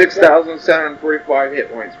 6,745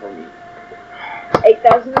 hit points for me.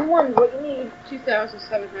 8,001 is what you need.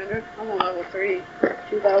 2,700. I'm on level 3.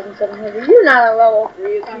 2,700. You're not at level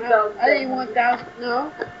 3. It's I need 2,700. 1,000.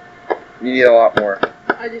 No, You need a lot more.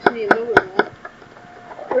 I just need a little bit more.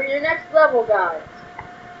 For your next level, guys.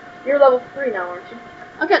 You're level 3 now, aren't you?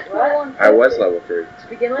 I got 21. I was level 3. To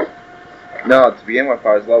begin with? No, to begin with,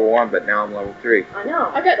 I was level 1, but now I'm level 3. I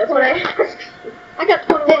know. I got That's 20. what I asked. I got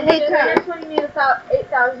 21. Hey, the next one you need about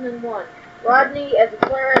 8,001. Rodney, as a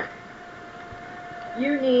cleric,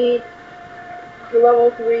 you need, for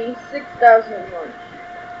level 3, 6,001.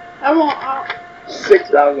 I won't.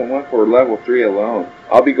 6,001 for level 3 alone.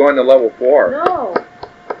 I'll be going to level 4. No.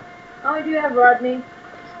 How many do you have, Rodney?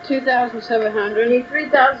 2,700. You need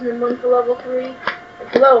 3,001 for level 3.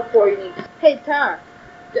 It's level 4 you need. Hey, Ty.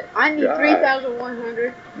 I need God.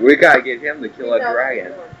 3,100. We gotta get him to kill a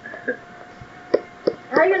dragon.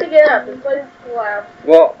 How are you gonna get up? This place is collapsed.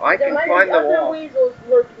 Well, I There can might find be the other wall. weasels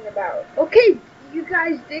lurking about. Okay, you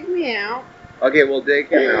guys dig me out. Okay, we'll dig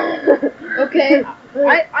him out. Okay,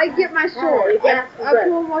 I get my sword. the gas is I red.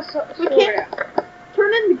 pull my sword We can't- out.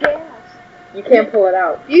 Turn in the gas. You can't pull it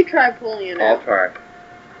out. You try pulling it I'll out. try.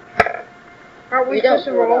 Are we You don't supposed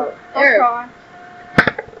to pull it roll? out. Eric,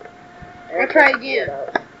 Eric try can't pull again. it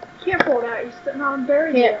out. Can't pull it out. He's sitting on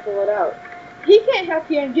Barry. Can't pull it out. He can't help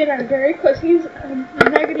you and get on Barry because he's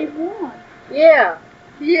 -1. Yeah.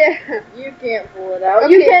 Yeah. You can't pull it out.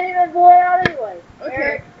 Okay. You can't even pull it out anyway.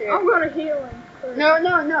 Okay. I'm gonna heal him. first. No.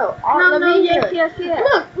 No, Let me yes, heal.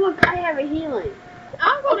 yes. Look, I have a healing.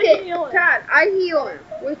 I'm gonna Okay, heal him. Todd, I heal him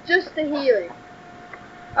with just the healing.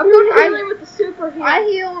 I'm gonna heal him with the super heal. I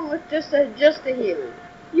heal him with just a healing.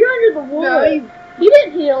 You're under the wood. No, you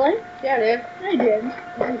didn't heal him. Yeah, I did. I did.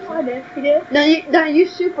 I did. You did? No, you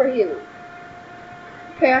super heal him.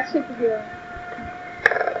 Okay, I super heal him.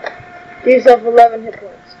 Give yourself 11 hit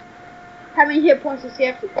points. How many hit points does he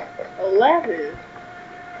have to? 11.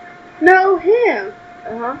 No, him.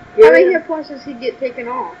 Uh-huh. How many hit points does he get taken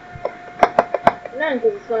off? None,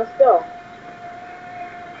 because it's not a spell.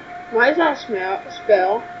 Why is that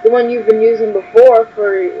spell? The one you've been using before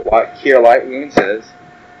for... What Cure Light Wounds is.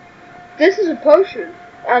 This is a potion.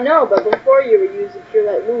 I know, but before you were using Cure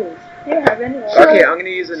Light Wounds. You don't have any. Okay, I'm gonna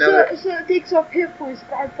use another. So it takes off hit points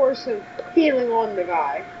for some healing on the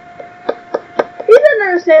guy. He doesn't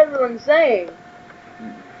understand what I'm saying.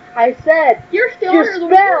 I said, You're still your under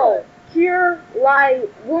the spell, wood. Cure Light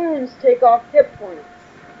Wounds take off hit points.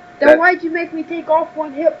 Then That- why'd you make me take off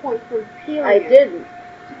 1 hit point for healing? I him? didn't.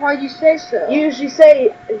 Why'd you say so? You usually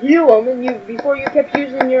say heal them, and before you kept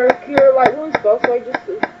using your Cure Light Wounds spell, so I just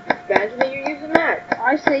imagine that you're using that.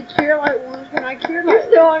 I say cure light wounds when I cure light You're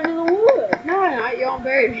still under the wood. No, I'm not. Y'all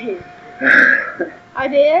buried me. I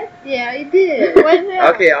did. Yeah, you did. When now?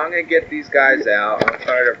 Okay, I'm gonna get these guys out. I'm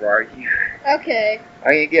tired of arguing. Okay.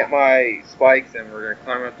 I'm gonna get my spikes and we're gonna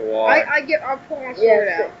climb up the wall. I'll pull my sword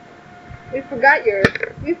Yes. out. We forgot your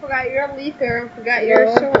leaf arrow and forgot your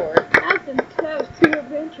No. sword. That was 2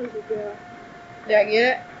 adventures ago. Did I get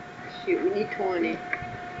it? Shoot, we need 20.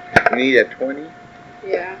 We need a 20.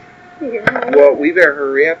 Yeah. Well, we better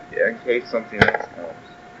hurry up in case something else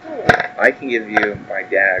comes. I can give you my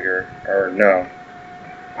dagger, or no.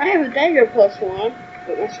 I have a dagger +1,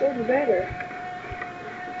 but my sword is better.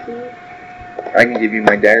 I can give you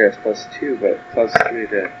my dagger as +2, but +3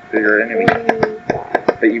 to bigger enemy.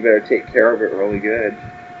 But you better take care of it really good.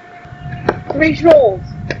 3 trolls.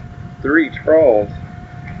 3 trolls.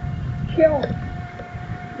 Kill him.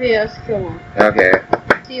 Yeah, let's kill him. Okay.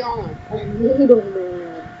 See on him. A Needle Man.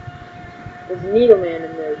 There's a Needle Man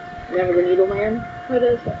in there. Remember the Needle Man? What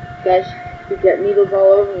is it? Guys, he's got needles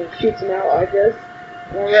all over and he shoots them out like this.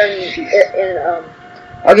 Remember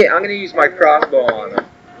Okay, I'm gonna use my crossbow on him.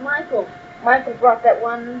 Michael brought that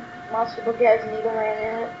one monster book that has a Needle Man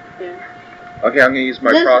in it. Yeah. Okay, I'm gonna use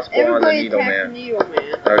my crossbow on the Needle Man. Needle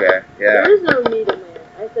Man. Okay, yeah. There is no Needle Man.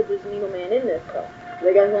 I said there's a Needle Man in this though. What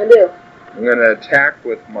are you guys gonna do? I'm gonna attack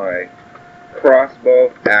with my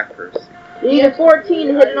crossbow accuracy. You need a 14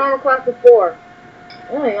 to hit an armor class of 4.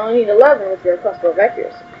 Oh, you only need 11 with your crossbow of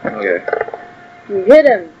accuracy. Okay. You hit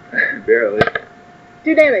him. Barely.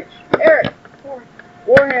 2 damage. Eric. 4.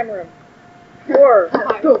 Warhammer him. 4.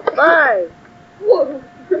 5. Whoa.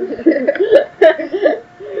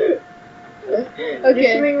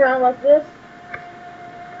 You swing around like this.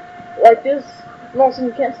 Like this. And all of a sudden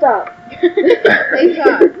you can't stop. Hey,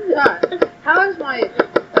 Todd. How is my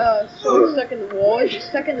sword stuck in the wall? Is it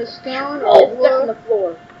stuck in the stone or It's stuck on the wood?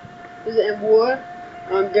 floor. Is it in wood?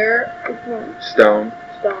 On dirt? Stone.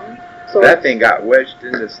 Stone. That thing got wedged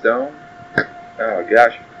into stone. Oh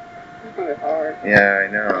gosh. It's probably hard. Yeah,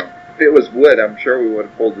 I know. If it was wood, I'm sure we would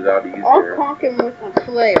have pulled it out easier. I'll conk him with my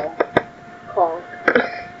flail. Conk.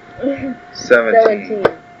 17.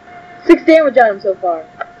 6 damage on him so far.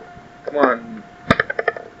 Come on.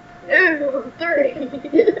 Ooh, 30.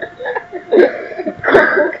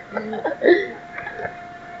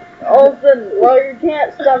 All of a sudden, while you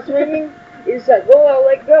can't stop swinging, it's like, oh, I'll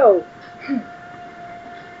let go.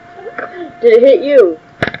 Did it hit you?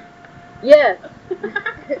 Yes.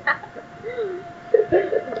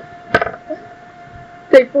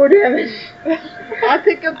 Take 4 damage. I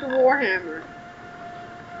pick up the warhammer.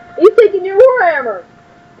 He's taking your warhammer.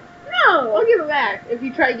 No, No! I'll give it back if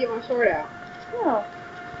you try to get my sword out. No.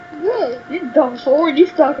 Good. You dumb sword, you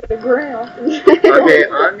stuck at the ground. Okay,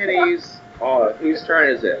 I'm gonna use. Oh, whose turn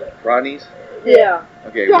is it? Rodney's? Yeah.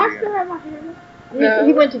 Okay, Do what I are you still gonna- have my hammer? No.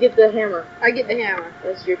 He went to get the hammer. I get the hammer.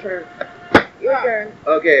 That's your turn. Your turn.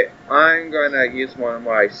 Okay, I'm gonna use one of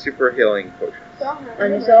my super healing potions.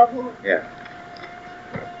 On yourself? Yeah.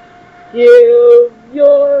 Give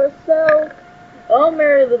yourself a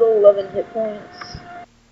merry little 11 hit points.